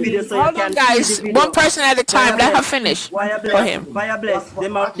 second, play the Akeem. video so you Hold on, can see the guys. One video. person at a time. Fire Let her bless, finish fire for bless, him. fire bless.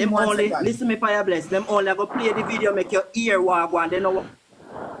 Them, Akeem, them 1 only second. listen me, fire bless. Them only go play the video, make your ear wag one. They know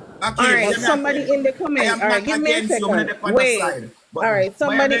all Akeem, right, hear me I somebody say. in the I comment. am All not right, give me a against you. I'm second. not on your Wait. side. But All right,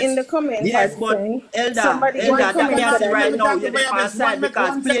 somebody in the Viables, comment yes, had but saying. elder, Somebody in the one that comment second, can't said see I Akeem, let right me need. now. talk You're to there on Viables. side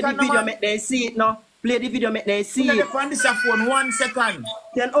because One play the second, no video, man. make them see it now. Play the video, make them Me see not it. on this phone. 1 second.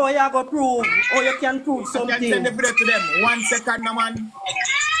 Then oh you go prove, oh you can prove I can send the something. video to them. 1 second, no man.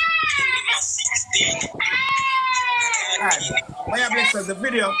 Alright. Viables says the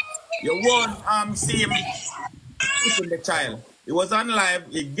video, you won't see him hitting the child. He was on live,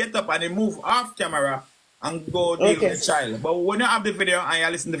 he get up and he move off camera and go deal with Okay. the child. But when you have the video and you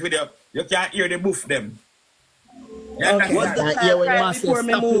listen to the video, you can't hear the boof them. You Okay. Was understand? the And here child when the crying man say before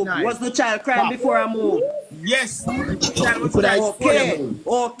me stop it move? now. Was the child crying Stop. before I move? Yes, the child You was could crying have before you Okay, move.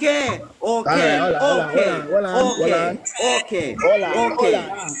 okay, alright, okay, hold on, hold on, hold okay, on, hold on, hold okay, on. okay, Hold on, hold okay.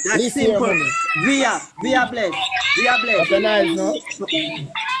 on. That's Listen here, simple. mommy. Via bless, via bless, Stop your noise, no?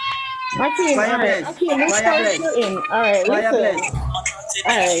 Akeem, all fire right. bless, Akeem, which fire part bless, you in? All right, fire listen. bless.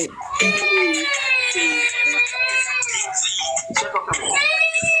 All right.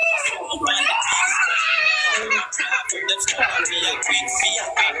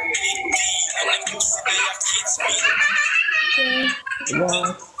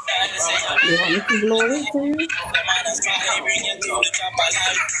 What? You want me to blow it for you?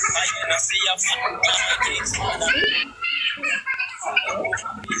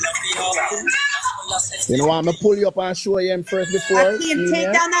 You know what, I'm pull you up and show you him first before Akeem, seeing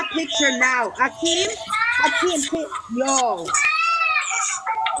take you. down that picture now. Akeem, yo.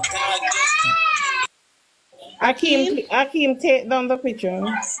 Akeem, Akeem, take down the picture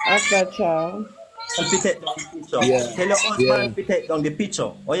of that child. And fi take down the picture. Yeah, Tell your yeah. husband fi take down the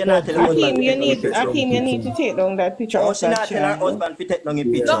picture. Or you not Stop tell your husband Akeem, fi it. you take down the need picture. to take down that picture Or of she that not tell her child. husband fi take down the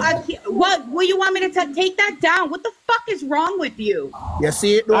so picture. what you want me to take that down? What the fuck is wrong with you? You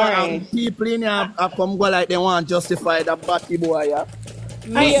see it though, All right. people in here come go like they want to justify that batty boy, yeah?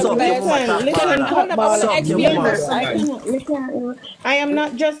 Mia Suck your mama bless. top Listen, baller. Hold top up. I want to baller. Suck ask your Mia a mama. Never. I question. cannot. I am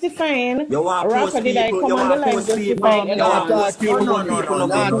not justifying. You want Raka, post did I people, come you on the want live post people, justifying you any Not want of this? post talk people, you, but people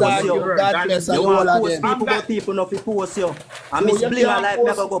not fi not post talk you. you, God bless You and the want whole of post them. people, but people not fi post you. And So Miss you Bling can't Alive, me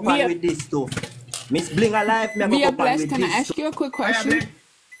post go go on Mia, with this too. Miss Bling Alive, me go Mia go on bless. with Can I this too. ask you a quick question? Viables,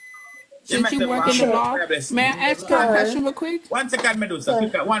 you Since met you the work in the Sure. law, Viables. may I ask you a Sure. question real quick? 1 second, Medusa. Sure.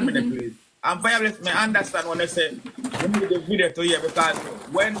 Quick, 1 minute, please. And Firebless, me understand when they say you need the video to hear because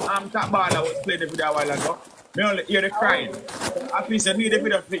when Tabala was playing the video a while ago, me only hear the crying. So at least you need the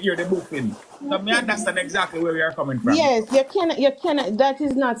video to hear the boofing. So me understand exactly where we are coming from. Yes, you cannot, that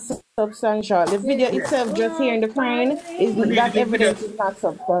is not substantial. The video Yes. itself, just hearing the crying, is We need that the video. evidence is not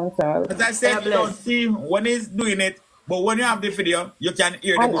substantial. As I said, you don't see when he's doing it, but when you have the video, you can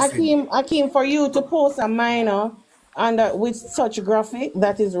hear the And boofing. Akeem, for you to post a minor and with such graphic,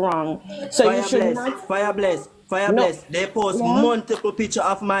 that is wrong. So you should not. No. They post Yeah. multiple picture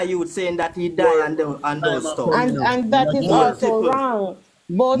of my youth saying that he died and those stuff. And that is also wrong.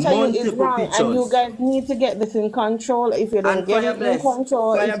 Both of you is multiple wrong, and you pictures. guys need to get this in control. If you don't And get it in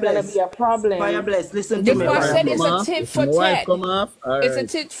control, it's gonna be a problem. Firebless, listen to This me. one Firebless. said it's a tit for tat. It's a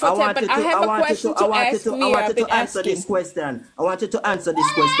tit for tat, but I have a question to ask me. I want I've you been to answer asking. this question. I want you to answer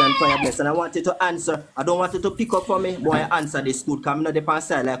this question, Firebless, and I want you to answer. I don't want you to pick up for me, boy. Answer this good. Come not the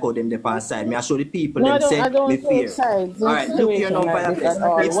side like how them the side. Me I show the people No, them say I don't me take fear. sides in All right, look here now, situation like this Firebless. at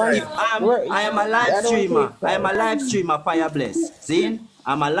all. If I am a live streamer. I am a live streamer, Firebless. See?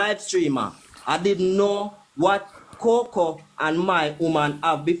 I'm a live streamer. I didn't know what Coco and my woman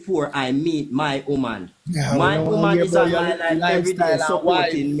have before I meet my woman. Yeah, my woman is on my life every day lifestyle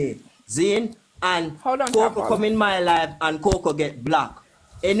supporting me. Zine and Hold on, Coco Papa. come in my life and Coco get black.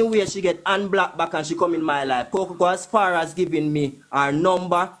 Anyway, she get unblocked back and she come in my life. Coco go as far as giving me her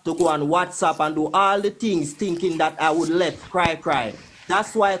number to go on WhatsApp and do all the things thinking that I would let cry.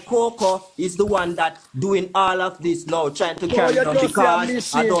 That's why Coco is the one that doing all of this now, trying to carry on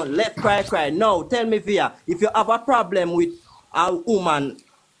because I don't let cry. No, tell me, Via, if you have a problem with a woman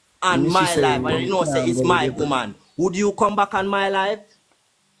and my life, and you know, say it's my woman, would you come back on my life?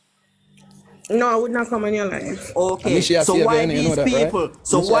 No, I would not come in your life. Okay, so why these people?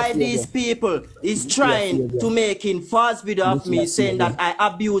 So why these people is trying to making false video of me saying that I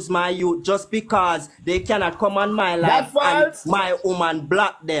abuse my youth just because they cannot come on my life and my woman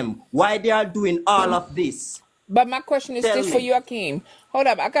block them? Why they are doing all of this? But my question is Tell this me. for you, Akeem. Hold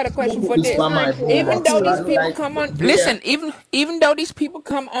up, I got a question for this. Even though these people come on, listen. Even though these people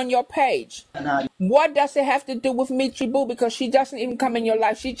come on your page, what does it have to do with Michi Boo? Because she doesn't even come in your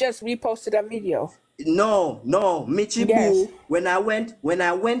life. She just reposted a video. No, Michi Boo. When I went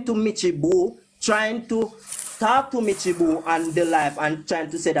to Michi Boo, trying to talk to Michi Boo and the life and trying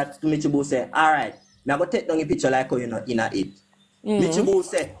to say that to Michi Boo say, all right, now go take down a picture like how you know in a it. Michi Boo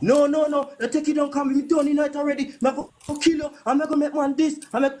say, no, you take it down, come, we done in it already. I'm going to kill you. I'm going to make one this.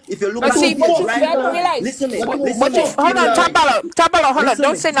 If you look at the page right now, listen me. Hold on, Tabala, hold on.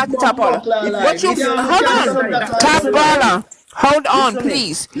 Don't say nothing, Tabala. Tabala. Hold on,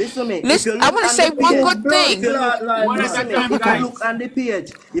 please. Listen me. Listen, I want to say one good thing. Listen me.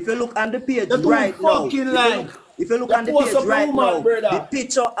 If you look on the page, right now, if you look on the page right now, the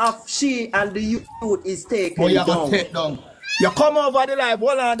picture of she and the youth is taken down. You come over the live,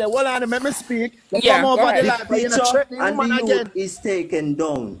 hold on, let me speak. You come over the live, the and picture you and woman the again. youth is taken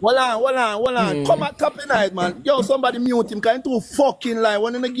down. Hold on. Come at top of night, man. Yo, somebody mute him, can you too fucking lie.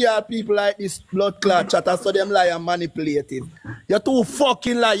 When you give people like this blood clot chatter, so them lie and manipulative. You're too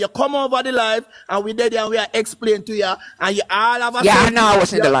fucking lie. You come over the live, and we there and we are explain to you, and you all have a I know I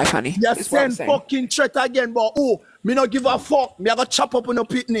wasn't in the live, honey. You send fucking threat again, but me not give a fuck. Me I go chop up on the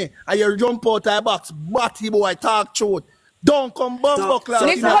pitney, and you jump out of the box. Batty boy, talk truth. Don't come bumbo class.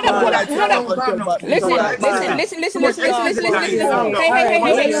 Listen, hold up. Listen. Hey,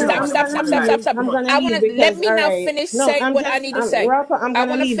 stop. I want to let me now finish saying what I need to say. I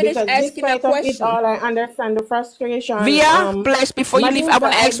want to finish asking a question. I understand the frustration. Via, bless, before you leave, I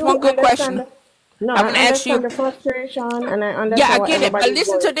want to ask one good question. No, I'm gonna ask you. The frustration, and I understand. Yeah, I get it. But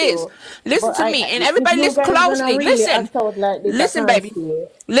listen to this. Listen to me, and everybody listen closely. Listen, baby.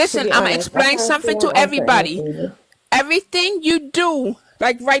 Listen, I'm gonna explain something to everybody. Everything you do,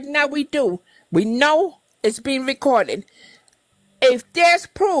 like right now we know it's being recorded. If there's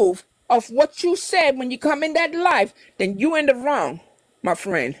proof of what you said when you come in that live, then you in the wrong, my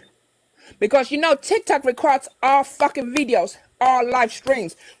friend. Because TikTok records all fucking videos, all live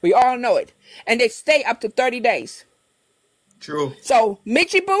streams. We all know it. And they stay up to 30 days. True. So,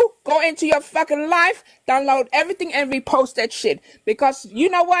 Michi Boo, go into your fucking live, download everything and repost that shit. Because you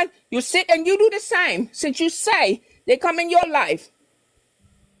know what? You sit and you do the same. Since you say they come in your life.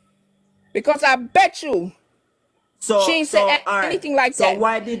 Because I bet you she ain't said anything like that.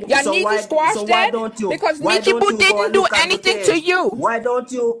 Why did y'all need to squash that? Because Michi Boo didn't do anything to you. Why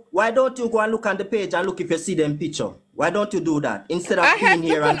don't you go and look on the page and look if you see them picture? Why don't you do that instead of being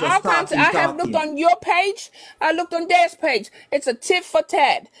here and just talking? I have looked on your page. I looked on theirs page. It's a tit for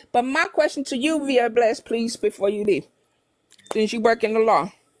tat. But my question to you, Via Bless, please, before you leave, since you work in the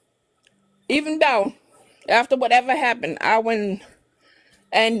law,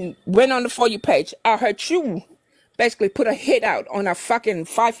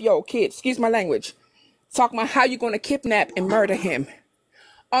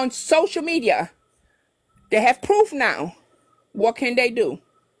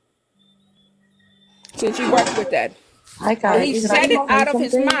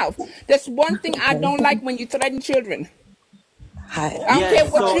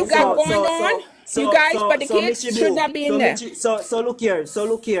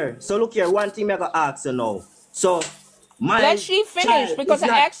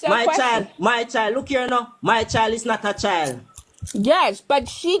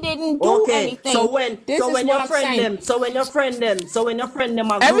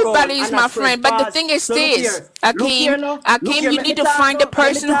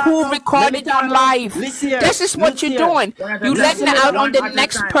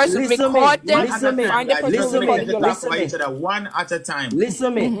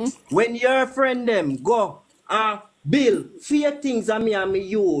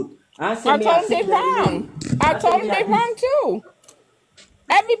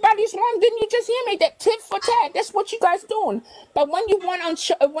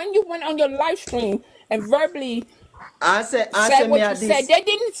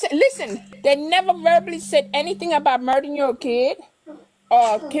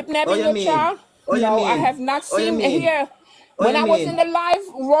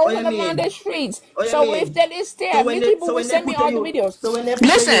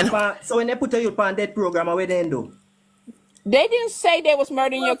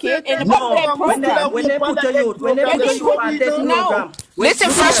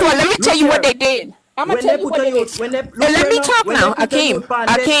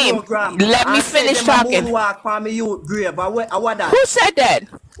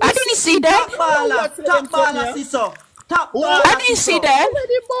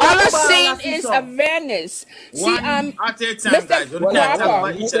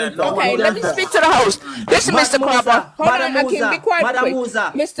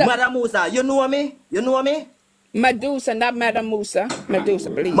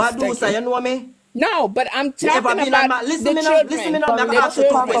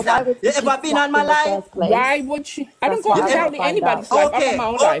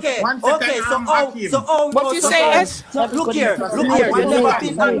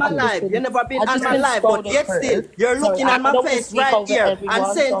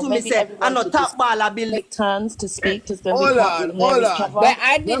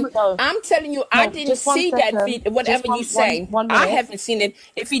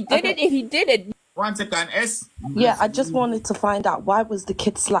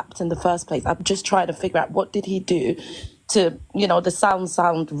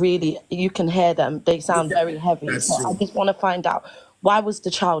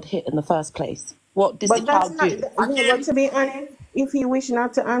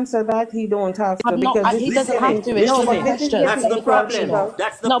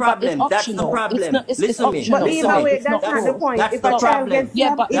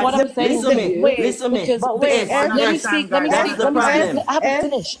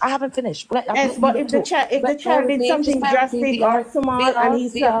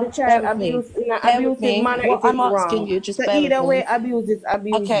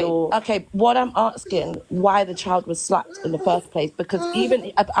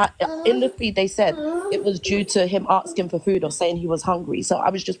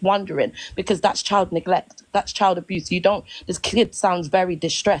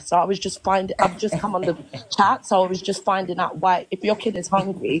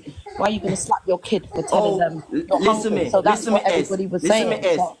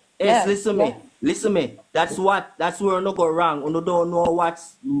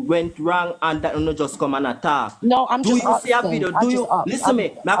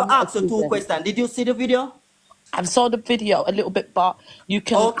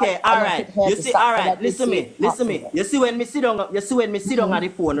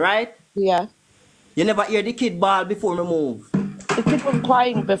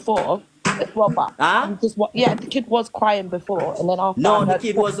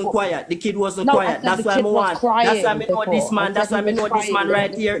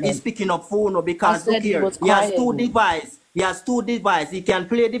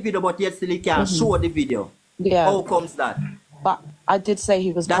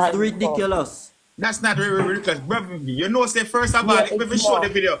 You know, say first of all, Yeah, if we it's show the more.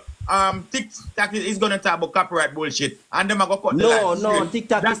 video, TikTok is gonna talk about copyright bullshit, and them are gonna cut the No, live. no,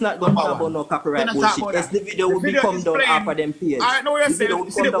 TikTok is not going to talk about no copyright bullshit. Yes, the video will be come is down playing. off of them page. I know what you're The video saying.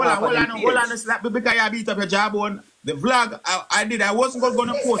 will See, come down off of hold them on, page. slap because you beat up your jawbone. The vlog I wasn't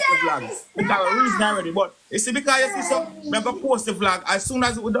gonna post the vlog because of reason already. But you see, because you see so, I'm gonna post the vlog as soon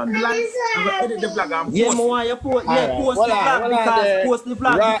as we done the live. I'm gonna edit the vlog and post. Yeah, more you post. Yeah, post the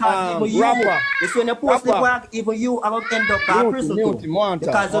vlog because even you. It's when you post the vlog, even you are gonna end up in prison too,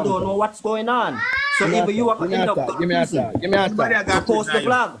 because you don't know what's going on. So even you are gonna end up in prison. Give me a tag. So post the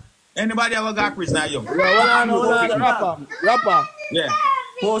vlog. Anybody ever got prison, young? Rapper. Yeah.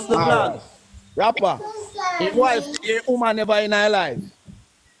 Post the vlog. Rapper. It was a woman never in her life.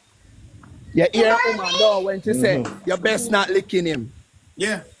 You hear a woman though when she say, you best not licking him.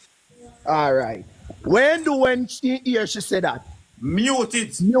 Yeah. All right. When she hear she say that? Mute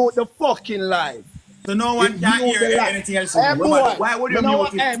it. Mute the fucking live. So no one can hear anything else. Why would you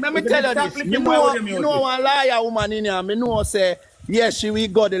mute it? Hey, let me tell you this. You know one liar woman in here, me know say, yes, she will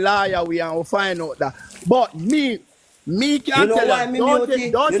go the liar we and we'll find out that. But me can't tell you.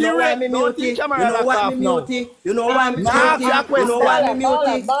 Don't you know why me mute it? You know why me mute it? You know why me mute it? You know why me mute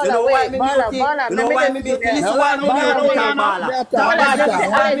it? You know why me mute it? You know why me mute it? This is why me mute it,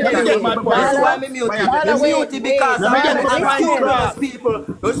 This is why me mute it. Me mute it because I'm unscrupulous people.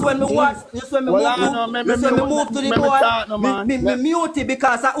 This when me watch, this when me move to the boy, me mute it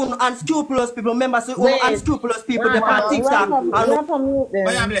because I'm unscrupulous people. Remember, so unscrupulous people, they on TikTok.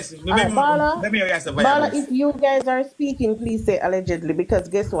 Bala, if you guys are speaking, please say allegedly, because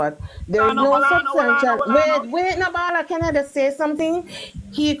guess what? There is no substantial. Wait, no, Bala, can I just say something?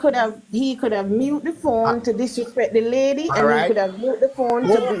 He could have mute the phone to disrespect the lady, and he could have mute the phone to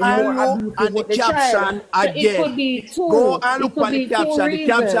be more abusive with the child. So it could be two. Go and look at the caption. The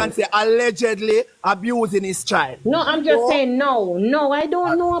caption say allegedly abusing his child. No, I'm just saying no. I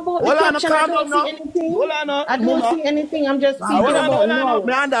don't know about the caption. I don't see anything. I don't see anything. I'm just speaking about no.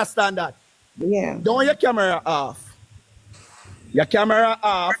 I understand that. Yeah. Don't your camera off. Your camera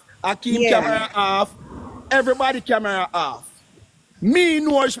off. Akeem camera off. Everybody camera off. Me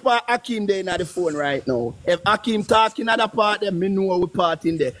know which part Akeem there in the phone right now. If Akeem talking at the part, then me know what part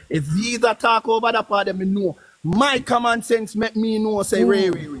in there. If Visa talk over the part, then me know. My common sense make me know say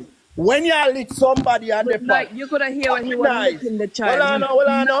Ray. When you lick somebody on the part, like you could have hear when he was beating the child. Hold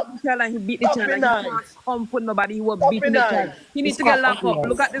on. He beat the child. He can't comfort nobody. He was beating the child. He needs to get locked up.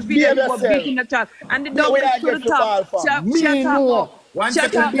 Look at the video. He was beating the child. And the dog is to the top. Shut up. One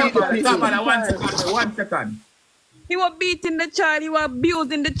second. He was beating the child. He was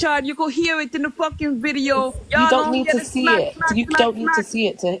abusing the child. You could hear it in the fucking video. You don't need to see it. You don't need to see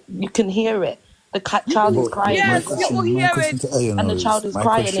it. You can hear it. The child is crying. Yes, you will hear it. And the child is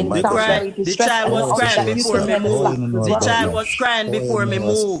crying and it sounds very distressed. The child was crying before me move. The child was crying before me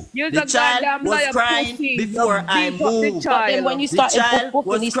move. The child was crying before I moved. But then when you started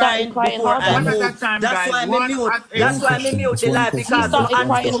booking, he started crying harder. That's why me mute. That's why me mute the live, because the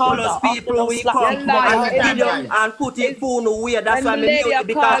unscrupulous people will come and put it phone away. That's why me mute it,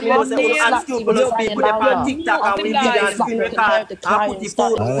 because me know say unscrupulous people they on TikTok and we video and screen record and put it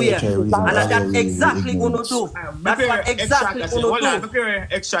phone away. And that's exactly gonna do. That's what exactly gonna do.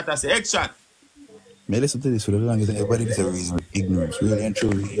 Extra. May listen to this for the longest time. Everybody is a reason of ignorance. Really and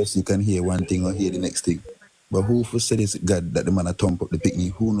truly, yes, you can hear one thing or hear the next thing. But who for said it's God that the man a thump up the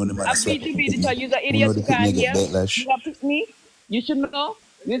picnic? Who know the man a slap up the picnic? You're an idiot, you can't hear. You a picnic? You should know.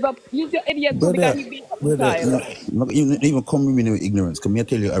 Use your idiot because you beat up the child. You even come with me with ignorance. Come here,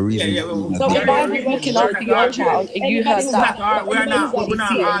 tell you a reason. So if I was looking after your child and you heard that,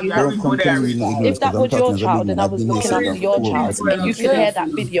 if that was your child and I was looking after your child and you could hear that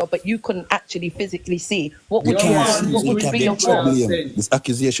video but you couldn't actually physically see, what would be your thoughts? This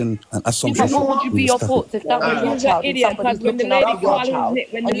accusation and assumption. What would be your thoughts if that was your child and somebody's looking after your child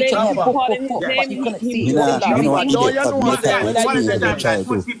and you can hear but you couldn't see?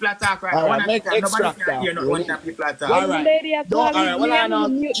 Put people attack right. Nobody can hear when people attack. When the lady are calling,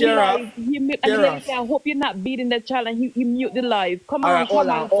 he mute the live. He mute and the lady say, I hope you're not beating the child, and he mute the live. Come on, hold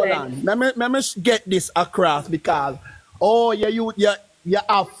on. Let me get this across because you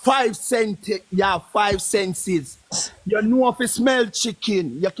have 5 senses. You know if you smell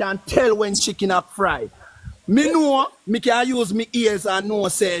chicken, you can tell when chicken are fried. Me know, me can use me ears and know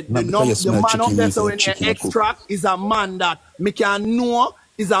said the man up there so when you extract is a man that me can know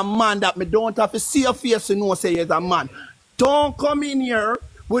is a man that me don't have to see your face to know say he's a man. Don't come in here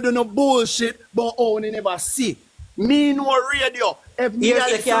with no bullshit but only never see.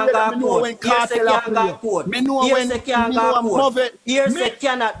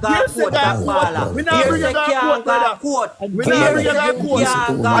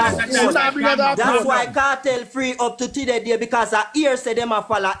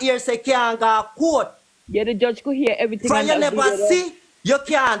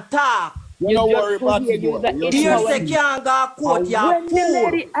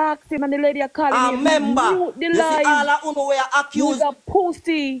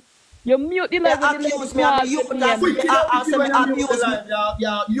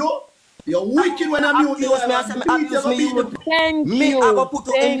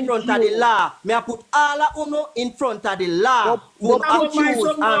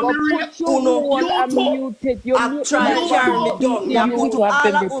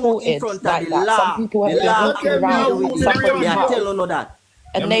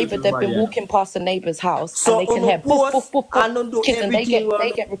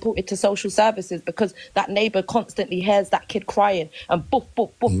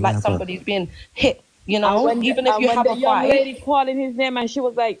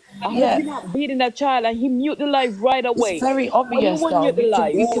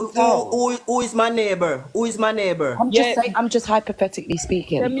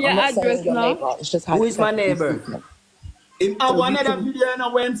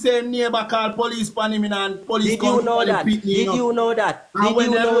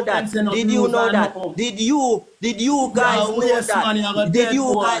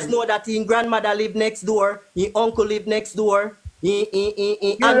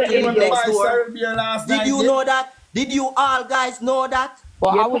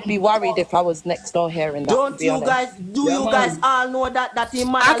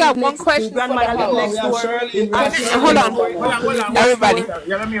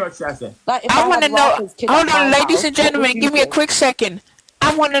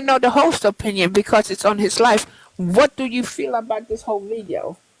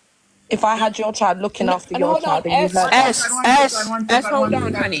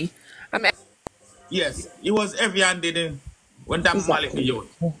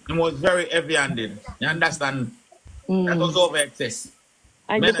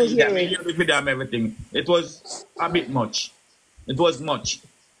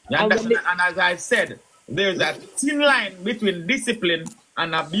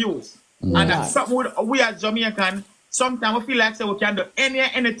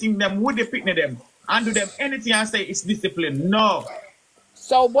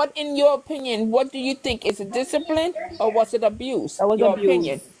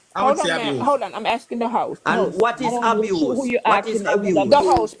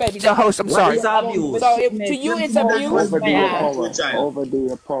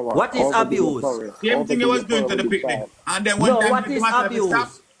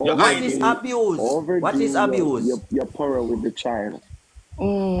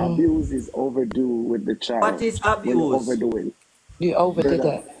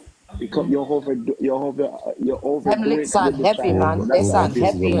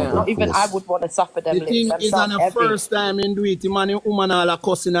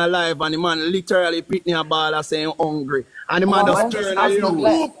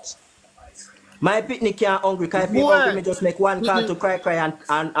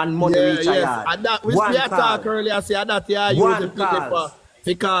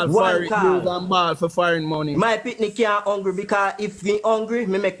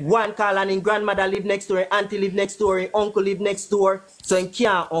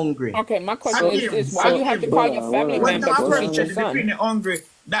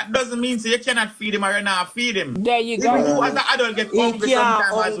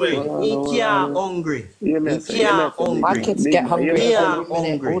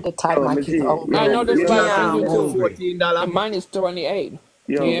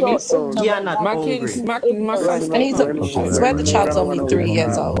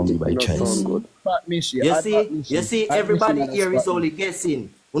 good. You see, everybody here is only guessing.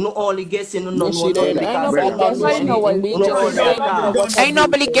 You know only guessing, you don't know Mishi nothing then. Ain't because nobody you don't guess. know We know anything. what we You just only state talk. Ain't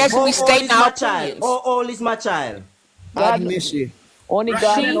nobody guessing, we How old state is our my child? opinions. How old is my child? God, only Right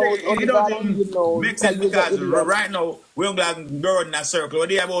now, God me knows. say Only it don't God and even Him knows. make sense Because you're the because idiot. right now we only have girl in that circle.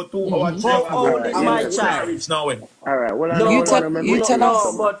 They about 2 hours, 3 How hours All old ago. right, is I'm my out listen. now child? reach now. All right, You No, tell, but you tell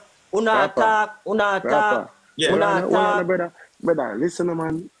no, us. but una Rapper, attack, una attack, rapper. Yeah. Hold on, una hold on, attack. brother. Brother, listen,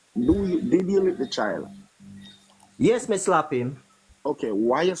 man. Did you lick the child? Yes, me slap him. Okay,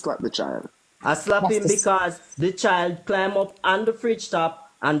 why you slap the child? I slap That's him the because the child climbed up on the fridge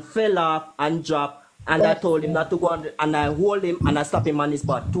top and fell off and dropped. And I told him not to go on, and I hold him and I slap him on his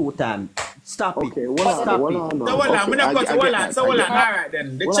butt 2 times.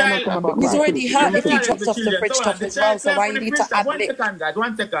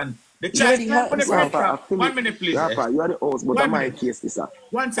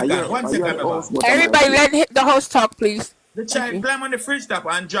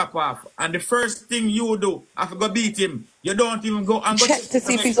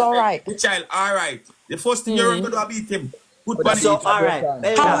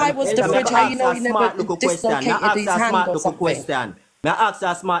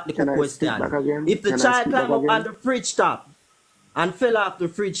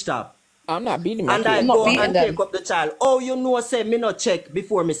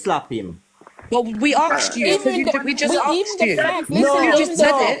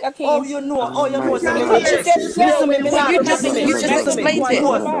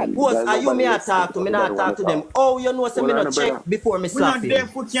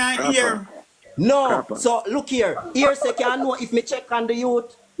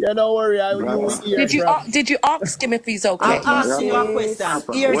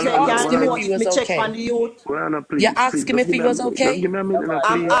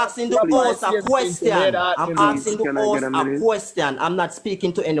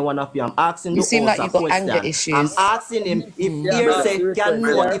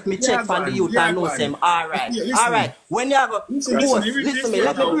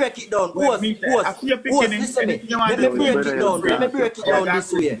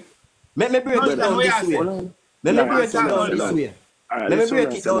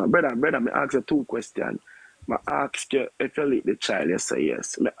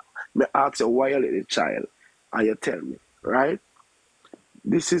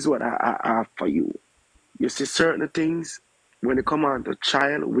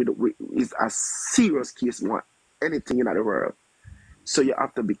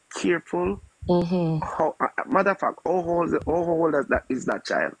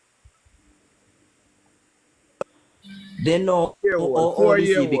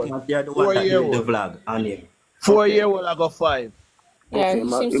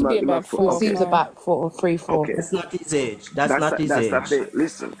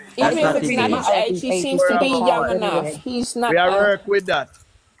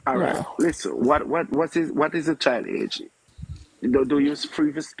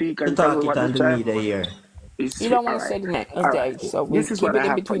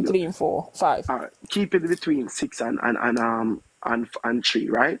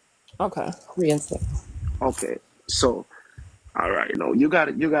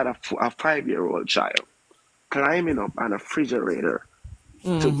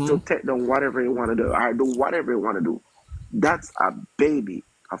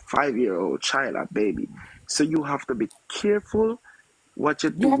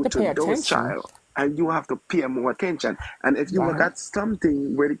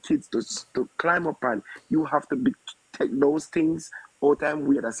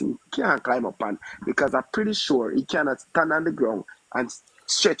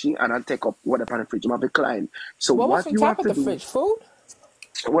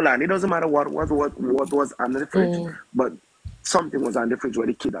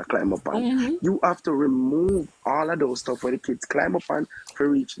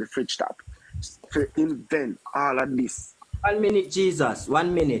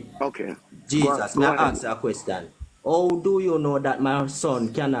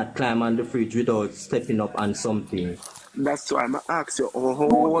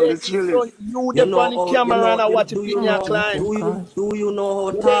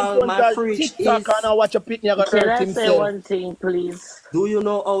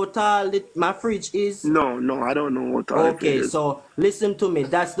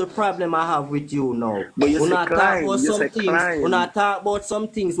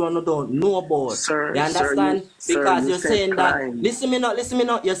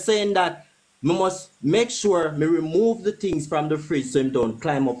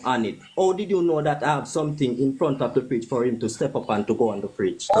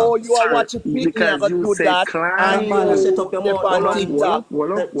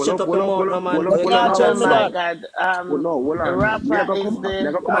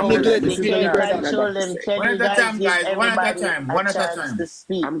 is Okay, the if first I thing I told got to them, say. can One you at a guys time, give guys. One at a everybody time. a One at a chance time. to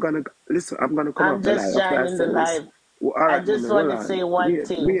speak? I'm gonna listen. I'm gonna come I'm off the just line after I joining the said this. live. Well, all I right, just mommy, want hold to on. say one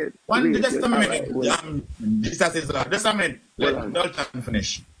thing. Just a All right, minute. hold on. This is just a minute. Hold Let on. Dalton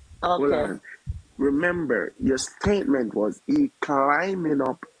finish. Hold Okay. on. Remember, your statement was he climbing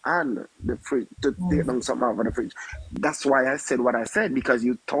up on the fridge to take down something out of the fridge. That's why I said what I said, because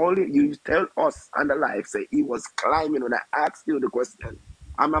you tell us on the live, say he was climbing when I asked you the question.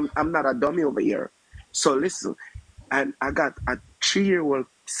 I'm not a dummy over here. So listen, and I got a 3-year-old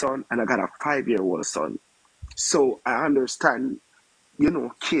son and I got a 5-year-old son. So I understand,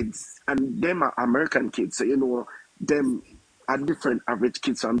 kids, and them are American kids. So them are different average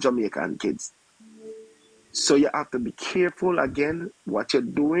kids from Jamaican kids. So you have to be careful again what you're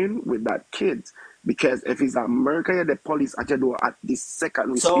doing with that kid. Because if it's America, the police at your door at this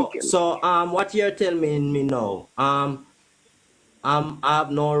second we speaking. So what you're telling me now, I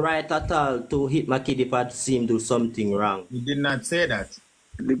have no right at all to hit my kid if I see him do something wrong. You did not say that.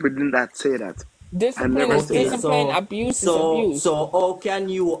 We did not say that. I Discipline never is say that. discipline. Abuse is abuse. So how can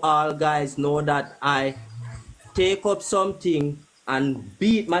you all guys know that I take up something and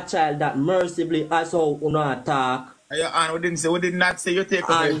beat my child that mercifully as how una attack? And we did not say you take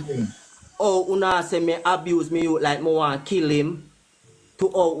up everything. Oh, una say me abuse me like me want kill him. To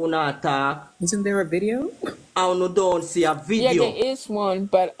how una attack. Isn't there a video? I don't see a video. Yeah, there is one,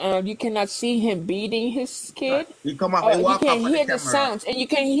 but you cannot see him beating his kid. He come up, You can hear the sounds, and you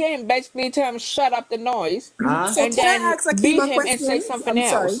can hear him basically tell him shut up the noise, So and can then I ask beat Akeem a him and say question? something I'm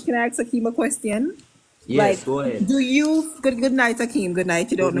sorry. else. Can I ask Akeem a question? Yes, go ahead. Do you good night, Akeem? Good night.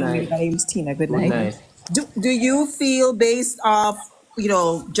 You don't know me. My name's Tina. Good night. Do you feel based off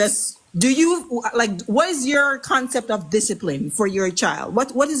just do you like what is your concept of discipline for your child?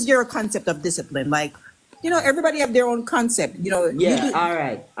 What is your concept of discipline? Like, everybody have their own concept. Yeah, all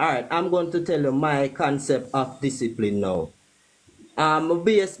right. I'm going to tell you my concept of discipline now.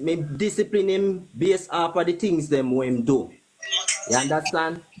 Me discipline him based off of the things them when him do. You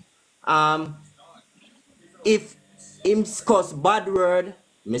understand? If him cuss bad word,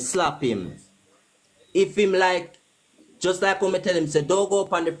 me slap him. If him just like when me tell him say don't go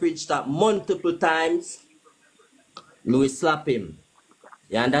up on the fridge top multiple times, me will slap him.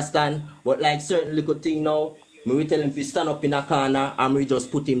 You understand? But like certain little thing now, me will tell him to stand up in a corner and we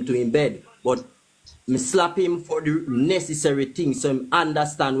just put him to in bed. But me slap him for the necessary things so him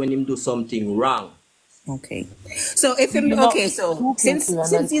understand when him do something wrong. Okay. So if him so since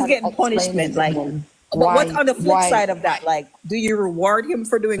he's getting punishment, like what on the flip side of that? Like, do you reward him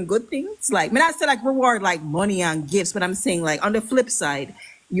for doing good things? Like, I mean, I say like reward like money and gifts, but I'm saying like on the flip side,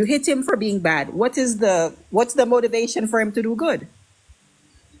 you hit him for being bad. What's the motivation for him to do good?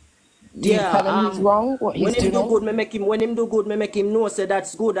 Do you tell him he's wrong? What he's when him doing? do good, when him do good, me make him know say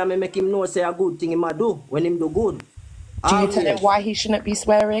that's good, and me make him know say a good thing he might do when him do good. Do you tell him why he shouldn't be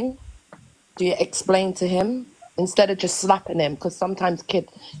swearing? Do you explain to him instead of just slapping him? Because sometimes kids,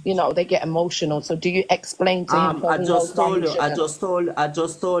 they get emotional. So do you explain to him? I just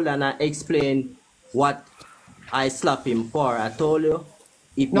told, and I explained what I slap him for. I told you.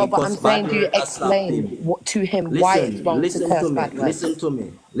 No, but I'm saying, do you explain to him why it's wrong to curse bad words?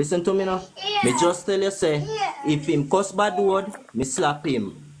 Listen to me now. Me just tell you say, if him cuss bad word, me slap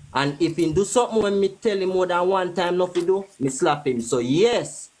him. And if him do something when me tell him more than one time not to do, me slap him. So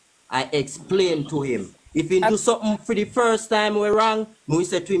yes, I explain to him. If he do something for the first time we're wrong, me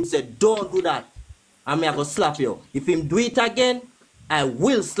say to him, say, don't do that. And me I go slap you. If him do it again, I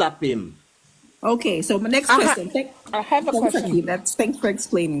will slap him. Okay, so my next question. I have a question. Thanks for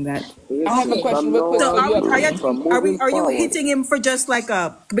explaining that. I have a question real quick. So are you hitting him for just like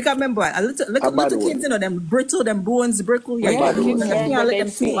because remember a little kids, them brittle, them bones brittle. You can't let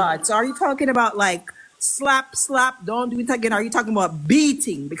them too hard. So are you talking about like slap, don't do it again? Are you talking about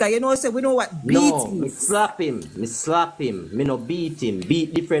beating? Because we know what beating is. Me slap him. Me no beat him.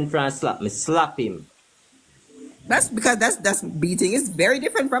 Beat different from slap. Me slap him. That's because that's beating is very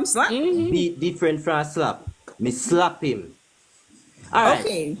different from slap. Beat different from slap. Me slap him. All right.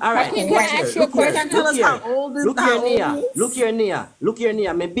 Okay. All right. Can I ask you a question? Tell us how old is Look here, Nia.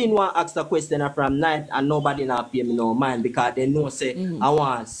 Me been want ask a question from night and nobody not pay me no mind because they know say I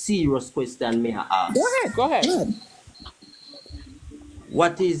want serious question me ask. Go ahead.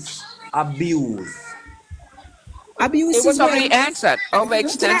 What is abuse? Abuse it was already answered.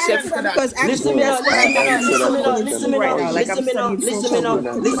 Overextensive. Listen me now.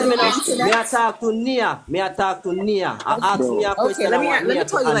 Me I talk to Nia. I ask me a question. Let me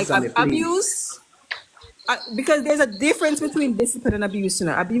tell you, like abuse. Because there's a difference between discipline and abuse.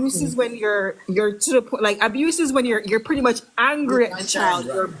 Abuse is when you're to the point. Like abuse is when you're pretty much angry at the child.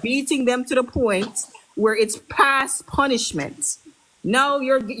 You're beating them to the point where it's past punishment. Now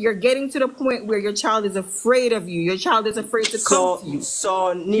you're getting to the point where your child is afraid of you. Your child is afraid to come to you.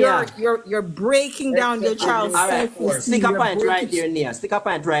 So Nia, you're breaking down your child's self-esteem. Stick a point right there, Nia. Stick a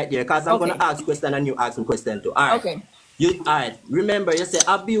point right there, because I'm gonna ask question and you ask me question too. All right. Okay. All right. Remember, you say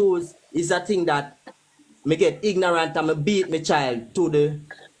abuse is a thing that me get ignorant and me beat my child to the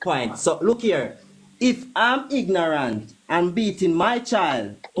point. So look here. if I'm ignorant and beating my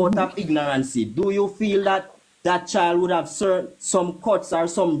child out of ignorancy, do you feel that that child would have some cuts or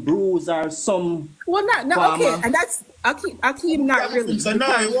some bruise or some Well, not okay, trauma? and that's Akeem, not really. So no,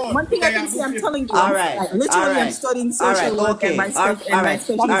 it Because won't. one thing I can say, I'm telling you, All right, like all literally, I'm right, studying all right, social work, and okay, all my right, all right.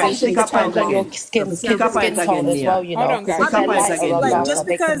 specialization Stick a is point child welfare. again. Stick a point again, Nia. Hold on, guys. Stick a point again, Like Nia. just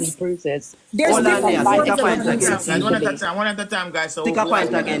because there's Hold on, different Nia. Stick a forms of point abuse. again. Guys, one at a time, guys. So Stick a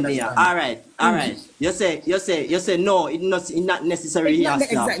point again, Nia. All right, all right. You say no. It's not necessary. It's He not has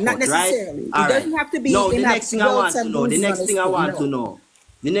to have not cut, right? necessarily. All It right. doesn't have to be No, the him have next thing I welts want to and know. The bruises on next his thing I skin. want to No. know.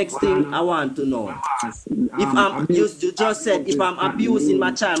 The next thing I want to know. If I'm, you just said, if I'm abusing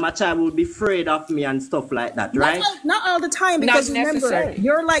my child will be afraid of me and stuff like that, right? Not all the time, Not because remember, necessarily.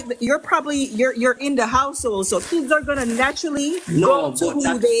 you're in the household, so kids are gonna naturally go No, to but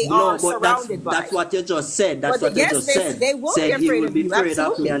who they are that's surrounded by. what you just said. That's But what you yes, just said. they will be Said he afraid will of be you. afraid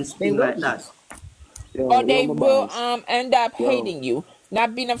of me Absolutely, and they things will like be. that. Or they my will boss. end up Yo, hating you.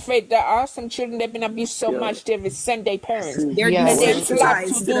 Not being afraid. There are some children that have been abused so yo. much they resent their parents. See, They're And they plot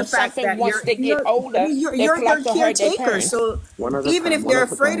to desensitized to do the fact something that once they get older. They you're plot to hurt their caretaker. parents. So one at a even if time, one they're at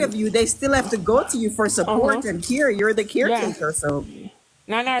a afraid time. of you, they still have to go to you for support and care. You're the Yeah. caretaker. So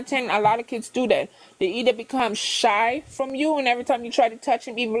 9 out of 10, a lot of kids do that. They either become shy from you, and every time you try to touch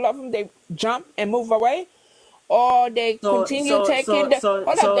them, even love them, they jump and move away, or they continue taking the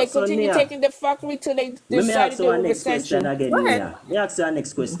Nia, fuckery till they let me ask decided you they our will next resent question you. again, go ahead. Nia. Let me ask you our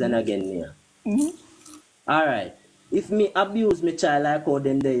next question again, Nia. All right. If me abuse my child like how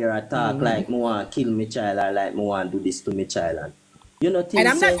them there attack like me want kill my child or like me want do this to my child, and you know And things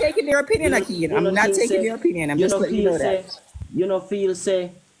I'm not say taking their opinion, Akeem. I'm not taking their opinion. I'm you just know letting you feel know say that. you know feel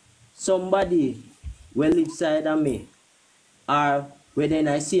say somebody will live side of me or when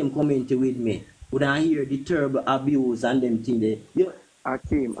I see him community with me, would I hear the terrible abuse and them thing they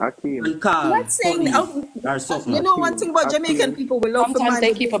Akeem. and call Not saying, police or something. you know, one thing about Jamaican people, we love to Sometimes mind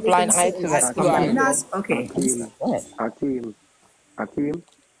they the keep a business blind eye to themselves. it. Okay, Sometimes. okay.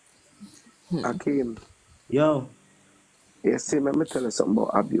 Akeem. Yo. You see, let me tell you something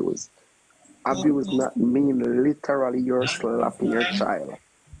about abuse. Abuse not mean literally you're slapping your child.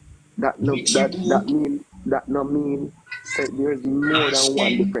 That no mean say there's more than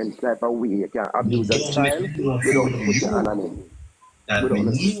one different type of way you can abuse a child without to put your hand on him. Without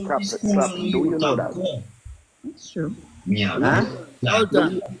to slap him. Do you know that? That's true. Huh?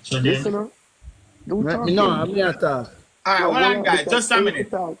 Listen up. Don't talk No, him. I'm not talk. All right, hold on, guys. Just a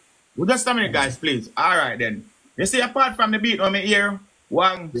minute. Well, just a minute, guys, please. All right, then. You see, apart from the beat on my ear,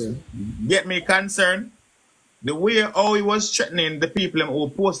 one get me concerned. The way how he was threatening the people who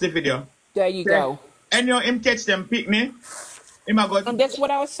post the video. There you go. And you know, him catch them picnic. Him a go. And that's what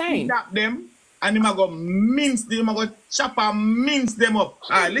I was saying. Kidnap them. And him a go mince them. Him a go chop and mince them up. All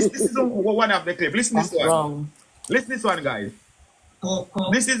right, listen, this is one of the clip. Listen to this one. Wrong. Listen to this one, guys.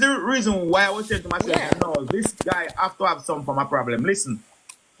 This is the reason why I was saying to myself, no, this guy have to have some form of problem. Listen.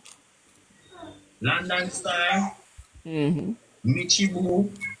 London Star, Michibu,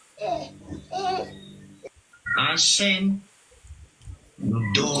 and Shen,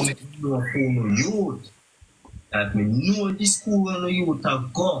 you don't make me know who no youth. That me know the school no youth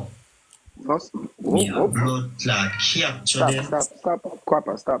have gone. Me a blood clot capture them.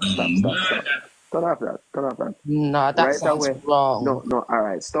 Stop. Turn off that. No, that right sounds away. wrong. No, all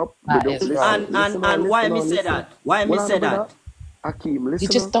right, stop. That is wrong. And why me say that? Why me say that? Akeem, listen. You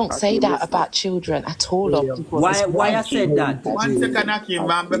just don't say that about children at all. Why I said that? 1 second, Akeem,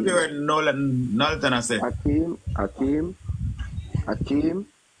 man, prepare Nolton I say. Akeem,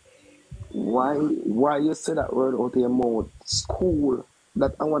 why you say that word out of your mouth? School,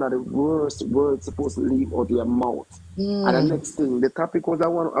 that are one of the worst words supposed to leave out of your mouth. And the next thing, the topic was I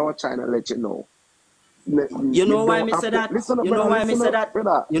was trying to let you know. You know why me say that? You know why me say that?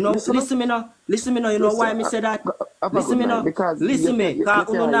 You know, listen me now. You know why me say that? Listen me now. Listen me.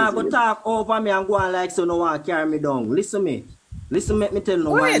 Because you not go talk over me and go on like so no one carry me down. Listen me. Listen, let me tell you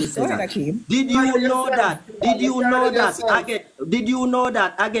why me say that. Did you know that? Did you know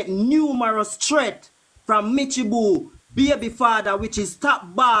that I get numerous threats from Michibu, baby father, which is top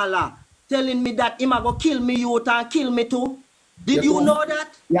baller, telling me that him a go kill me youth and kill me too? Did you know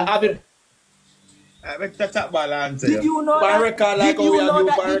that? Yeah, have it. Top baller Did you know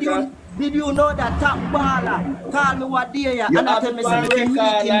that? Did you know that top baller call me what day ya and I tell me say me can meet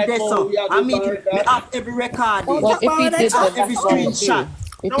him there so I meet him, me have every record there. Well, if he did that, every that's wrong screenshot.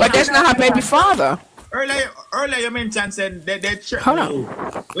 too. But that's not her baby father. Earlier you mentioned said they Hold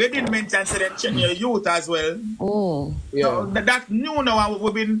on. We didn't mention said they threaten your youth as well. Oh. Yeah. So that's new now.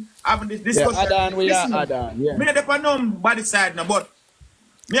 We've been having this discussion. Yeah, Me not depend on body side now, but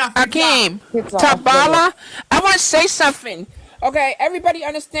Akeem, Tabala, I want to say something. Okay, everybody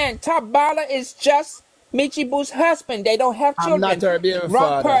understand. Tabala is just Michibu's husband. They don't have children. I'm not her baby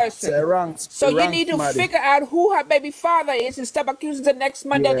Wrong father. person. It's wrong, So you wrong need to somebody. figure out who her baby father is and stop accusing the next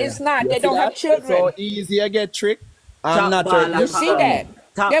man that it's not. They don't have children. So easy I get tricked. I'm not her baby You see that?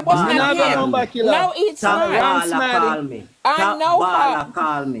 That was not him. No, it's not. Call me. I know Bala her.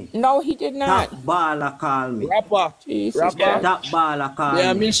 call me. No, he did not. Top Bala call me. Rapper. Top Bala call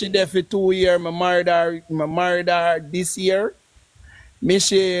Yeah, me. me she there for 2 years. My married her this year. Me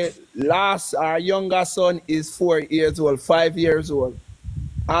she our younger son is 4 years old, 5 years old.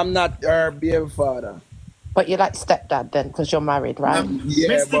 I'm not her baby father. But you're like stepdad then, because you're married, right?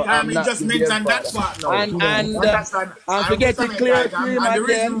 Yeah, but I'm not just the mentioned baby that father. part now. And forget it clear to him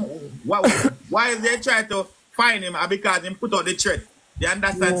again. Why is they trying to find him? Because him put out the threat. They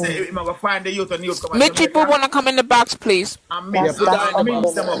understand, say, him go find the youth and youth come. Michibu wanna come in the box, please. Why me put out the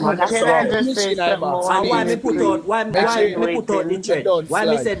threat? Why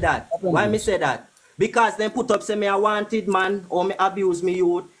me said that? Why me say that? Because they put up say me a wanted man or me abuse me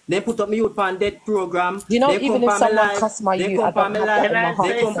youth. They put up me youth on death program. You know, they even if someone cuss my youth, I don't have that in my heart.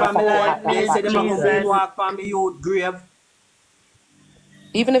 They come for me life. They say them a go walk for me youth grave.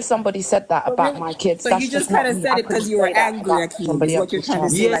 Even if somebody said that about my kids, so that's you just kind of said it because you were angry, Akeem, is what you're trying to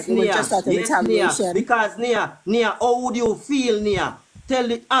say. Yes, like it was just out of retaliation. Because Nia, how would you feel, Nia? Tell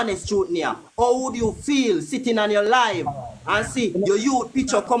the honest truth, Nia. How would you feel sitting on your live and see your youth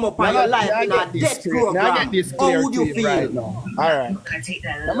picture come up on your live in a death program? Now get this clear how would you feel? Right now. All right.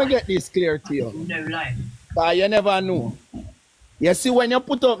 Let me get this clear to you. But you never know. You see, when you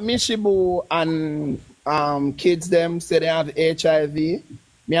put up Mishibu and kids them say they have HIV,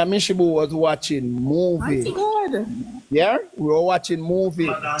 me and Mishibu was watching movie. God. Yeah, we were watching movie.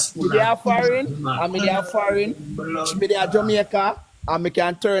 They are foreign, and me they are foreign. Me they are Jamaica, and me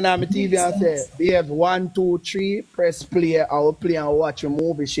can turn on my TV and say, behave 1, 2, 3, press play. I will play and watch a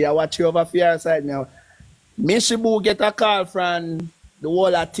movie. She I watch you over here side now. Mishibu get a call from the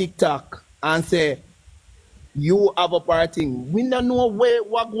whole of TikTok and say, you have a party. We don't know where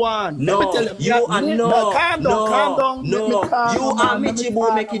what going. No, calm down. You and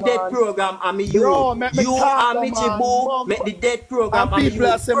Michibu make the dead program and me you. You and Michibu make the dead program and people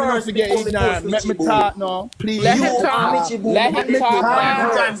are saying me not to get ignorant. Let me talk now, please. Let him talk. Let him talk.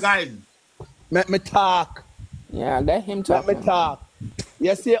 Let me talk. Yeah, let him talk. Let me talk.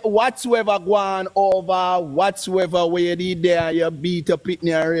 You see, whatsoever going over, whatsoever where you did there, you beat a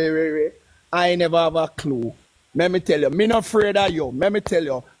pitney and I never have a clue. Let me tell you, me not afraid of you. Let me tell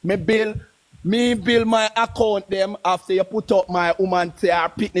you, me build my account them after you put up my woman say her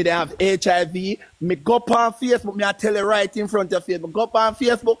pitney they have HIV. Me go up on Facebook, me I tell you right in front of Facebook. Go up on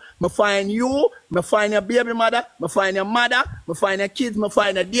Facebook, me find you, me find your baby mother, me find your mother, me find your kids, me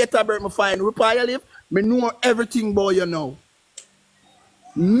find your date of birth, me find where you live. Me know everything about you now.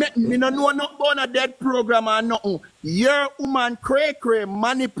 Me no know nothing about a dead program or nothing. Your woman cray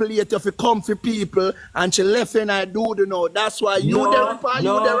manipulate you for come for people and she left and I do the know. That's why you there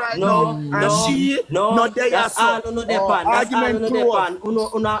right now. And she not there yourself. Argument closed.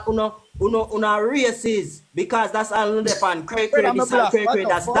 Una races because that's all on the pan. Cray this and cray.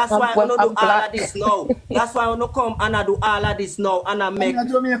 That's why I do all of this now. That's why I come and I do all of this now and I make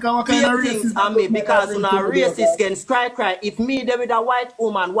fear things on me because una racists can cry. If me there with a white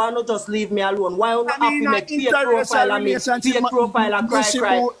woman, why not just leave me alone? Why not have to make fake profile on me, fake profile and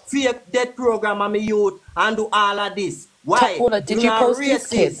cry, fake death program on me youth and do all of this? Why? Did you post this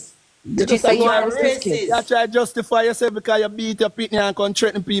kid? Did you say you are racist? You try to justify yourself because you beat your pitney and come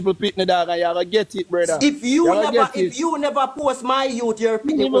threaten people pitney dog and you gotta get it, brother. If you never post my youth, your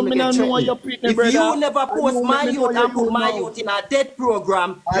pitney will get threatened. If you never post my youth and put my youth in a dead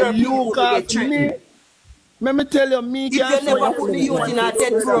program, your pitney will get threatened. Let me tell you, if you never put the youth in a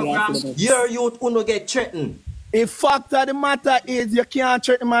dead program, your youth will get threatened. The fact of the matter is you can't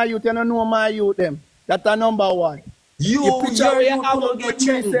threaten my youth, you don't know my youth them. That's the number one. Your youth will get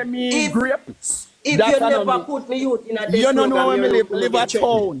threatened. If you never put me youth in a dead program, you don't know where me live at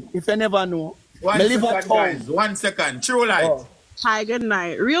home. If you never know. Live at home. Guys, 1 second. True light. Oh. Hi, good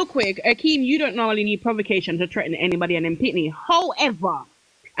night. Real quick, Akeem, you don't normally need provocation to threaten anybody and pitney. However,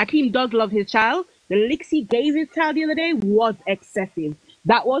 Akeem does love his child. The licks he gave his child the other day was excessive.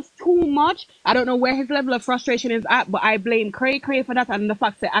 That was too much. I don't know where his level of frustration is at, but I blame Cray for that and the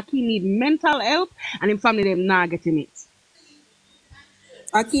fact that Akeem need mental help and his family them not getting it.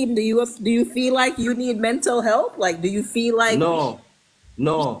 Akeem, do you feel like you need mental help? Like, do you feel like No.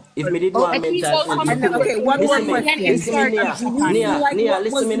 If me did want mental help, okay. One more question. Nia,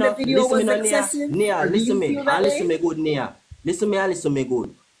 listen me good, Nia. Listen me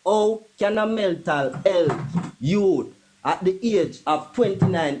good. How can a mental health youth at the age of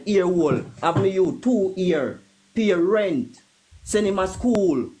 29-year-old have me youth 2 years, pay rent, send him to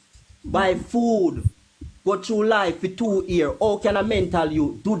school, buy food, go through life for 2 years? How can a mental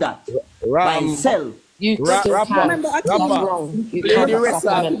youth do that by himself? You still Rapper, can't. That's wrong. You play can't the rest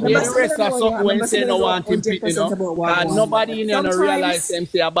supplement of something when you say no Remember, want him pit, and nobody in here no realize them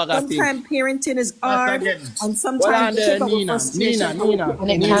say a bag of thing. sometimes parenting is hard, and Hold on sometimes there, check out with Nina, frustration. and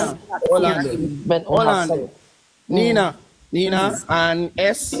it can't hold be on there. mental Hold health. on there. Nina and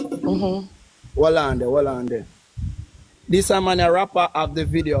S. Hold on there. This a man a rapper of the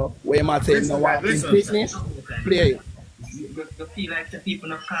video where you might say no want him picnic. Play it. You feel like the people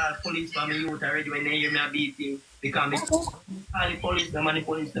not call police for me youth already when they hear me a beating because me call the police them and the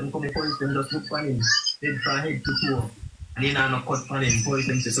police them come, the police them just look for him head from head to toe and he not cut for him. Police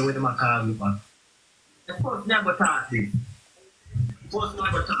them say so what them a call me for. The first never talk this. First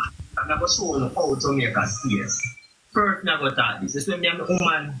never talk. I'm never show you how Jamaica stays. First never talk this. This when me and my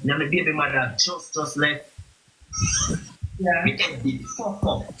woman, me and my baby mother just left. Yeah. Me get the fuck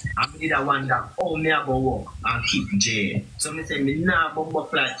up. I need a wonder how me a go walk and keep jail. So me say me nah bumbo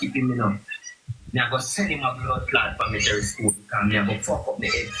flat keeping me now. Me a go send him a blood clot for me to school because me a go fuck up the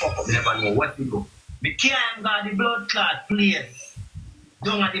head, fuck up, never know what to do. Me can't got the blood clot place.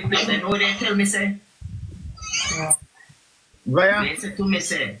 Down at the place, and what they tell me say? They say to me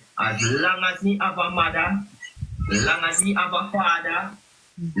say, as long as me have a mother, long as me have a father,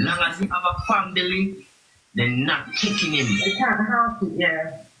 long as me have a family, they're not kicking him. They can't help it,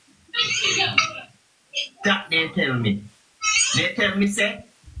 yeah. That they tell me. They tell me, say,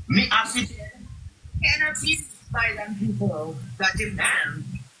 me have to cannot be violent people that them down.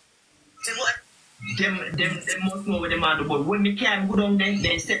 Say what? Them must know what them are do, but when me can't go down there,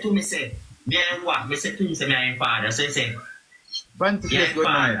 they say to me, say, me and what? Me say to him, say, me and father. So he say, yeah,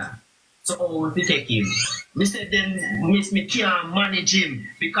 father. So how will we take him? Me said then me can't manage him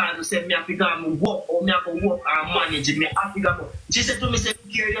because you said me have to go and work or me have to work and manage him. Me have to go. She said to me, say,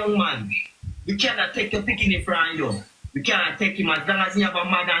 "Dear young man, you cannot take your picking from you. You cannot take him as long as you have a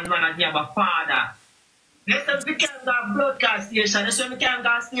mother and as long as you have a father." They said we can't go broadcast station. They said we can't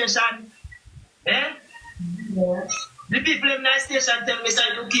go station. Eh? Yeah. The people in that station tell me, say,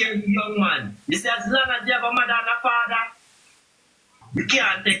 you care, young man. You say as long as you have a mother and a father, you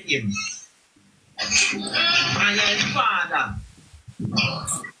can't take him. And his father.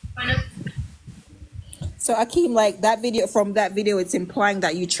 So Akeem, like that video, from that video, it's implying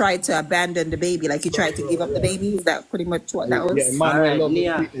that you tried to abandon the baby, like you tried to give up the baby. Is that pretty much what that was? Yeah, all right,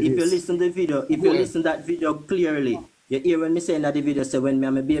 Nia, if you listen to the video, if you listen to that video clearly, you hear when me saying that the video say when me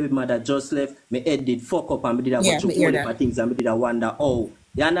and my baby mother just left, me head did fuck up and me did a bunch of whole things and me did a wonder oh.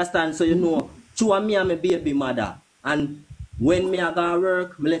 You understand? So you know, two of me and my baby mother, and when me I go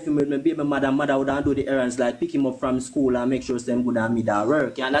work, me left him with my baby mother would do the errands like pick him up from school and make sure them good and me that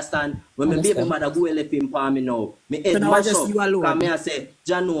work. You understand? When my baby mother go left him for me now, me head mash up. Because me I say,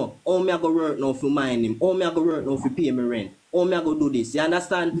 Jano, how me I go work now for mind him? How me I go work now for pay me rent? How me I go do this? You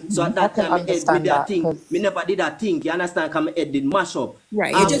understand? So at that time, me head with that thing. Me never did that thing. You understand? Because my head did mash up.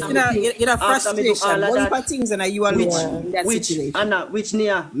 Right. You're just in a frustration. One of things and you alone in that situation. Anna, which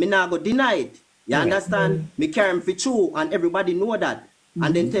near me not go deny it. You understand? Me carry him for true and everybody know that.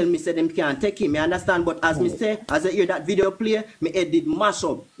 And then tell me say them can't take him. You understand? But as me say, as I hear that video play, me head did mash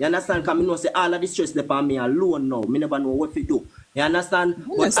up. You understand? Because me know say all of the stress left on me alone now. Me never know what to do. You understand?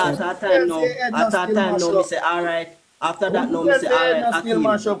 But after time now, me say alright. After that now, me say alright. Still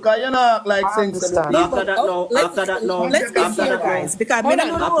mash up because you're not like sensible. After that now, let's be fair, guys. Because I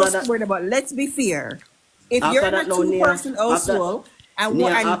don't know what's worried about. Let's be fair. If you're in a two-person household, and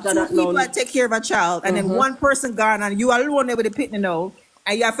two people take care of a child, and then one person gone, and you alone there with the pitney now,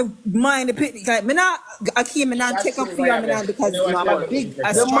 and you have to mind the pitney. Like, me not Akeem, me not take up for you, because you know I'm a big,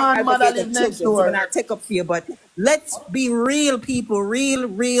 strong advocate of children, so me not take up for you. But let's be real, people,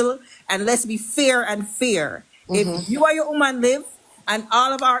 real, and let's be fair and fair. If you or your woman live, and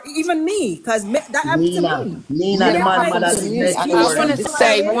all of our, even me, because that happened to me. Nina, man, I want to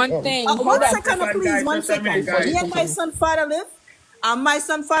say one thing. 1 second, please, 1 second. Me and my son father live. And my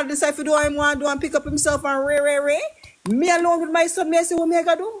son father decide if he do what he want to do and pick up himself and ray. Me alone with my son, me I say what me I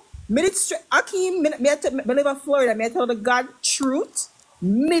gotta do. Me did Akeem, me live in Florida, me I tell the God truth.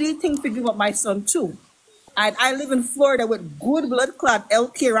 Me did think to give up my son too. And I live in Florida with good blood clot,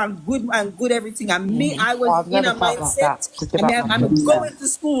 healthcare and good everything. And me, I was in a mindset. I'm going to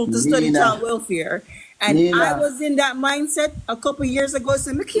school to study child welfare. And I was in that mindset a couple years ago,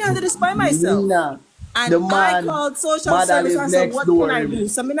 saying, I can't do this by myself. And the I man, called social mother service live and said, next what can door I him. do?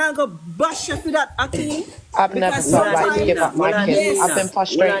 So I'm not going to bash you for that, Akeem. I've never Because felt like to give up my kids. I've been yes,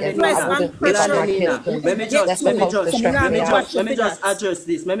 frustrated, but I stress and wouldn't give up pressure my kids because get they're to it. supposed to So I'm stress not me going to out. bash you for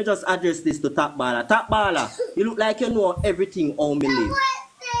that. Let me just address this to Top Baller. Top Baller, you look like you know everything how me live.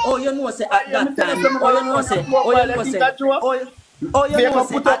 Oh, you know say at that time. Oh, you know say. Oh, you know say. Oh, you know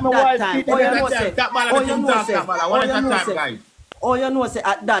say at that time. Oh, you know say. Oh, you know say. Oh, you know say. Oh, you know say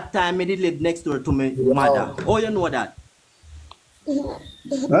at that time me did live next door to my mother. Oh, you know that. Oh,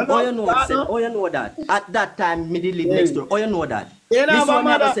 you know say. Oh, you know that. At that time me did live next door. Oh, you know that. This one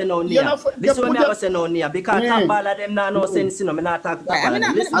me go say no near. This one me go say no near because Top Baller them nah no sense, you know. Me not talk to Top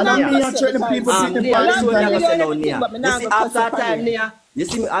Baller. Listen near. Near. This one me go say no near. You see after time near. You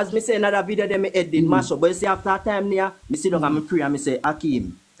see, as me say another video, then me head did mash up. But you see, after time near, me sit down and me pray and me say,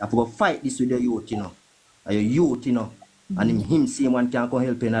 Akeem, I have to go fight this with the youth, you know. And your youth, you know. And him same one can come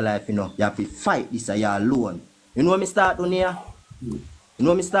help in a life, you know. You have to fight this and you're alone. You know what me start doing here? You know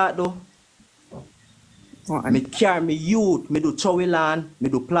what me start do? Me carry me youth, me do chowy land, me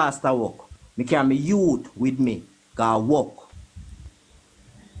do plaster work. Me carry me youth with me, go work.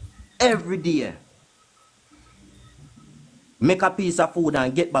 Every day. Make a piece of food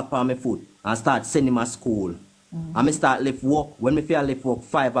and get back for my food and start sending my school. And me start left work. When me feel left work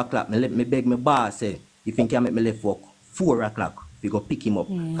 5 o'clock, me beg my boss say, if you can make me left work 4 o'clock, we go pick him up.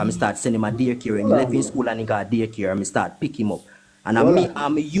 And me start sending my daycare. And he left in school and he got daycare and me start pick him up. And me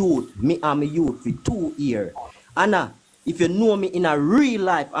and my youth for 2 years. Anna, if you know me in a real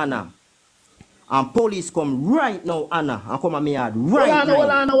life, Anna, and police come right now, Anna, and come at me yard right now.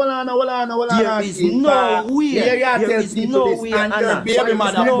 There is nowhere, Anna. There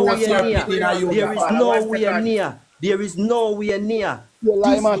is nowhere near. There is nowhere near. This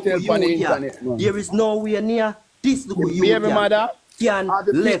little youth, there is nowhere near. This little youth can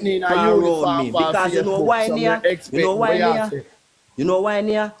left around me. Because you know why near? You know why near? You know why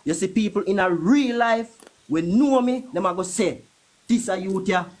near? You see people in a real life, when know me, them are going to say, this a youth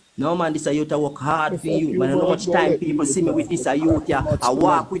here. No man, this a youth work hard for you. Man, how much time people see me with this a youth here. I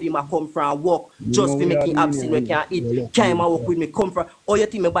walk with him, I come from work just for making absent, we can't eat. Time I work with me, come from. Oh, you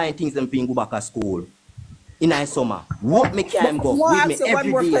think me buying things them for go back to school? In the summer. What me can go with me every day. One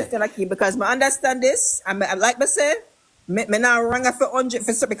more question, Akeem, because I understand this. And like I say, me now rang for 100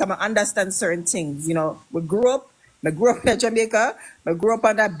 for because I understand certain things. You know, I grew up in Jamaica. I grew up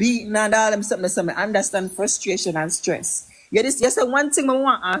under beating and all them something. So I understand frustration and stress. Yes, one thing I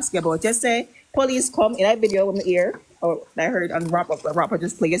want to ask you about. You say police come in that video with my ear. Oh, I heard on rapper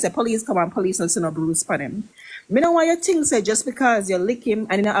just play. You say police come and police and see no bruise for him. Me know why you think say just because you lick him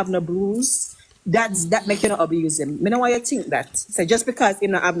and you don't have no bruise, that make you not abuse him. Me know why you think that. Say just because you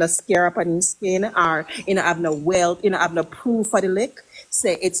don't have no scare up on his skin or you don't have no welt, you don't have no proof for the lick,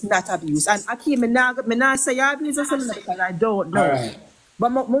 say it's not abuse. And Akeem, me not say you abuse or something because I don't know. Right. But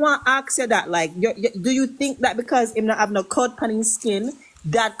I want to ask you that, like, do you think that because him not have no cut on his skin,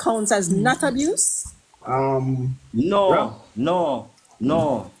 that counts as not abuse? No.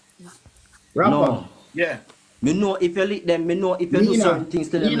 Yeah. Me know if you lick them, me know if you do certain things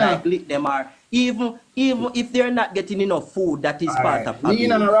to them, like lick them, or even if they're not getting enough food, that is part of abuse.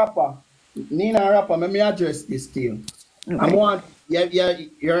 Nina and rapper, let me address this to you. Okay.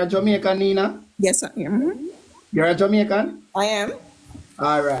 You're a Jamaican, Nina? Yes, I am. You're a Jamaican? I am.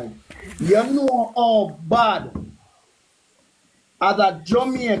 All right. You know how bad as a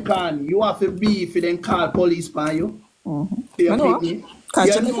Jamaican you have to be if you then call police on you. I know.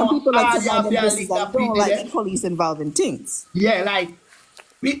 Because Jamaican people like to buy them places and don't like police involved in things. Yeah, like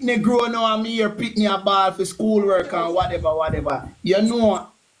Pitney grown now and me here Pitney a ball for schoolwork and whatever. You know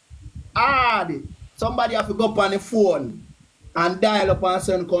hard. Somebody have to go up on the phone and dial up and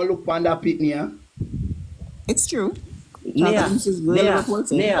son come look on that Pitney. Huh? It's true. Nia,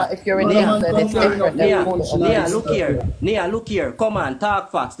 look here. Come on,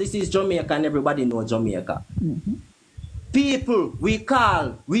 talk facts. This is Jamaica and everybody know Jamaica. People, we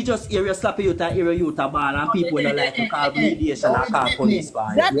just hear you slap youth and hear youth a ball and people don't like to call mediation and call police.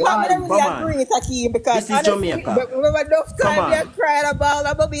 That part I don't really agree with Akeem because this is Jamaica. Remember enough time you cried about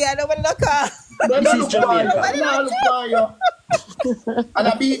a baby and I don't look This is Jamaica. And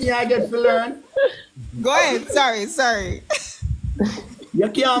I beat me, I get to learn. Go ahead, sorry. You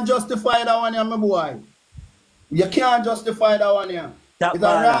can't justify that one here, my boy. You can't justify that one here. Top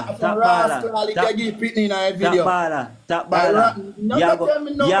baller. You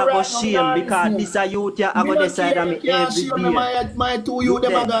go shame because this a youth here, I go decide on me every day. My two youth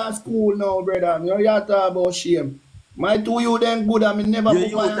them go to school now, brother. You talk about shame. My two you then good, I mean never You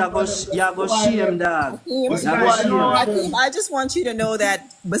put my youth hand on them. you go shame, dog. You go shame. Akeem, I just want you to know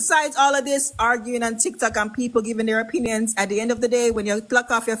that besides all of this arguing on TikTok and people giving their opinions, at the end of the day, when you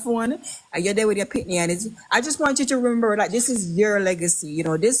clock off your phone and you're there with your pitney, and I just want you to remember that this is your legacy. You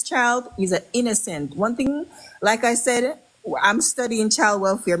know, this child is an innocent. One thing, like I said, I'm studying child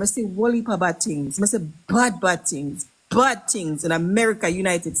welfare. I see whole heap of bad things. I see bad things in America,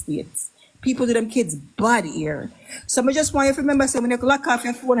 United States. People do them kids bad here. So I just want you to remember, so when you lock off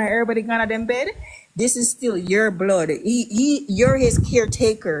your phone and everybody gone at them bed, this is still your blood. You're his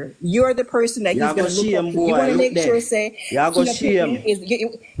caretaker. You're the person that he's gonna look up to. You want to make sure, say, you go shame.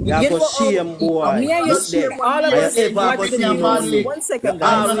 You go shame, boy. Me and you, all of us watch the news. 1 second,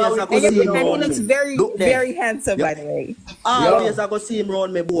 guys. Always I go see him And he round looks me. very, Look there. very handsome, by the way. Always I go see him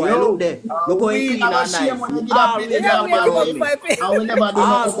round me, boy. Look there. You going clean and nice. Always I go round me. I will never do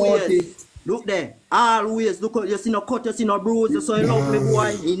nothing about it. Look there. Always. Look, you see no cut, you see no bruise, you so you love me,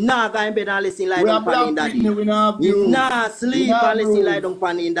 boy. He not go in bed and listen like don't pan in daddy. He not sleep and listen like don't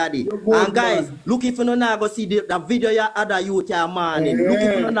pan in daddy. And guys, look if you no now go see the video your other youth your morning. Look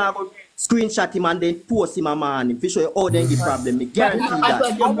if you no now go screenshot him and then post him a morning. If you show you how they give problem, me guarantee that.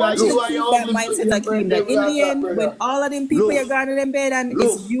 I want you to keep that mindset, Akeem, that in the end, when all of them people are gone in them bed and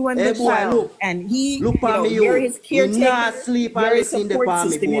it's you and the child, and he, you're his caretaker, not sleep and listen the palm,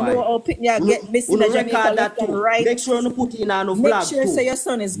 boy. You know how you get missing the Jamaica left and right. Make sure you put in on no vlog. Make sure say your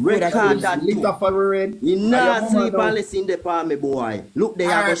son is good. Record that too. You not sleep and listen the palm, boy. Look there,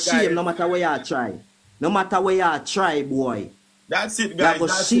 you go shame no matter where you try. No matter where you try, boy. That's it, guys.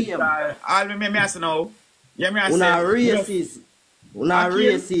 That's it, guys. All me ask now. Yeah, me ask. Una racist. Una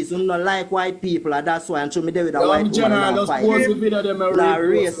racist. Una like white people. And that's why I'm sure me there with a white woman and fight. Una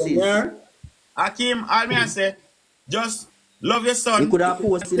racist. Akeem, all me say, just love your son. You could have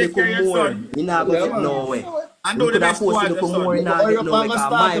posted a little more. You not go get nowhere. And do the best towards your son. You not get nowhere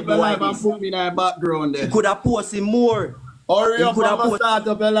because my boy is. Put me in the background there. You could have posted more. Hurry up and start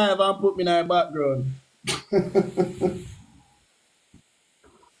up your live and put me in the background.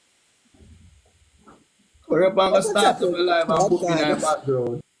 Hurry up and start up your live and put me in the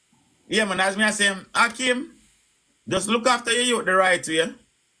background. Yeah, man, as me I say, Akeem, just look after your youth the right way.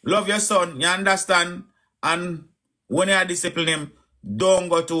 Love your son, you understand? And when you discipline him, don't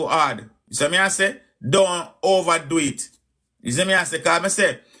go too hard. You see me I say? Don't overdo it. You see me I say? Because I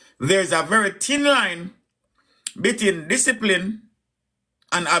say, there's a very thin line between discipline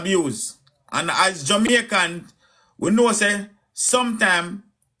and abuse. And as Jamaican, we know say sometimes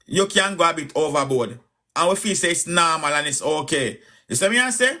you can go a bit overboard. And we feel say it's normal and it's okay. You see me I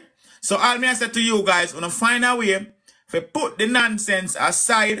say? So all me I say to you guys, wanna find a way to put the nonsense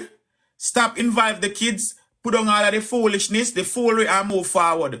aside, stop involve the kids, put on all of the foolishness, the foolery, and move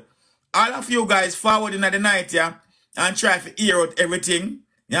forward. All of you guys forward in the night, yeah, and try to hear out everything.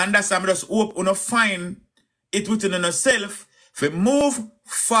 You understand? Just hope you find it within yourself to move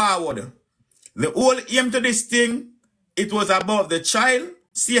forward. The whole aim to this thing, it was about the child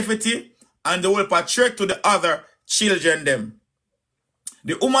safety and the whole portrait to the other children them.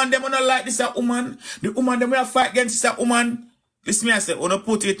 The woman them not like this a woman. The woman them will fight against this a woman. Listen me I say, wanna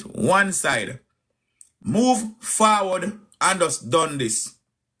put it one side. Move forward and just done this.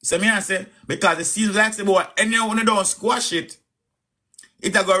 So me I say, because it seems like the boy, anyone when you don't squash it,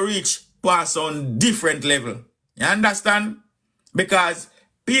 it'll go reach past on different level. You understand? Because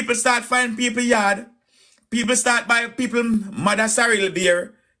people start finding people yard. People start buying people mother cereal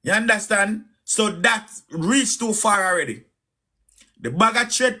beer. You understand? So that reached too far already. The bag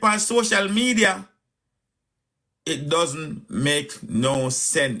of threat on social media, it doesn't make no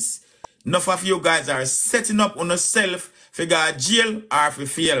sense. Enough of you guys are setting up on yourself for go to jail or for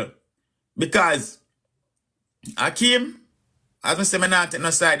fail. Because, Akeem, as I say, I not take no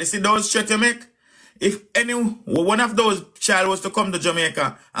side. You see those threats you make? If one of those child was to come to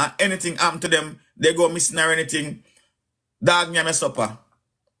Jamaica and anything happened to them, they go missing or anything, dog me a supper.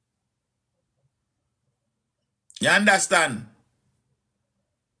 You understand?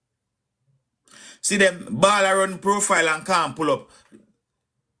 See them ball run profile and can't pull up.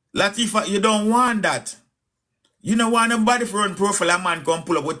 Latifa, you don't want that. You don't want nobody to run profile and man come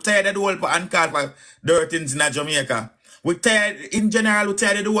pull up. We're tired of the whole and call for dirty things in Jamaica. We're tired, in general, we're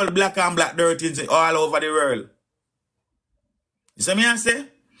tired of the whole black and black dirty things all over the world. You see me I say?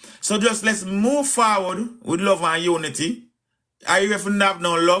 So just let's move forward with love and unity. Are you if you have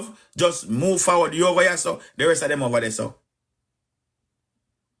no love, just move forward. You over here, so the rest of them over there, so.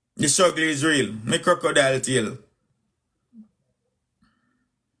 The struggle is real. My crocodile tail.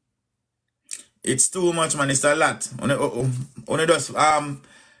 It's too much, man. It's a lot. Only just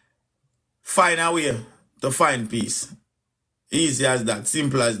find a way to find peace. Easy as that,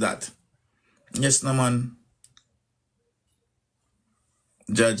 simple as that. Yes, no man.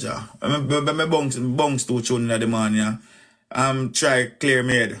 Jaja. I bounce to tune in the morning. Try clear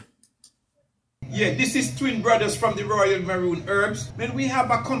me head. Yeah, this is Twin Brothers from the Royal Maroon Herbs. Man, we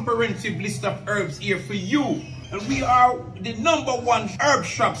have a comprehensive list of herbs here for you. And we are the #1 herb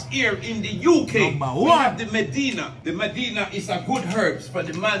shops here in the UK. We have the Medina. The Medina is a good herbs for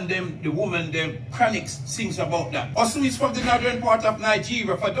the man them, the woman them. Chronics sings about that. Also is from the northern part of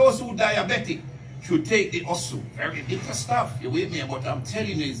Nigeria. For those who diabetic, should take the Osu. Very bitter stuff, you with me? But I'm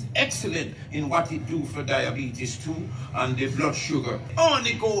telling you, it's excellent in what it do for diabetes too and the blood sugar.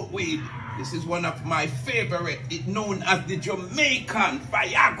 Only goat weed. This is one of my favorite. It's known as the Jamaican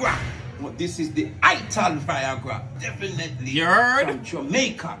Viagra. Well, this is the Ital Viagra. Definitely from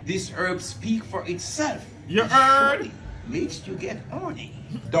Jamaica. This herb speak for itself. You heard? Makes you get horny.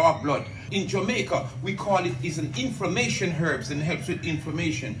 Dark blood. In Jamaica, we call it is an inflammation herbs and helps with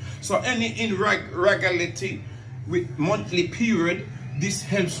inflammation. So any irregularity with monthly period, this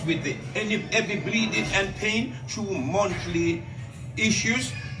helps with it. Any heavy bleeding and pain through monthly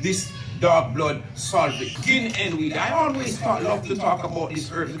issues, this dark blood solve it. Gin and weed. I always love to talk about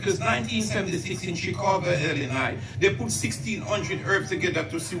these herbs because 1976 in Chicago, Illinois, they put 1,600 herbs together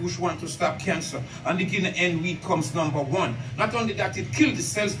to see which one to stop cancer. And the gin and weed comes #1. Not only that, it kills the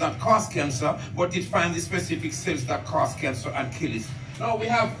cells that cause cancer, but it finds the specific cells that cause cancer and kill it. Now we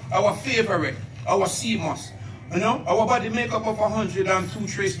have our favorite, our sea moss. You know, our body make up of 102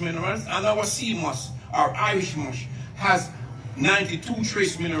 trace minerals, and our sea moss, our Irish moss, has 92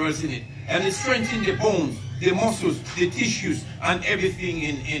 trace minerals in it, and it strengthens the bones, the muscles, the tissues, and everything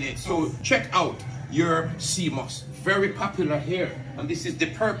in it. So check out your sea moss. Very popular here, and this is the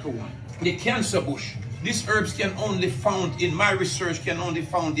purple one. The cancer bush. These herbs can only found in my research can only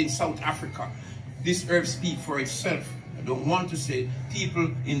found in South Africa. This herb speak for itself. I don't want to say people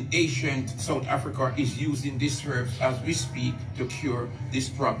in Asia and South Africa is using these herbs as we speak to cure this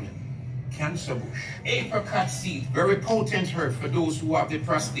problem. Cancer bush. Apricot seed, very potent herb for those who have the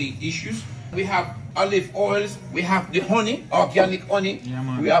prostate issues. We have olive oils, we have the honey, organic honey.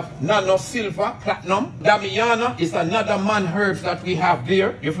 We have nano silver, platinum. Damiana is another man herbs that we have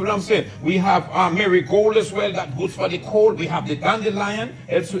there. You feel what I'm saying? We have marigold as well, that good for the cold. We have the dandelion,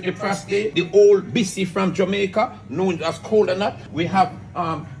 helps with the prostate. The old bisi from Jamaica, known as coconut. We have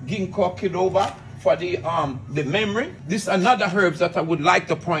ginkgo biloba for the memory. This is another herbs that I would like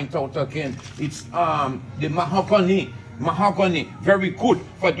to point out again. It's the mahogany. Mahogany, very good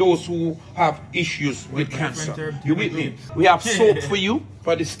for those who have issues with cancer. You with me? We have soap for you,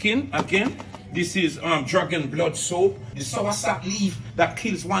 for the skin, again. This is dragon blood soap. The soursop leaf that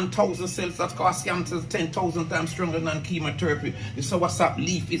kills 1,000 cells that cause cancer 10,000 times stronger than chemotherapy. The soursop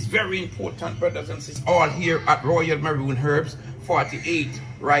leaf is very important, brothers and sisters. All here at Royal Maroon Herbs, 48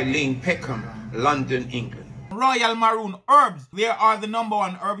 Rye Lane, Peckham, London, England. Royal Maroon Herbs, they are the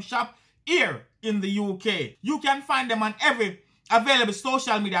 #1 herb shop here in the UK. You can find them on every available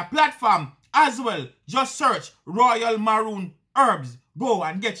social media platform as well. Just search Royal Maroon Herbs. Go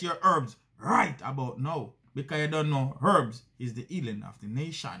and get your herbs right about now, because you don't know herbs is the healing of the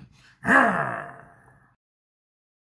nation.